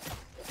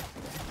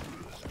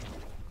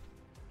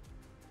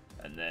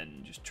 And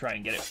then just try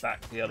and get it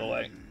back the other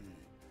way.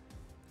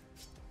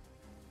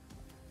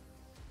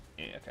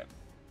 Yeah, okay.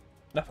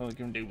 Nothing we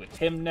can do with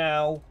him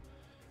now.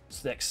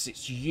 So next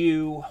it's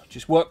you.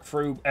 Just work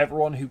through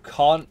everyone who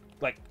can't,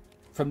 like,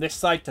 from this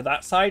side to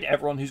that side,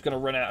 everyone who's going to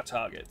run out of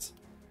targets.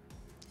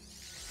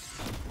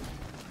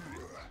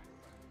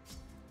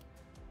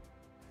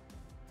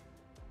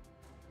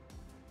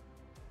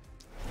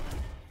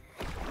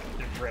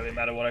 Doesn't really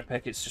matter what I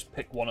pick, it's just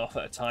pick one off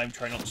at a time,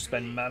 try not to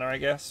spend mana, I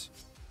guess.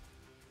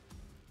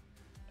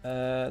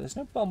 There's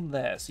no bomb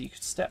there, so you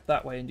could step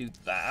that way and do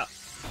that.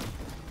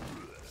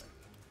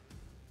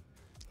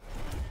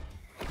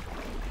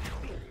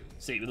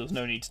 See, but there's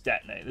no need to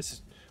detonate. This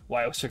is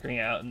why I was figuring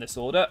it out in this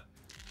order.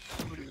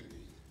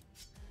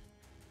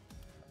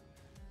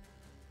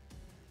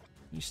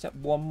 You step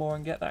one more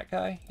and get that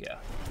guy? Yeah.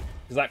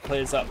 Because that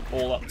clears up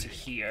all up to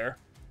here.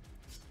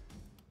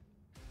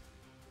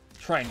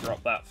 Try and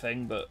drop that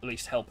thing, but at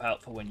least help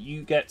out for when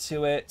you get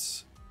to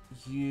it.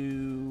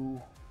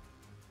 You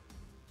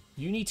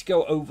need to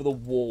go over the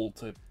wall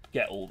to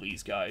get all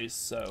these guys,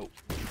 so...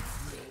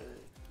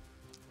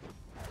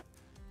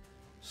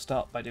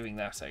 Start by doing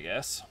that, I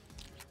guess.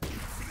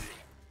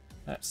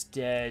 That's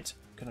dead.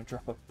 Gonna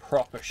drop a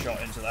proper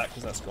shot into that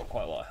because that's got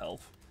quite a lot of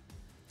health.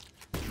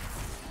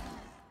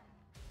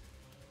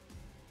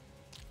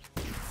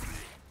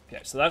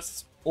 Okay, so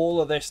that's all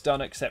of this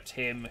done except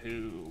him,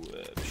 who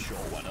sure,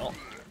 why not?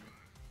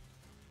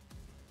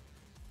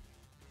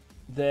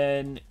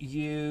 Then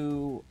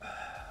you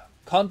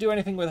can't do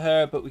anything with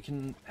her, but we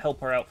can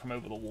help her out from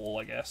over the wall,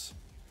 I guess.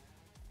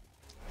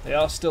 They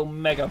are still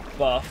mega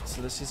buffed,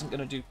 so this isn't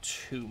going to do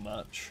too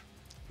much.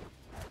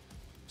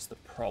 That's the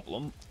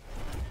problem.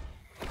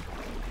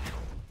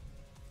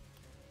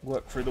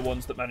 Work through the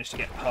ones that manage to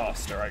get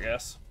past her, I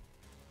guess.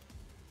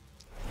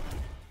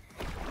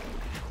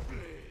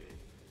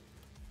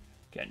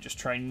 Again, just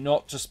try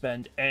not to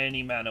spend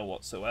any mana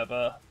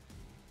whatsoever.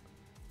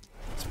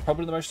 It's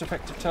probably the most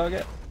effective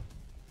target.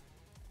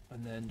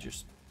 And then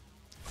just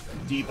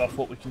debuff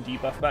what we can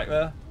debuff back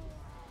there.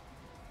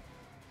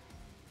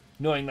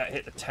 Knowing that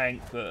hit the tank,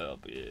 but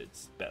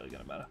it's barely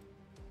going to matter.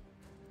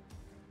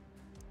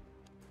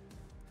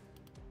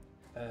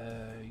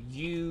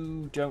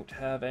 You don't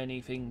have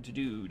anything to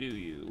do, do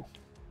you?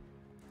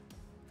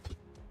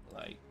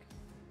 Like,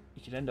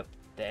 you could end up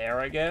there,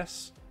 I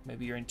guess.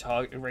 Maybe you're in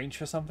target range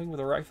for something with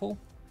a rifle.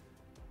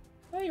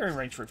 Yeah, you're in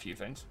range for a few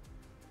things.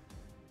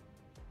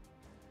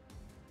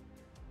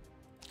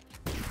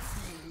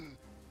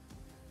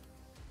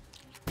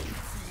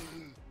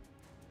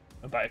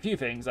 And by a few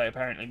things, I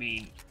apparently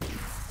mean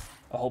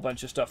a whole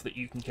bunch of stuff that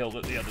you can kill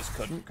that the others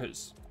couldn't,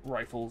 because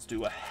rifles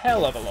do a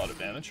hell of a lot of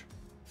damage.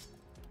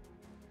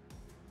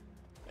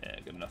 Yeah,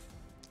 good enough.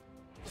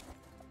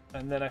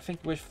 And then I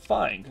think we're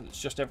fine, because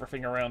it's just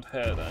everything around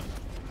her then.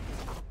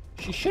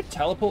 She should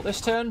teleport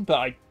this turn, but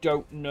I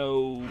don't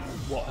know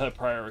what her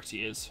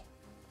priority is.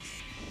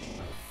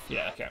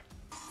 Yeah, okay.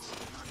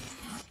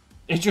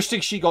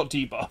 Interesting she got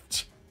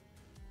debuffed.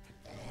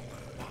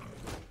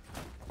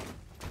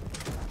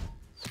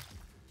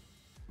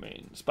 I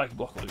mean, Spiky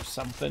Block will do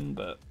something,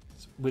 but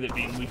with it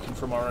being weakened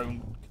from our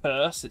own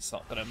curse, it's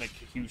not going to make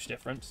a huge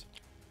difference.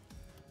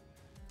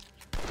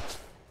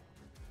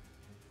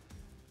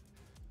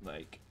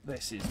 Like,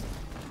 this is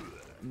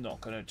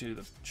not going to do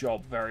the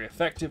job very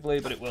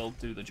effectively, but it will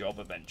do the job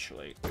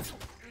eventually.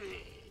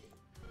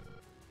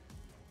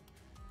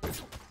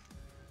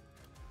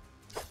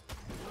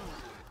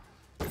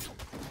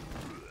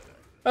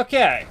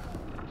 Okay.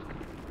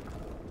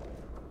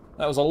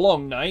 That was a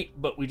long night,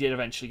 but we did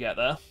eventually get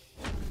there.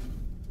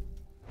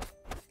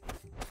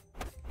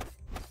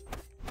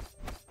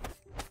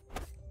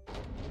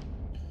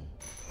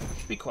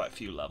 Should be quite a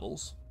few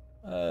levels.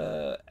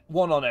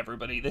 One on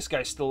everybody. This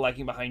guy's still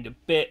lagging behind a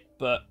bit,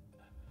 but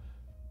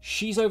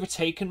she's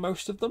overtaken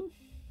most of them.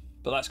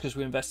 But that's because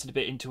we invested a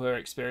bit into her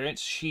experience.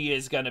 She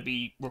is going to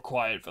be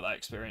required for that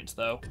experience,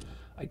 though.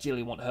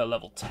 Ideally want her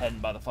level 10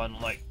 by the final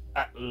night,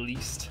 at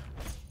least.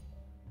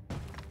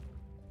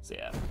 So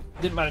yeah,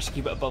 didn't manage to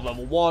keep it above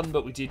level 1,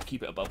 but we did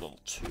keep it above level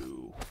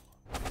 2.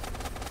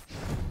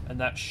 And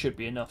that should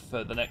be enough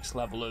for the next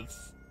level of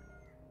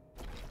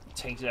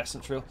Tainted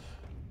Essence Reel.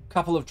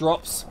 Couple of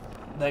drops,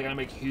 they're going to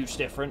make a huge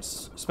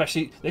difference.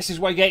 Especially, this is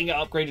why getting it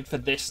upgraded for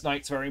this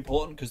night's very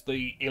important, because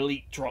the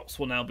elite drops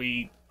will now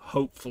be,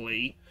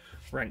 hopefully,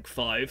 rank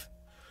 5.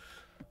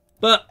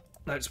 But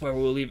that's where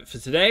we'll leave it for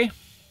today.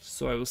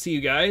 So I will see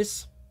you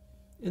guys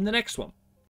in the next one.